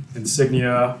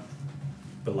insignia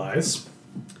belies.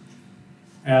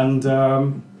 And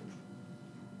you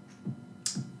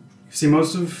see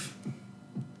most of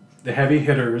the heavy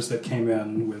hitters that came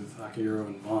in with Akihiro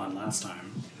and Vaughn last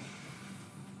time.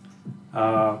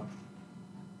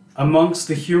 Amongst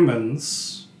the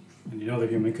humans, and you know they're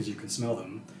human because you can smell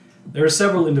them, there are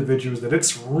several individuals that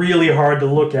it's really hard to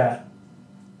look at.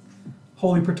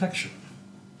 Holy protection.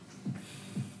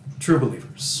 True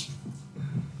believers.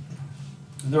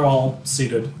 And they're all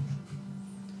seated.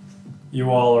 You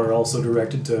all are also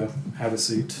directed to have a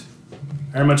seat.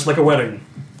 Very much like a wedding.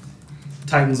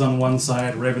 Titans on one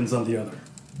side, Ravens on the other.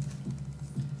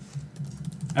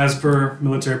 As per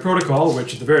military protocol,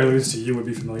 which at the very least you would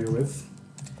be familiar with,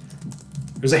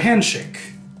 there's a handshake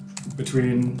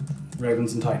between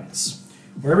Ravens and Titans,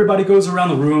 where everybody goes around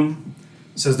the room,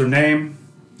 says their name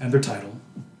and their title.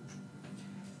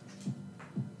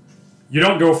 You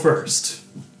don't go first,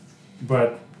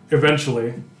 but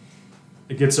eventually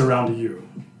it gets around to you.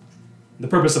 The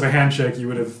purpose of a handshake you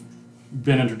would have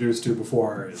been introduced to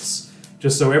before is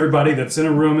just so everybody that's in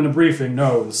a room in a briefing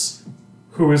knows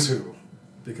who is who,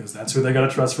 because that's who they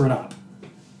gotta trust for an op.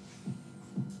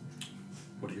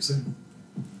 What do you say?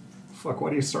 Fuck,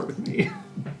 why do you start with me?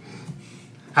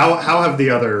 How have the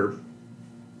other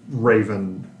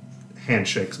Raven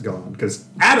handshakes gone? Because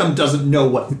Adam doesn't know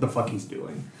what the fuck he's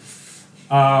doing.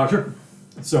 Sure.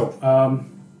 So,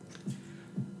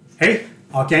 hey,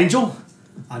 Archangel,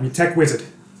 I'm your tech wizard.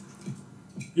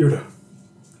 Yuda,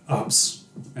 Ups,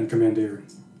 and and Commandeering.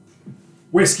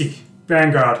 Whiskey,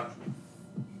 Vanguard.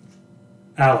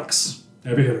 Alex,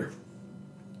 Heavy Hitter.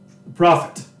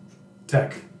 Prophet,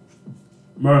 Tech.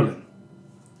 Merlin,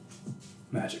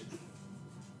 Magic.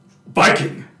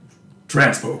 Viking,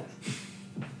 Transpo.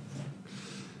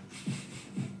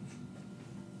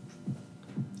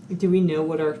 Do we know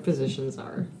what our positions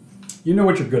are? You know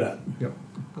what you're good at. Yep.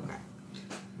 Okay.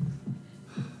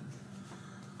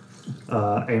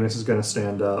 Amos is going to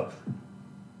stand up.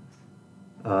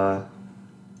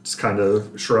 Just kind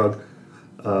of shrug.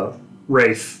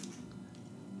 Wraith.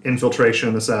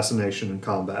 Infiltration, assassination, and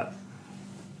combat.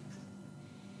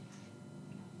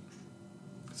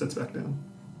 Sits back down.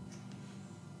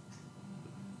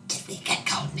 Did we get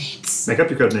code names? Make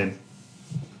up your code name.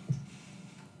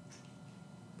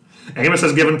 Amos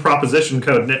has given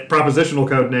propositional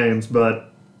code names,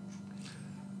 but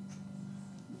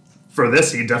for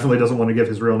this, he definitely doesn't want to give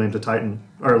his real name to Titan,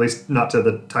 or at least not to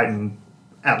the Titan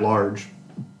at large.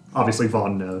 Obviously,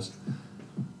 Vaughn knows.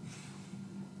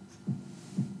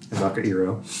 And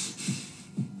Nakairo.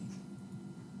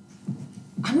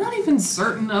 I'm not even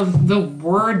certain of the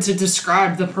word to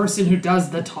describe the person who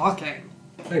does the talking.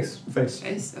 Face.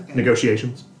 Face? Okay.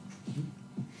 Negotiations.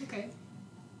 Okay.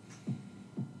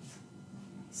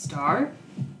 Star,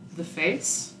 the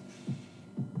face,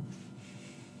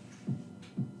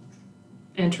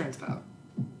 and Transpout.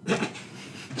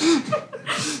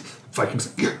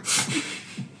 Vikings.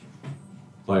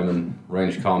 Lyman,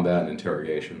 range combat and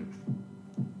interrogation.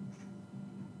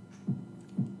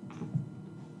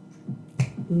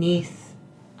 Neath,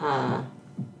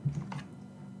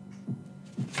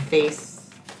 face,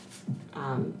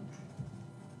 not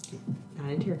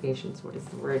interrogations, what is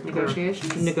the word?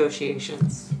 Negotiations?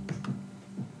 Negotiations.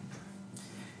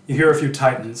 You hear a few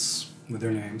Titans with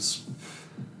their names.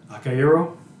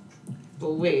 Akairo?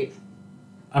 Well, wait.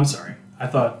 I'm sorry. I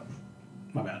thought...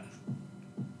 My bad.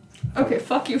 Okay,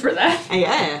 fuck you for that.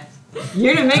 Yeah.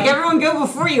 You're gonna make everyone go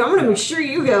before you. I'm gonna make sure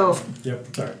you go.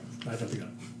 Yep, sorry. I jumped the gun.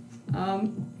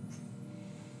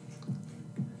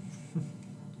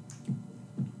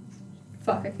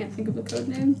 Fuck, I can't think of the code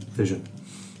name. Vision.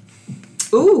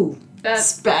 Ooh. That's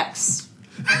Specs.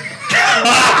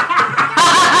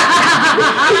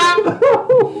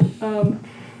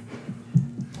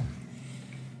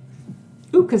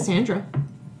 Ooh, Cassandra.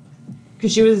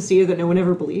 Because she was a seer that no one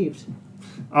ever believed.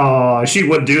 Aw, she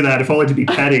would do that if only to be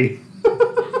petty.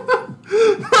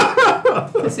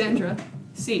 Cassandra.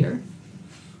 Seer.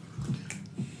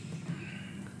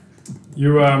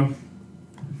 You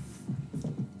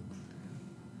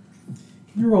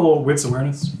roll wits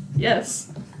awareness.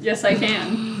 Yes. Yes, I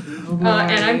can. And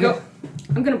I'm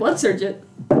gonna blood surge it.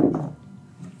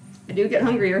 I do get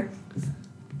hungrier.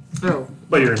 Oh.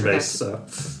 But you're in base, so.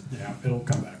 Yeah, it'll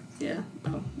come back. Yeah.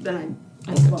 Oh, then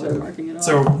I don't bother marking it off.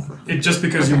 So, just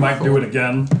because you might do it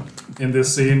again in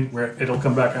this scene, where it'll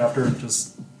come back after,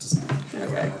 just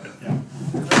Okay. yeah.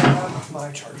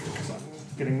 My charger, because I'm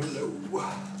getting low.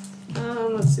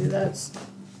 Let's see, that's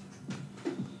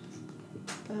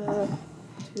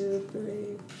 2,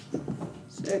 3,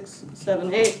 6,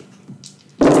 7, 8.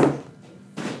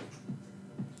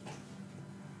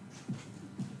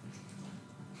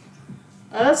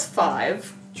 That's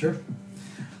 5. Sure.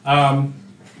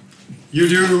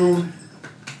 You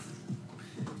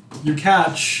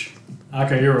catch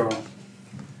Akahiro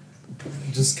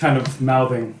just kind of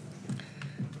mouthing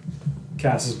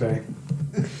Cass's Bay.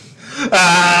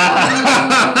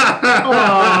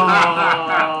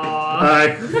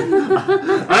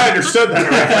 I understood that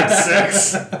reference,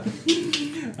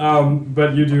 6.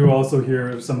 But you do also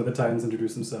hear some of the Titans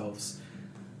introduce themselves.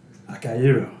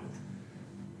 Akahiro.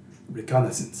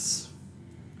 Reconnaissance.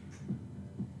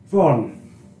 Vaughn.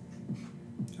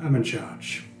 I'm in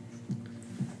charge.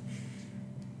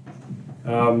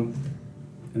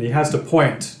 And he has to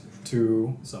point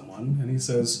to someone, and he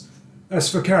says,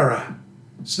 Esfakara,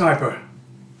 sniper.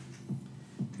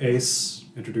 Ace,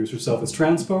 introduce yourself as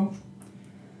Transpo.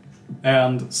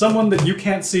 And someone that you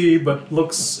can't see but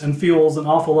looks and feels an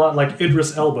awful lot like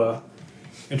Idris Elba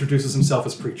introduces himself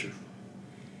as Preacher.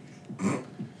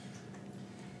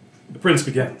 The Prince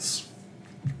begins.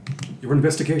 Your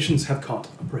investigations have caught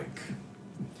a break.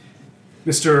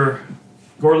 Mr.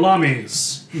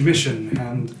 Gorlami's mission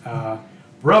and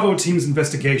Bravo Team's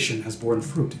investigation has borne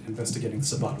fruit investigating the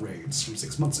Sabbat raids from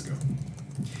 6 months ago.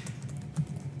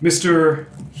 Mr.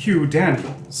 Hugh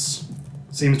Daniels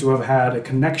seems to have had a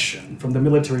connection from the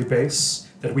military base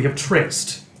that we have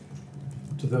traced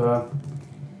to the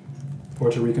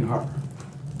Puerto Rican harbor.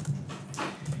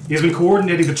 He has been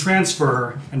coordinating the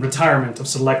transfer and retirement of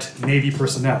select Navy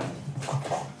personnel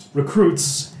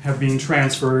recruits have been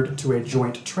transferred to a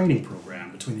joint training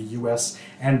program between the US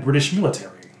and British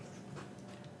military.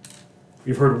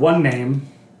 We've heard one name.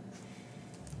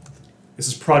 This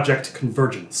is Project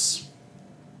Convergence.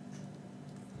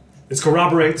 This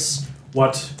corroborates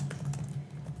what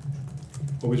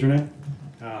was your name?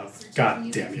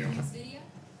 God damn you.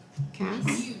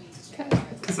 Cass?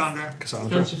 Cassandra.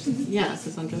 Cassandra. Yeah,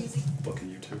 Cassandra. Fucking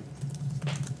you too.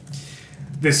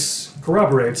 This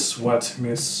corroborates what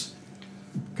Miss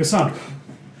Cassandra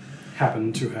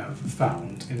happened to have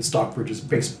found in Stockbridge's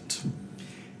basement.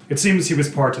 It seems he was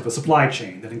part of a supply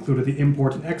chain that included the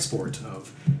import and export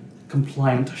of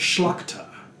compliant Schlachta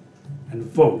and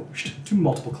Vosged to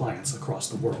multiple clients across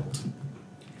the world.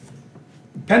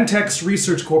 Pentex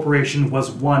Research Corporation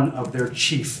was one of their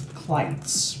chief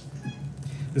clients.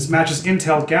 This matches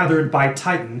intel gathered by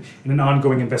Titan in an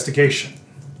ongoing investigation.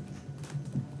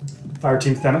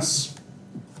 Fireteam Themis.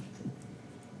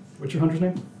 What's your hunter's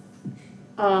name?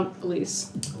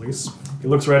 Elise. Elise. He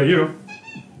looks right at you.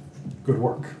 Good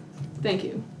work. Thank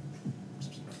you.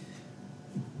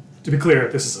 To be clear,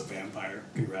 this is a vampire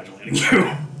congratulating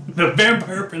you. The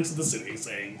vampire prince of the city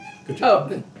saying, good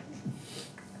job. Oh,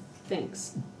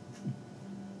 thanks.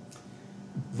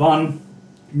 Von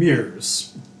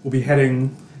Mears will be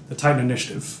heading the Titan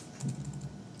Initiative.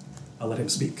 I'll let him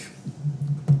speak.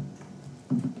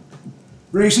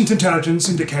 Recent intelligence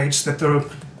indicates that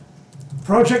the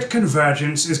Project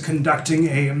Convergence is conducting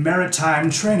a maritime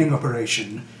training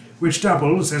operation, which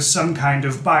doubles as some kind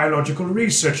of biological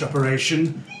research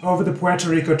operation over the Puerto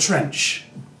Rico Trench.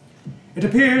 It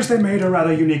appears they made a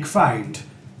rather unique find.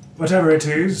 Whatever it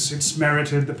is, it's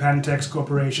merited the Pentex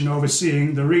Corporation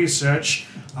overseeing the research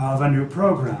of a new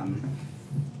program.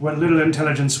 What little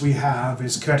intelligence we have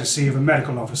is courtesy of a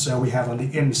medical officer we have on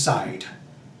the inside.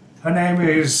 Her name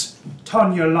is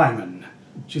Tanya Lyman.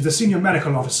 She's the senior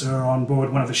medical officer on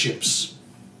board one of the ships.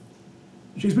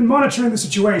 She's been monitoring the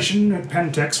situation at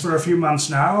Pentex for a few months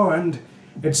now, and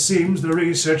it seems the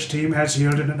research team has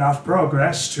yielded enough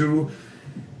progress to,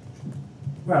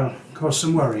 well, cause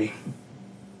some worry.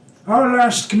 Our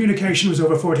last communication was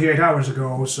over 48 hours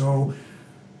ago, so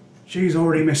she's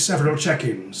already missed several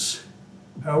check-ins.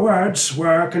 Her words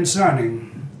were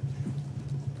concerning.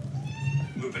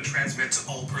 Movement transmit to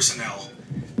all personnel.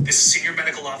 This is Senior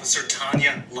Medical Officer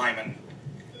Tanya Lyman.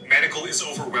 Medical is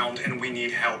overwhelmed and we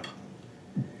need help.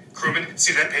 Crewman,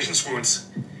 see that patient's wounds.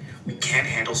 We can't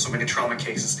handle so many trauma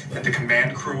cases that the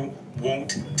command crew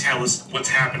won't tell us what's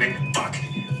happening. Fuck,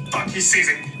 he's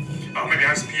seizing. Oh, maybe I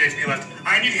have some PHP left.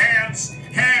 I need hands!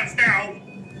 Hands now!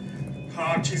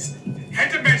 Oh, jeez.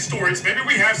 Head to med storage. Maybe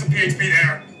we have some PHP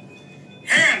there.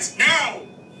 Hands, now!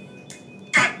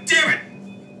 God damn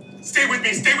it! Stay with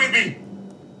me, stay with me!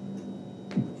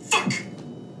 Fuck!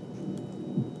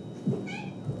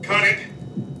 Cut it.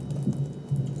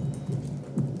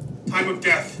 Time of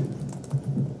death.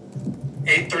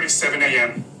 8:37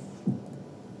 a.m.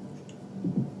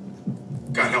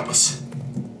 God help us.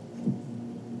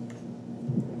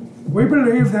 We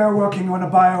believe they're working on a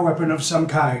bioweapon of some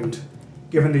kind,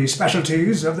 given the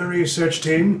specialties of the research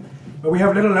team, but we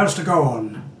have little else to go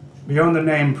on, beyond the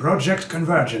name Project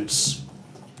Convergence.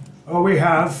 All we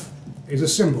have is a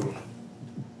symbol.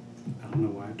 I don't know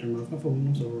why I turned off my phone.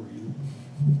 I'm sorry.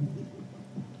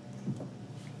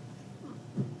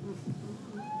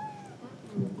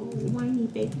 Oh, whiny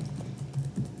baby.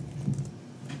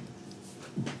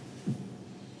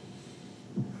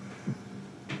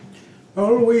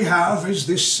 All we have is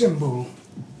this symbol.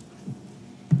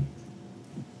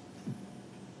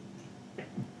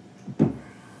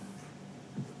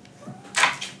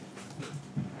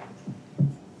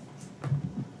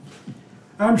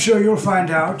 I'm sure you'll find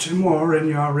out more in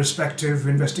your respective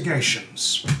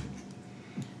investigations.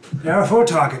 There are 4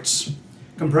 targets,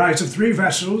 comprised of 3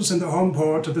 vessels and the home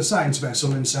port of the science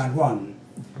vessel in San Juan.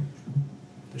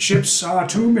 The ships are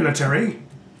 2 military,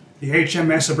 the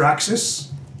HMS Abraxas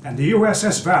and the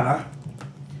USS Valor,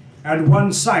 and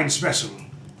 1 science vessel,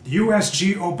 the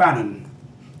USG O'Bannon.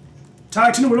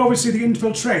 Titan will oversee the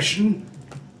infiltration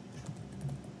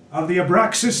of the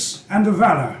Abraxas and the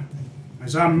Valor,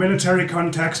 as our military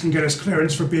contacts can get us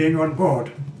clearance for being on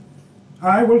board.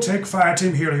 I will take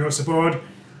Fireteam Helios aboard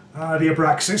the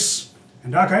Abraxas,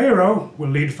 and Akairo will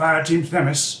lead Fireteam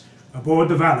Themis aboard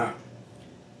the Valor.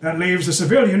 That leaves the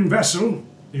civilian vessel,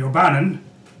 the O'Bannon,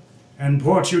 and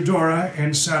Port Eudora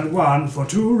in San Juan for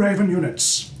 2 Raven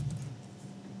units.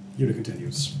 Yuta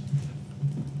continues.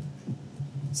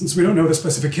 Since we don't know the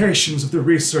specifications of the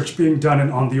research being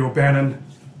done on the O'Bannon,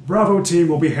 Bravo team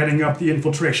will be heading up the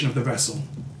infiltration of the vessel.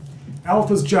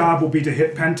 Alpha's job will be to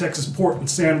hit Pentex's port in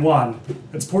San Juan,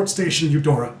 its port station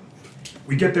Eudora.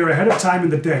 We get there ahead of time in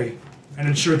the day and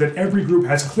ensure that every group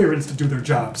has clearance to do their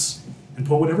jobs and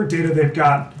pull whatever data they've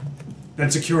got, then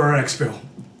secure our exfil.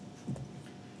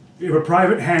 We have a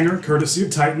private hangar, courtesy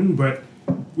of Titan, but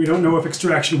we don't know if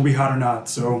extraction will be hot or not,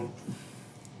 so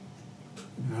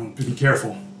be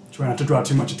careful. Try not to draw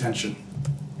too much attention.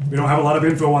 We don't have a lot of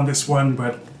info on this one,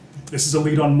 but this is a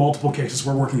lead on multiple cases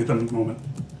we're working at the moment.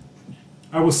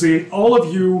 I will say all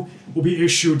of you will be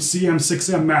issued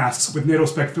CM6M masks with NATO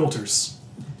spec filters.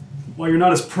 While you're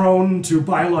not as prone to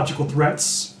biological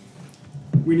threats,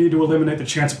 we need to eliminate the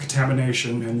chance of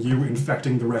contamination and you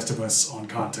infecting the rest of us on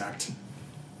contact.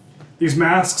 These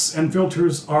masks and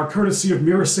filters are courtesy of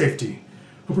Mirror Safety,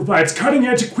 who provides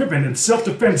cutting-edge equipment and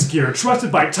self-defense gear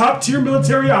trusted by top-tier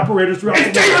military operators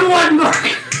throughout the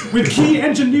world, with key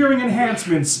engineering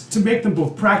enhancements to make them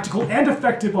both practical and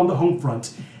effective on the home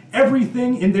front.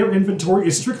 Everything in their inventory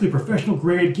is strictly professional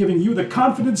grade, giving you the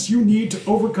confidence you need to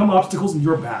overcome obstacles in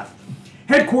your path.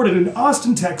 Headquartered in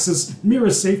Austin, Texas,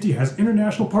 Mirror Safety has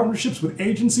international partnerships with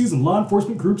agencies and law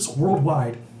enforcement groups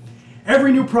worldwide.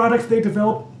 Every new product they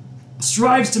develop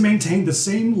strives to maintain the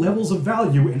same levels of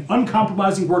value and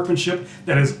uncompromising workmanship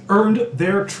that has earned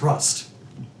their trust.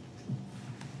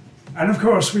 And of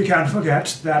course, we can't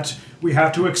forget that we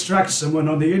have to extract someone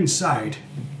on the inside.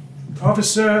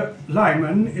 Officer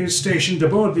Lyman is stationed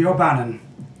aboard the O'Bannon.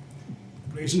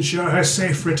 Please ensure her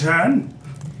safe return,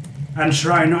 and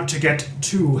try not to get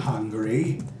too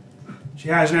hungry. She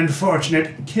has an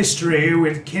unfortunate history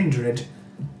with kindred.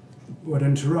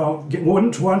 Wouldn't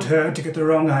want her to get the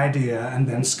wrong idea and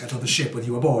then scuttle the ship with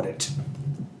you aboard it.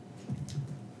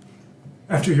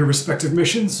 After your respective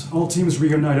missions, all teams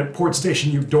reunite at Port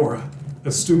Station Eudora,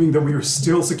 assuming that we are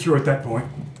still secure at that point.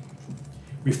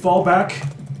 We fall back.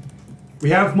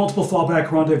 We have multiple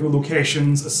fallback rendezvous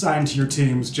locations assigned to your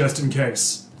teams just in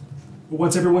case. But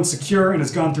once everyone's secure and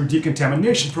has gone through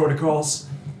decontamination protocols,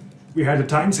 we head to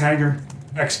Titan's hangar,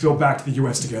 exfil back to the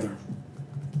US together.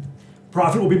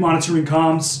 Prophet will be monitoring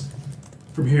comms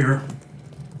from here.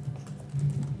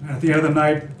 And at the end of the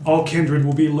night, all kindred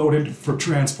will be loaded for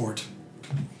transport.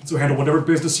 So handle whatever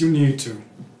business you need to.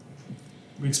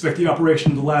 We expect the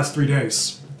operation to last 3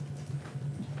 days.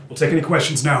 We'll take any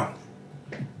questions now.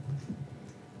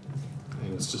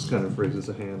 Amos just kind of raises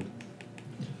a hand.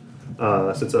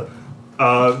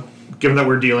 Given that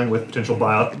we're dealing with potential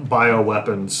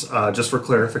bioweapons, just for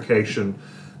clarification,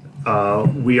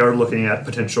 we are looking at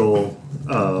potential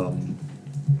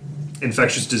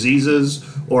infectious diseases,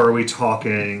 or are we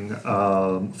talking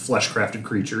flesh-crafted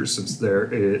creatures? Since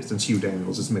Hugh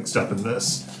Daniels is mixed up in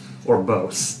this, or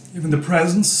both. Given the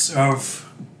presence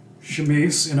of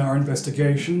Shamis in our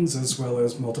investigations, as well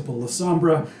as multiple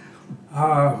Lasombra,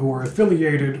 who are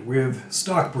affiliated with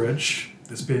Stockbridge,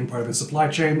 this being part of its supply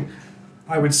chain,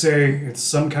 I would say it's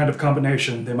some kind of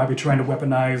combination. They might be trying to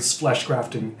weaponize flesh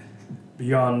crafting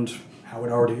beyond how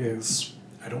it already is.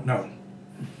 I don't know.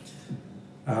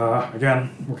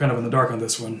 Again, we're kind of in the dark on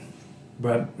this one.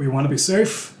 But we want to be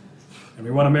safe, and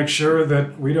we want to make sure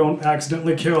that we don't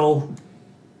accidentally kill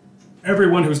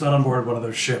everyone who's not on board one of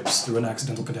those ships through an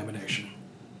accidental contamination.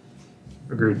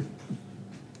 Agreed.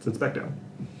 Sits back down.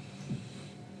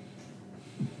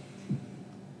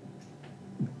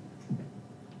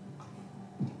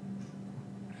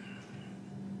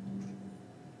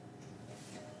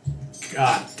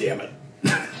 God damn it.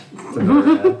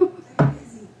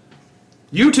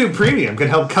 YouTube Premium can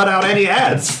help cut out any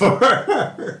ads for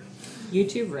her.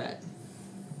 YouTube Red.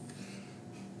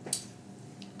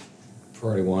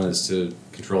 Priority 1 is to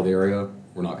control the area.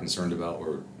 We're not concerned about,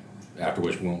 or after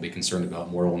which we won't be concerned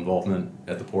about mortal involvement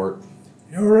at the port.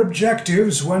 Your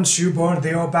objectives once you board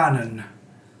the O'Bannon.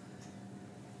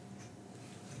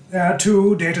 There are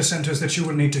 2 data centers that you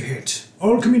will need to hit.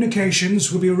 All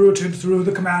communications will be routed through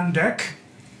the command deck.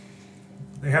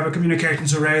 They have a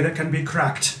communications array that can be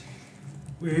cracked.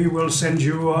 We will send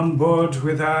you on board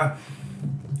with a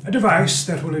device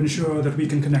that will ensure that we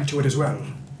can connect to it as well.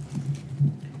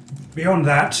 Beyond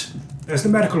that, there's the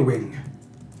medical wing.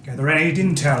 Gather any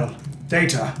intel,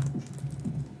 data.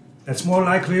 That's more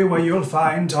likely where you'll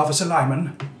find Officer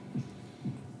Lyman.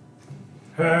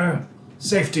 Her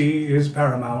safety is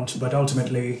paramount, but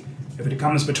ultimately, if it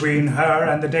comes between her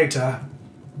and the data,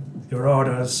 your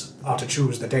orders are to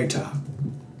choose the data.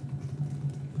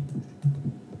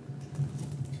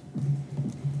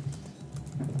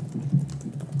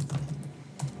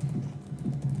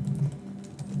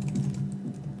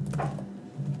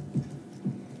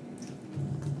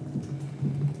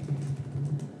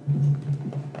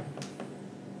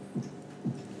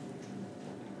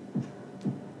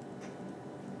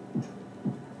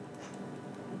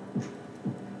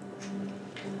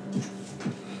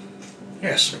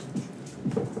 Yes.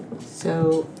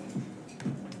 So,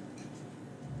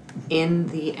 in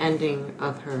the ending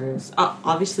of hers,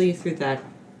 obviously through that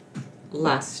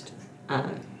last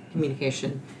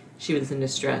communication, she was in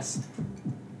distress.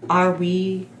 Are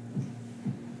we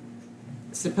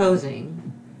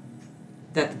supposing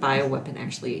that the bioweapon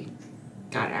actually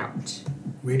got out?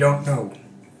 We don't know.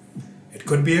 It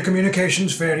could be a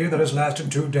communications failure that has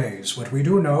lasted 2 days. What we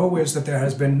do know is that there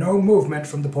has been no movement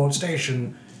from the port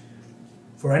station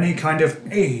for any kind of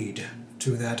aid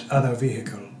to that other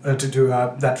vehicle, to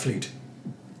that fleet.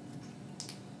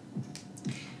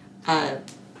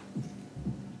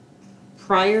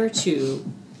 Prior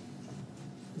to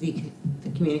the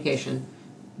communication,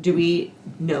 do we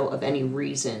know of any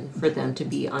reason for them to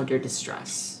be under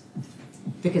distress?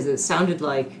 Because it sounded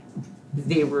like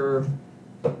they were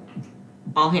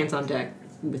all hands on deck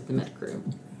with the med crew.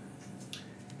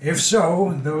 If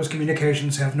so, those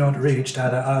communications have not reached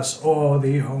either us or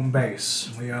the home base.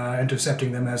 We are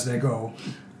intercepting them as they go.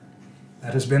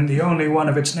 That has been the only one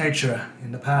of its nature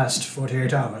in the past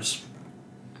 48 hours.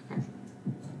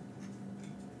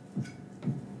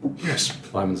 Yes,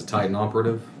 Lyman's a Titan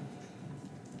operative.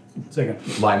 Second.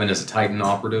 Lyman is a Titan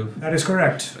operative, that is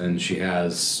correct. and she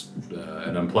has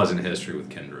an unpleasant history with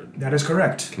Kindred. That is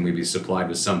correct. Can we be supplied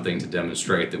with something to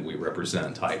demonstrate that we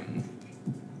represent Titan?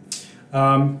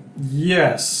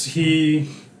 Yes, he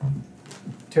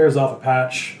tears off a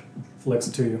patch, flicks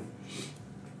it to you.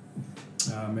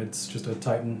 It's just a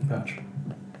Titan patch.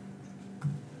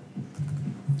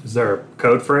 Is there a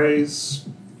code phrase?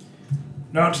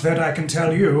 Not that I can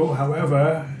tell you,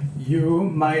 however, you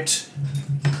might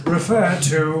refer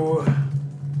to...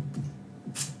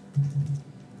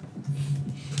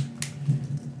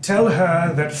 Tell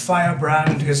her that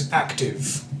Firebrand is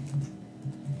active.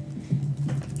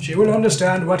 She will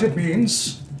understand what it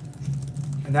means,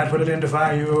 and that will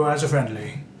identify you as a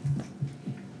friendly.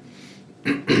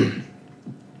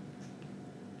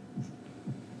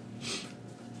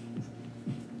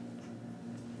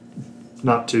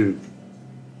 Not to.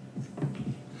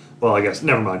 Well, I guess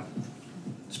never mind.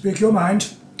 Speak your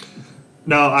mind.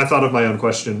 No, I thought of my own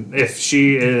question. If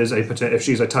she is if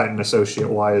she's a Titan associate,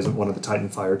 why isn't one of the Titan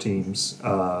fire teams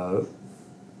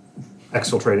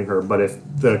exfiltrating her? But if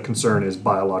the concern is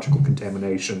biological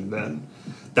contamination, then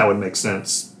that would make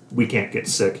sense. We can't get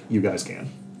sick. You guys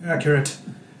can. Accurate.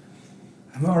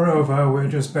 Moreover, we're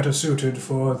just better suited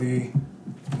for the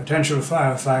potential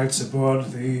firefights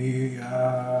aboard the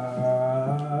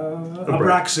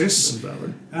Abraxas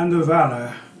and the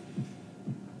Valor.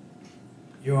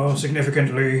 You're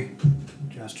significantly,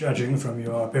 just judging from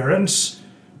your appearance,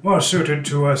 more suited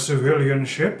to a civilian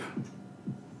ship,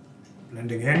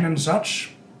 blending in and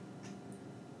such.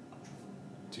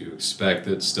 Do you expect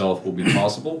that stealth will be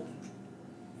possible?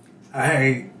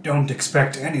 I don't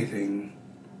expect anything.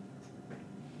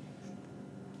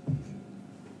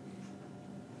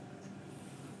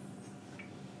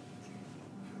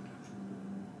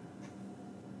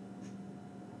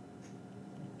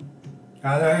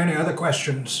 Are there any other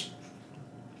questions?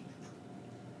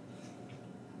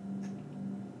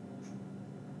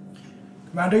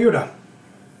 Commander Yuda.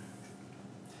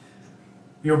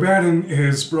 Your batting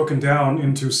is broken down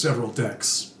into several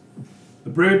decks. The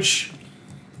bridge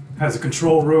has a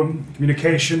control room,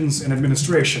 communications, and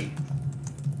administration.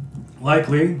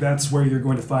 Likely, that's where you're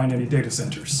going to find any data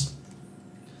centers.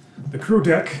 The crew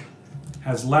deck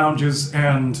has lounges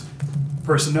and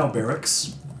personnel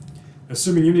barracks.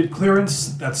 Assuming you need clearance,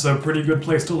 that's a pretty good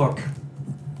place to look.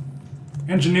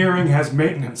 Engineering has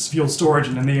maintenance, fuel storage,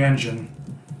 and the engine.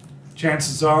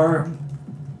 Chances are,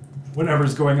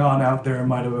 whatever's going on out there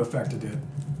might have affected it.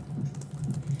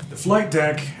 The flight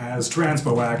deck has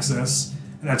transpo access,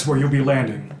 and that's where you'll be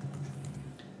landing.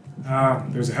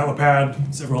 There's a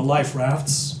helipad, several life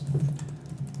rafts.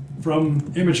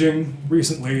 From imaging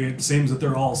recently, it seems that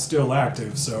they're all still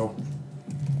active, so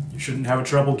you shouldn't have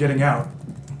trouble getting out.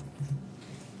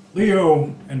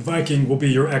 Leo and Viking will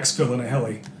be your exfil in a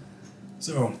heli,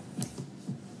 so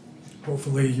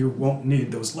hopefully you won't need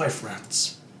those life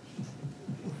rafts.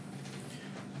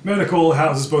 Medical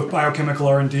houses both biochemical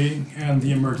R&D and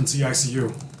the emergency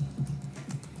ICU.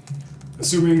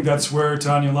 Assuming that's where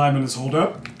Tanya Lyman is holed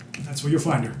up, that's where you'll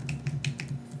find her.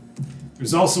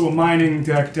 There's also a mining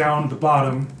deck down at the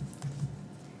bottom.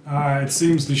 It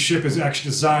seems the ship is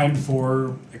actually designed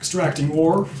for extracting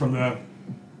ore from the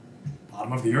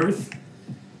bottom of the earth,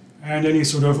 and any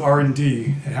sort of R&D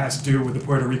that has to do with the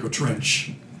Puerto Rico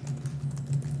Trench.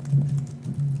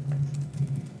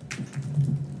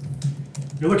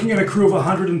 You're looking at a crew of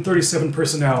 137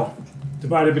 personnel,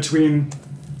 divided between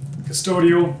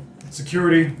custodial,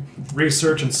 security,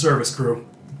 research, and service crew.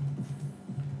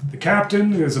 The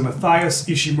captain is a Matthias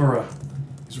Ishimura.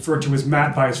 He's referred to as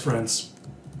Matt by his friends.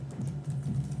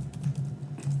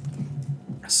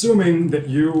 Assuming that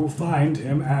you find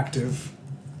him active,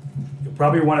 you'll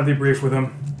probably want to debrief with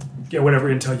him, get whatever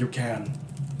intel you can.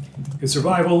 His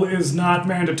survival is not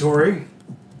mandatory,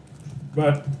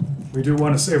 but we do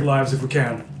want to save lives if we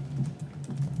can.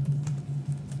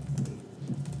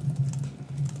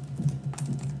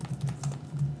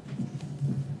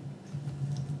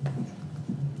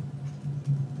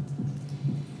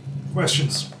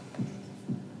 Questions?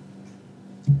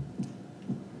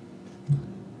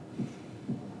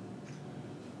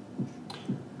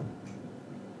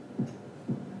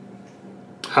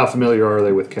 How familiar are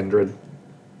they with Kindred,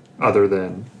 other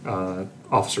than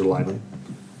Officer Lyman?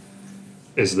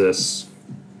 Is this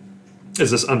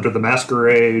under the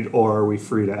masquerade, or are we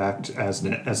free to act as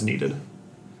needed?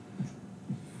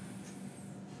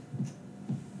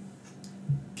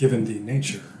 Given the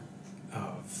nature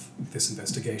of this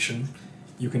investigation,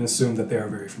 you can assume that they are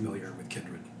very familiar with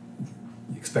Kindred.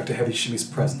 You expect a heavy Shimmy's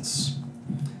presence.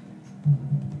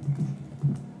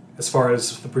 As far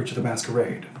as the breach of the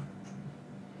masquerade,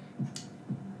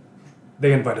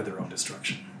 they invited their own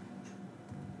destruction.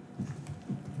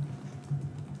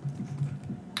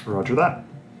 Roger that.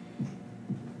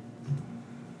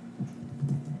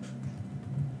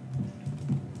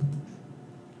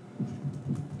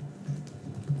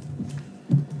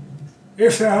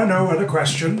 If there are no other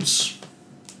questions,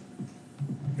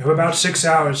 you have about 6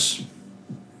 hours.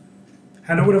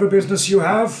 Handle whatever business you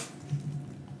have.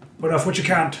 Put off what you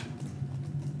can't.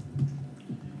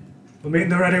 We'll meet in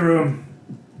the ready room.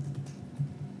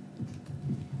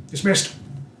 Dismissed.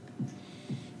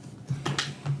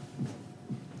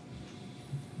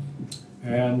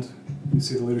 And you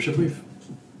see the leadership leave.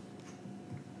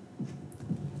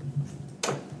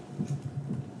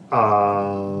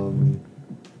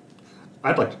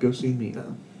 I'd like to go see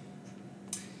Mina.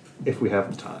 If we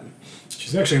have the time.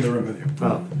 She's actually in the room with you.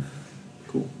 Oh,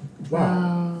 cool.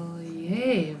 Wow. Oh,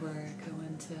 yay, we're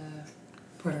going to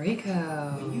Puerto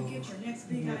Rico.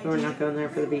 We're not going there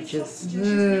for the beaches.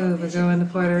 Ooh, we're going to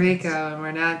Puerto Rico and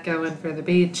we're not going for the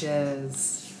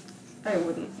beaches. I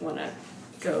wouldn't want to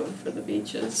go for the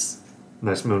beaches.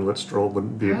 Nice moonlit stroll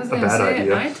wouldn't be I a was gonna bad say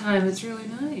idea. at nighttime it's really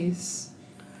nice.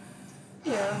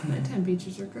 Yeah. Nighttime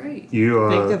beaches are great. You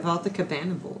Think of all the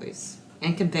cabana boys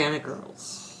and cabana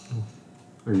girls.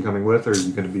 are you coming with, or are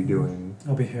you going to be doing?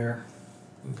 I'll be here.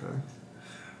 Okay.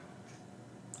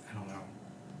 I don't know.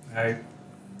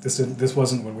 This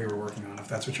wasn't what we were working on, if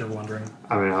that's what you're wondering.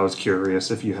 I mean, I was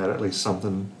curious if you had at least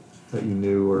something that you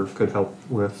knew or could help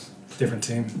with. Different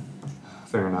team.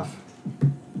 Fair enough.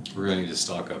 We're gonna need to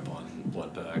stock up on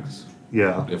blood packs.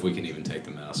 Yeah. If we can even take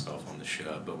the mask off on the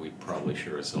ship, but we probably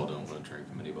sure as hell don't want to drink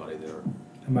from anybody there.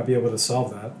 I might be able to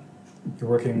solve that. You're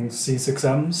working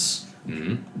C6Ms.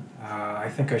 Mm-hmm. I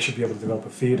think I should be able to develop a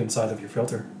feed inside of your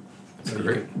filter. So you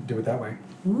Great. could do it that way.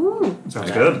 Ooh. Sounds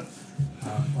Yeah. good.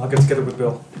 I'll get together with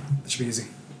Bill. It should be easy.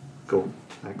 Cool.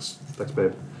 Thanks. Thanks,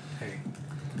 babe. Hey,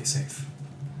 be safe.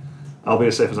 I'll be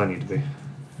as safe as I need to be.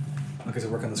 I'll get to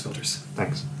work on those filters.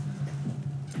 Thanks.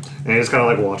 And he just kind of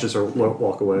like watches her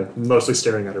walk away, mostly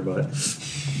staring at her butt.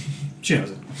 She knows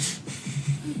it.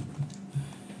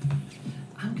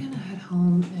 I'm gonna head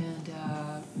home and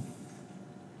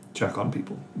Check on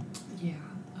people. yeah,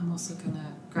 I'm also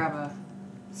gonna grab a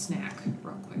snack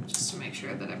real quick just to make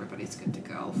sure that everybody's good to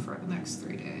go for the next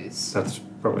 3 days. That's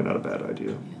probably not a bad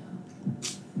idea. Yeah.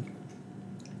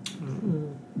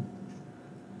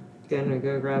 Gonna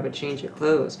go grab a change of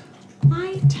clothes.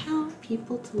 Why tell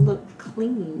people to look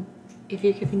clean if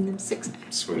you're giving them 6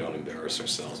 hours? So we don't embarrass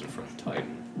ourselves in front of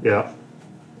Titan. Yeah.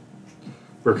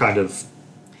 We're kind of,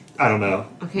 I don't know,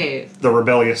 Okay, we're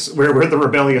the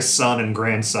rebellious son and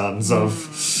grandsons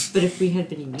of. but if we had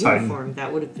been in Titan. uniform,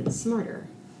 that would have been smarter.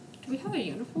 Do we have a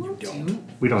uniform?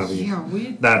 We don't have any.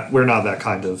 Yeah, We're not that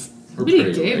kind of. We're Nobody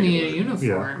pretty gave me a regular.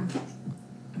 uniform.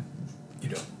 You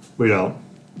don't. We don't.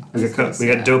 We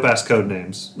got dope ass code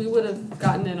names. We would have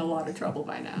gotten in a lot of trouble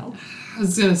by now. I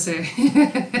was gonna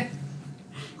say.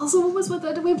 Also, what was with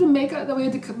that? Did we have to make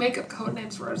up code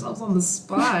names for ourselves on the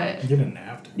spot? You didn't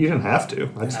have to. You didn't have to.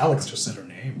 Alex just said her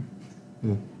name.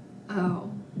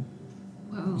 Oh.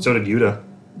 Well. So did Yuta.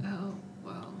 Oh,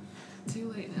 well.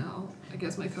 Too late now. I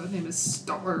guess my code name is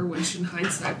Star, which in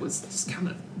hindsight was just kind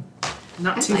of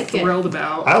not I too like it. thrilled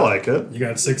about. I like it. You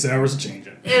got 6 hours to change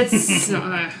it. It's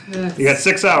You got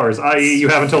 6 hours, i.e., you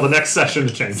have until the next session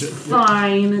to change it.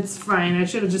 fine. It's fine. I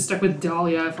should have just stuck with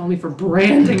Dahlia if only for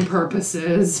branding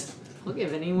purposes. I'll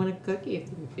give anyone a cookie if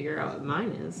we can figure out what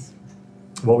mine is.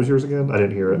 What was yours again? I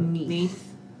didn't hear it. Neath.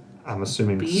 I'm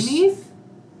assuming. Beneath?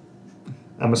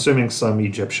 I'm assuming some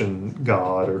Egyptian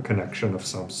god or connection of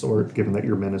some sort, given that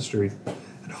you're ministry.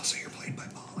 And also you're played by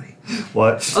Molly.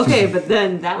 What? Okay, but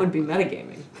then that would be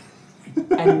metagaming.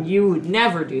 And you would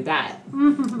never do that.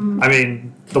 I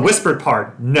mean, the whispered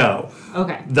part, no.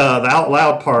 Okay. The out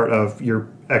loud part of your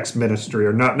ex-ministry,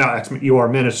 or not ex, you are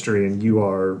ministry and you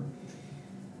are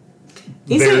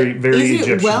very is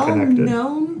Egyptian it well connected.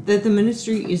 known that the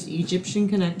ministry is Egyptian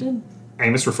connected?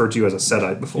 Amos referred to you as a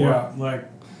Setite before. Yeah,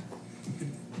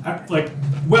 like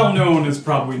well known is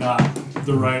probably not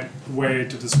the right way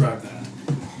to describe that.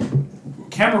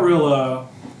 Camarilla,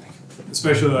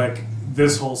 especially like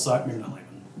this whole side, maybe not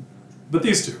Layman, but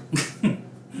these two.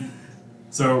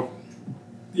 So,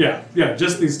 yeah,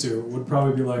 just these two would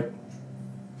probably be like,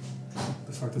 what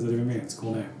the fuck does that even mean? It's a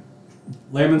cool name.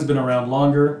 Layman's been around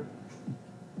longer.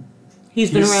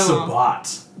 He's been around long.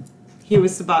 Sabat. He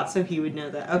was Sabat, so he would know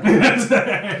that. Okay.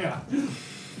 Yeah.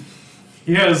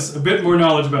 He has a bit more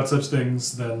knowledge about such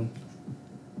things than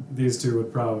these two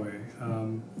would probably.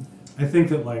 I think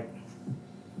that, like,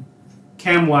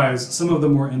 cam-wise, some of the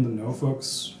more in-the-know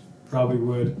folks probably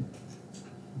would.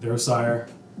 Their sire.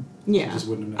 Yeah. Just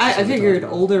wouldn't have I necessarily figured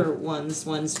talked about. older ones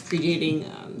predating,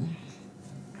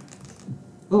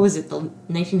 what was it, the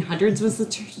 1900s was the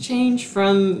change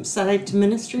from Setite to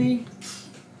ministry?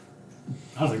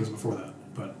 I don't think it was before that,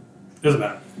 but it doesn't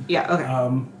matter. Yeah,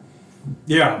 okay.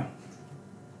 Yeah.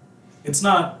 It's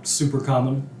not super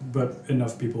common, but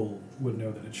enough people would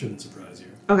know that it shouldn't surprise you.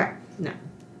 Okay, no.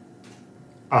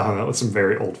 I hung out with some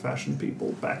very old-fashioned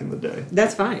people back in the day.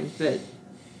 That's fine, but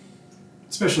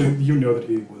Especially, you know that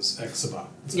he was ex-Sabat.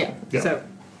 yeah, Yeah. so.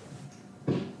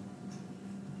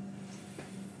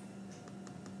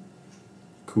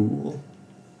 Cool.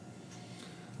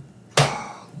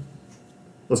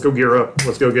 Let's go gear up.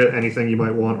 Let's go get anything you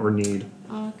might want or need.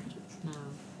 No.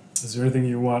 Is there anything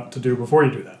you want to do before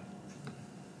you do that?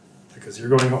 Because you're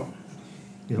going home.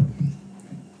 Yep.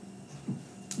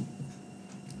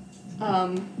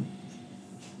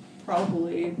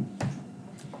 Probably.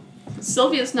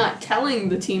 Sylvia's not telling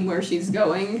the team where she's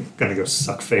going. Gonna go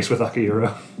suck face with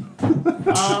Akira.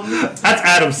 Um, That's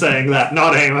Adam saying that,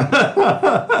 not Amos.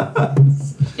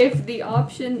 if the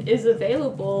option is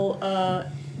available,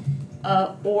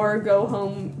 or go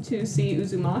home to see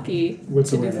Uzumaki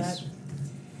What's to do awareness?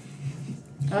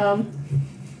 that.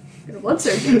 Get a blood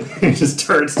surgeon. He just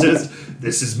turns to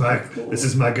this is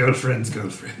my girlfriend's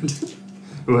girlfriend.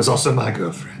 Who is also my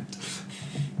girlfriend.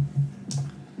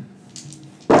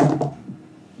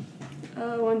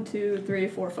 1, 2, 3,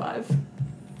 4, 5.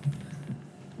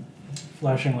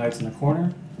 Flashing lights in the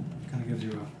corner. Kind of gives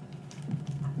you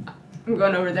I'm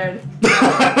going over there.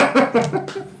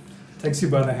 takes you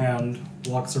by the hand,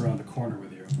 walks around the corner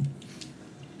with you.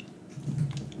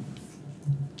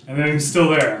 And then he's still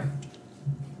there.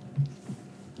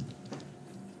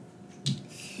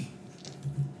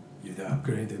 You've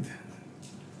upgraded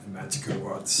the magical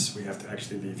words. We have to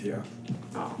actually leave here.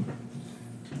 Oh.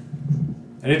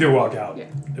 And you do walk out Yeah.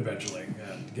 eventually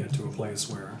and get to a place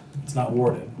where it's not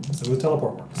warded. So the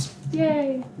teleport works.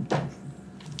 Yay.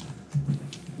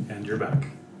 And you're back.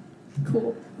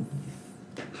 Cool.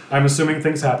 I'm assuming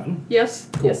things happen. Yes.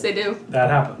 Cool. Yes, they do. That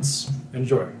happens.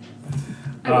 Enjoy.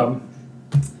 I will.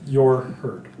 You're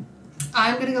heard.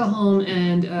 I'm gonna go home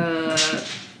and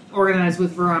organize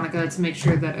with Veronica to make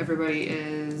sure that everybody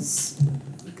is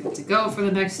good to go for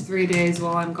the next 3 days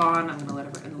while I'm gone. I'm gonna let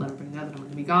everybody know that I'm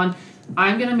gonna be gone.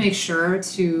 I'm gonna make sure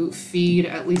to feed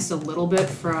at least a little bit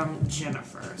from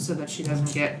Jennifer so that she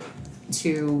doesn't get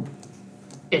too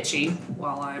itchy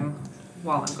while I'm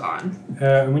gone.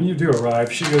 When you do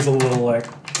arrive, she is a little like,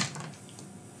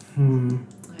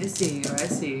 I see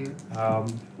you.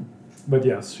 But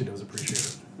yes, she does appreciate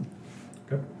it.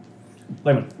 Okay.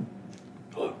 Layman.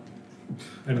 Hello.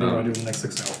 Anything you want to do in the next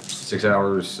 6 hours? 6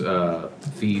 hours,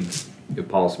 feed if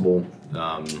possible.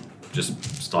 Just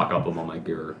stock up on all my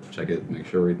gear, check it, make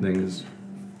sure everything is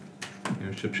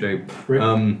ship shape. Great.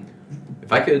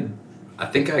 If I could, I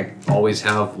think I always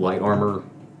have light armor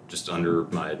just under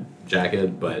my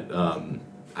jacket, but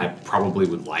I probably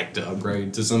would like to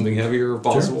upgrade to something heavier if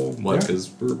possible, Sure. Yeah. because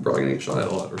we're probably gonna get shot at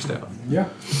a lot or staff. Yeah.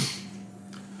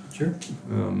 Sure.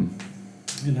 Um,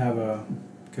 You can have a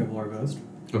Kevlar vest.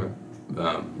 okay.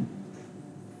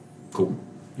 Cool.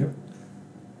 Yep.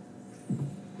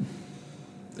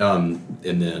 And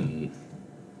then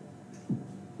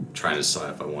trying to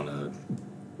decide if I want to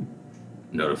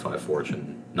notify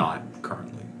Fortune. Not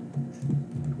currently.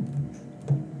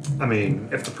 I mean,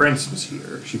 if the prince was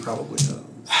here, she probably knows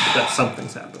that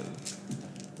something's happening.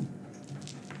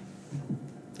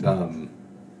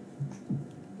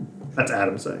 That's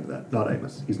Adam saying that, not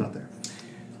Amos. He's not there.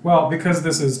 Well, because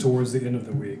this is towards the end of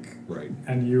the week, Right.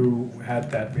 and you had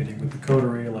that meeting with the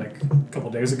Coterie like a couple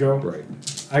days ago, Right.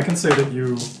 I can say that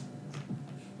you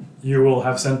will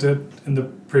have sent it in the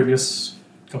previous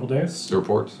couple days. The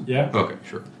reports? Yeah. Okay,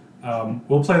 sure.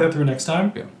 We'll play that through next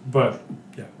time. Yeah. But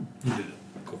yeah, you did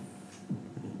it. Cool.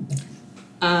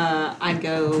 I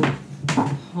go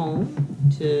home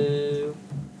to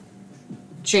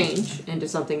change into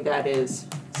something that is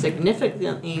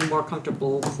significantly more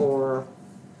comfortable for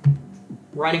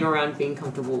running around,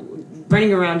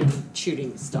 running around and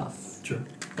shooting stuff, Sure.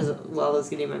 as well as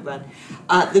getting my gun.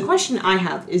 The question I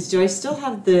have is, do I still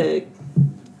have the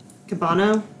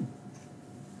Cabano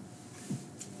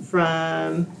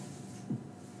from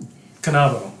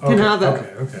Canavo. Okay.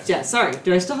 Canavo? Okay. Yeah, sorry.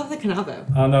 Do I still have the Canavo?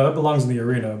 No, that belongs in the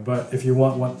arena. But if you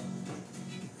want one,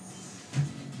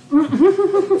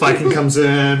 Viking comes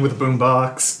in with a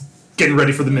boombox, getting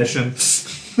ready for the mission.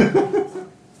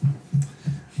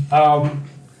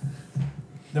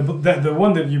 the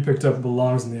one that you picked up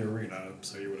belongs in the arena,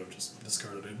 so you would have just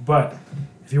discarded it. But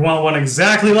if you want one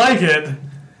exactly like it,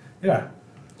 yeah,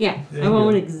 Yeah, There I you want go.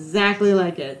 one exactly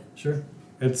like it. sure.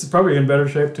 It's probably in better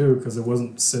shape too because it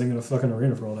wasn't sitting in a fucking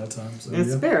arena for all that time. So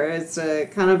It's yeah. fair. It's a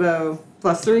Canavo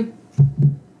 +3.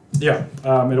 Yeah, it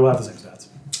will have the same stats.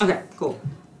 Okay, cool.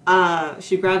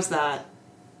 She grabs that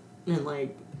and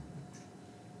like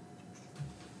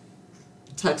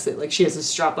tucks it. Like she has a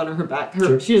strap under her back.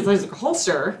 Sure. She has like a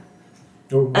holster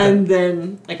Oh, okay. and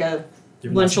then like a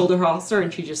Give me one that. shoulder holster,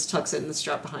 and she just tucks it in the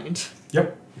strap behind.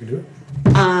 Yep, you can do it.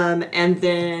 And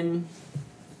then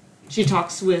she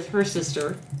talks with her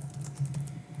sister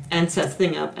and sets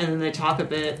thing up, and then they talk a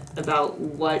bit about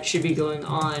what should be going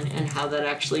on and how that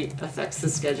actually affects the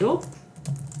schedule.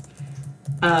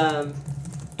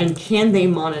 And can they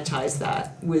monetize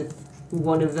that with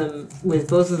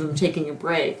both of them taking a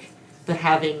break, but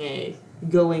having a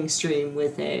going stream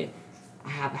with I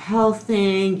have a health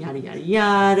thing, yada yada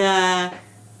yada,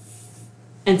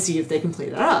 and see if they can play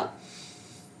that up.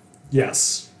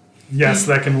 Yes, yes,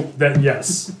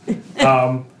 yes.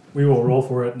 We will roll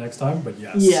for it next time, but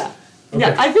yes. Yeah. Okay.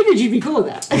 Yeah, I figured you'd be cool with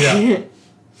that. Yeah.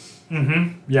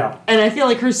 Yeah, And I feel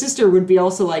like her sister would be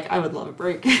also like, I would love a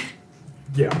break.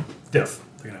 yeah, diff.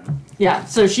 They're gonna- Yeah,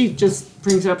 so she just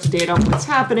brings her up to date on what's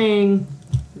happening,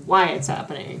 why it's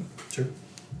happening, Sure.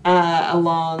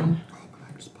 along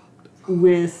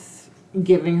with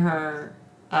giving her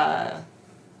not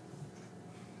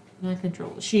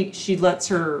control. She lets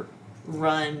her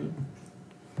run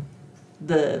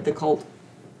the cult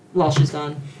while she's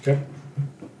gone. Okay.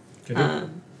 Can do.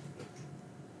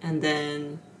 And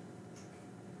then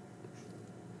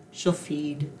she'll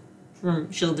feed.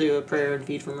 She'll do a prayer and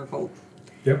feed from her cult.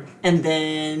 Yep. And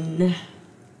then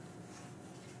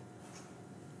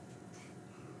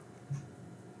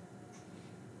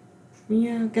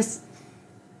yeah, I guess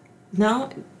no.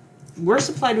 We're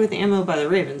supplied with ammo by the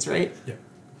Ravens, right? Yeah.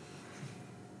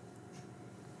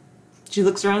 She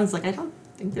looks around and is like, I don't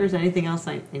think there's anything else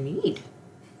I need.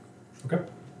 Okay.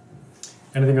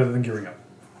 Anything other than gearing up?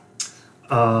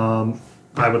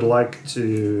 I would like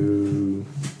to.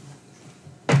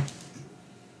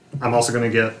 I'm also going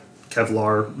to get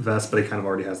Kevlar vest, but he kind of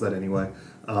already has that anyway.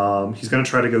 He's going to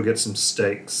try to go get some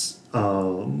steaks,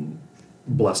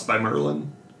 blessed by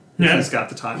Merlin. If Yeah. he's got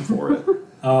the time for it.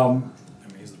 I mean,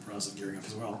 he's in the process of gearing up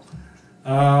as well.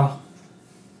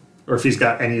 Or if he's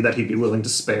got any that he'd be willing to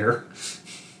spare.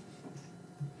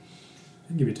 I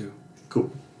can give you 2.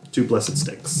 Cool. 2 blessed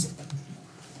steaks.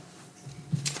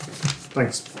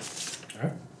 Thanks. All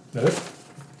right. That it?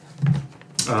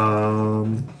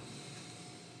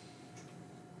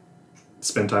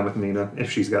 Spend time with Nina.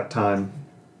 If she's got time,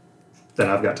 then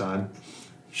I've got time.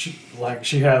 She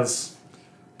has.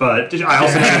 But I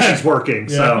also know that she's working,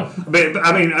 Yeah. so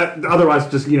I mean, otherwise,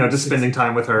 just spending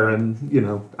time with her, and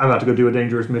I'm about to go do a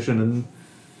dangerous mission, and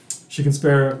She can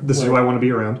spare. this is who I want to be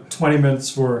around. 20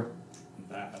 minutes for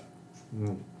that.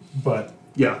 But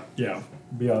Yeah, yeah,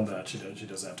 beyond that, she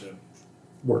does have to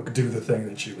do the thing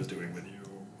that she was doing with you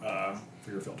for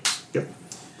your filters. yep.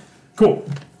 Cool.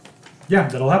 Yeah,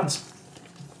 that all happens.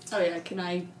 Oh yeah, can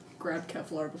I grab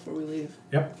Kevlar before we leave?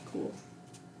 Yep. Cool.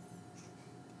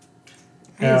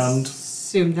 I And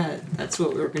assume that's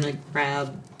what we're gonna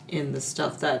grab in the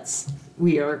stuff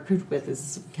we are equipped with is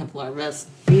some Kevlar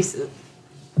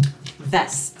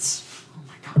vests. Oh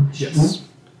my gosh. yes.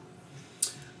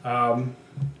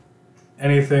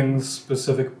 Anything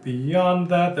specific beyond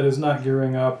that is not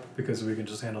gearing up because we can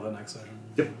just handle that next session.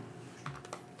 Yep.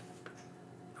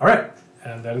 All right,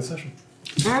 and that is session.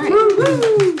 All right.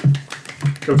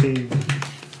 Go team.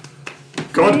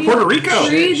 Going to Puerto Rico.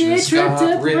 Three-day Shit trip just to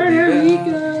got really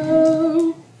Puerto bad.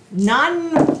 Rico.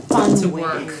 Non-fun To way.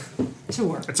 work. To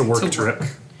work. It's a work To trip. work.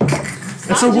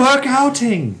 It's a work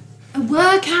outing. A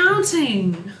work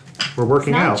outing. We're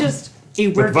working Not out. just a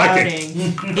work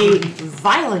Viking. outing, a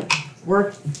violent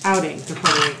work outing to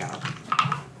Puerto Rico.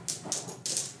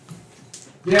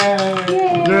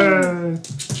 Yay.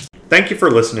 Thank you for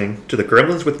listening to the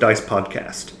Gremlins with Dice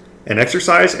podcast, an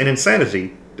exercise in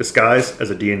insanity disguised as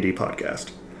a D&D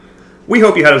podcast. We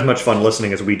hope you had as much fun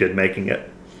listening as we did making it.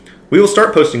 We will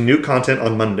start posting new content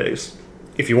on Mondays.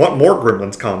 If you want more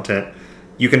Gremlins content,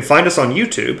 you can find us on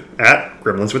YouTube at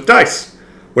Gremlins with Dice,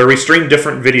 where we stream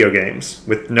different video games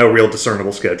with no real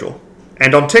discernible schedule,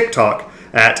 and on TikTok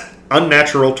at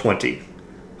Unnatural20.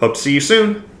 Hope to see you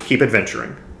soon. Keep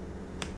adventuring.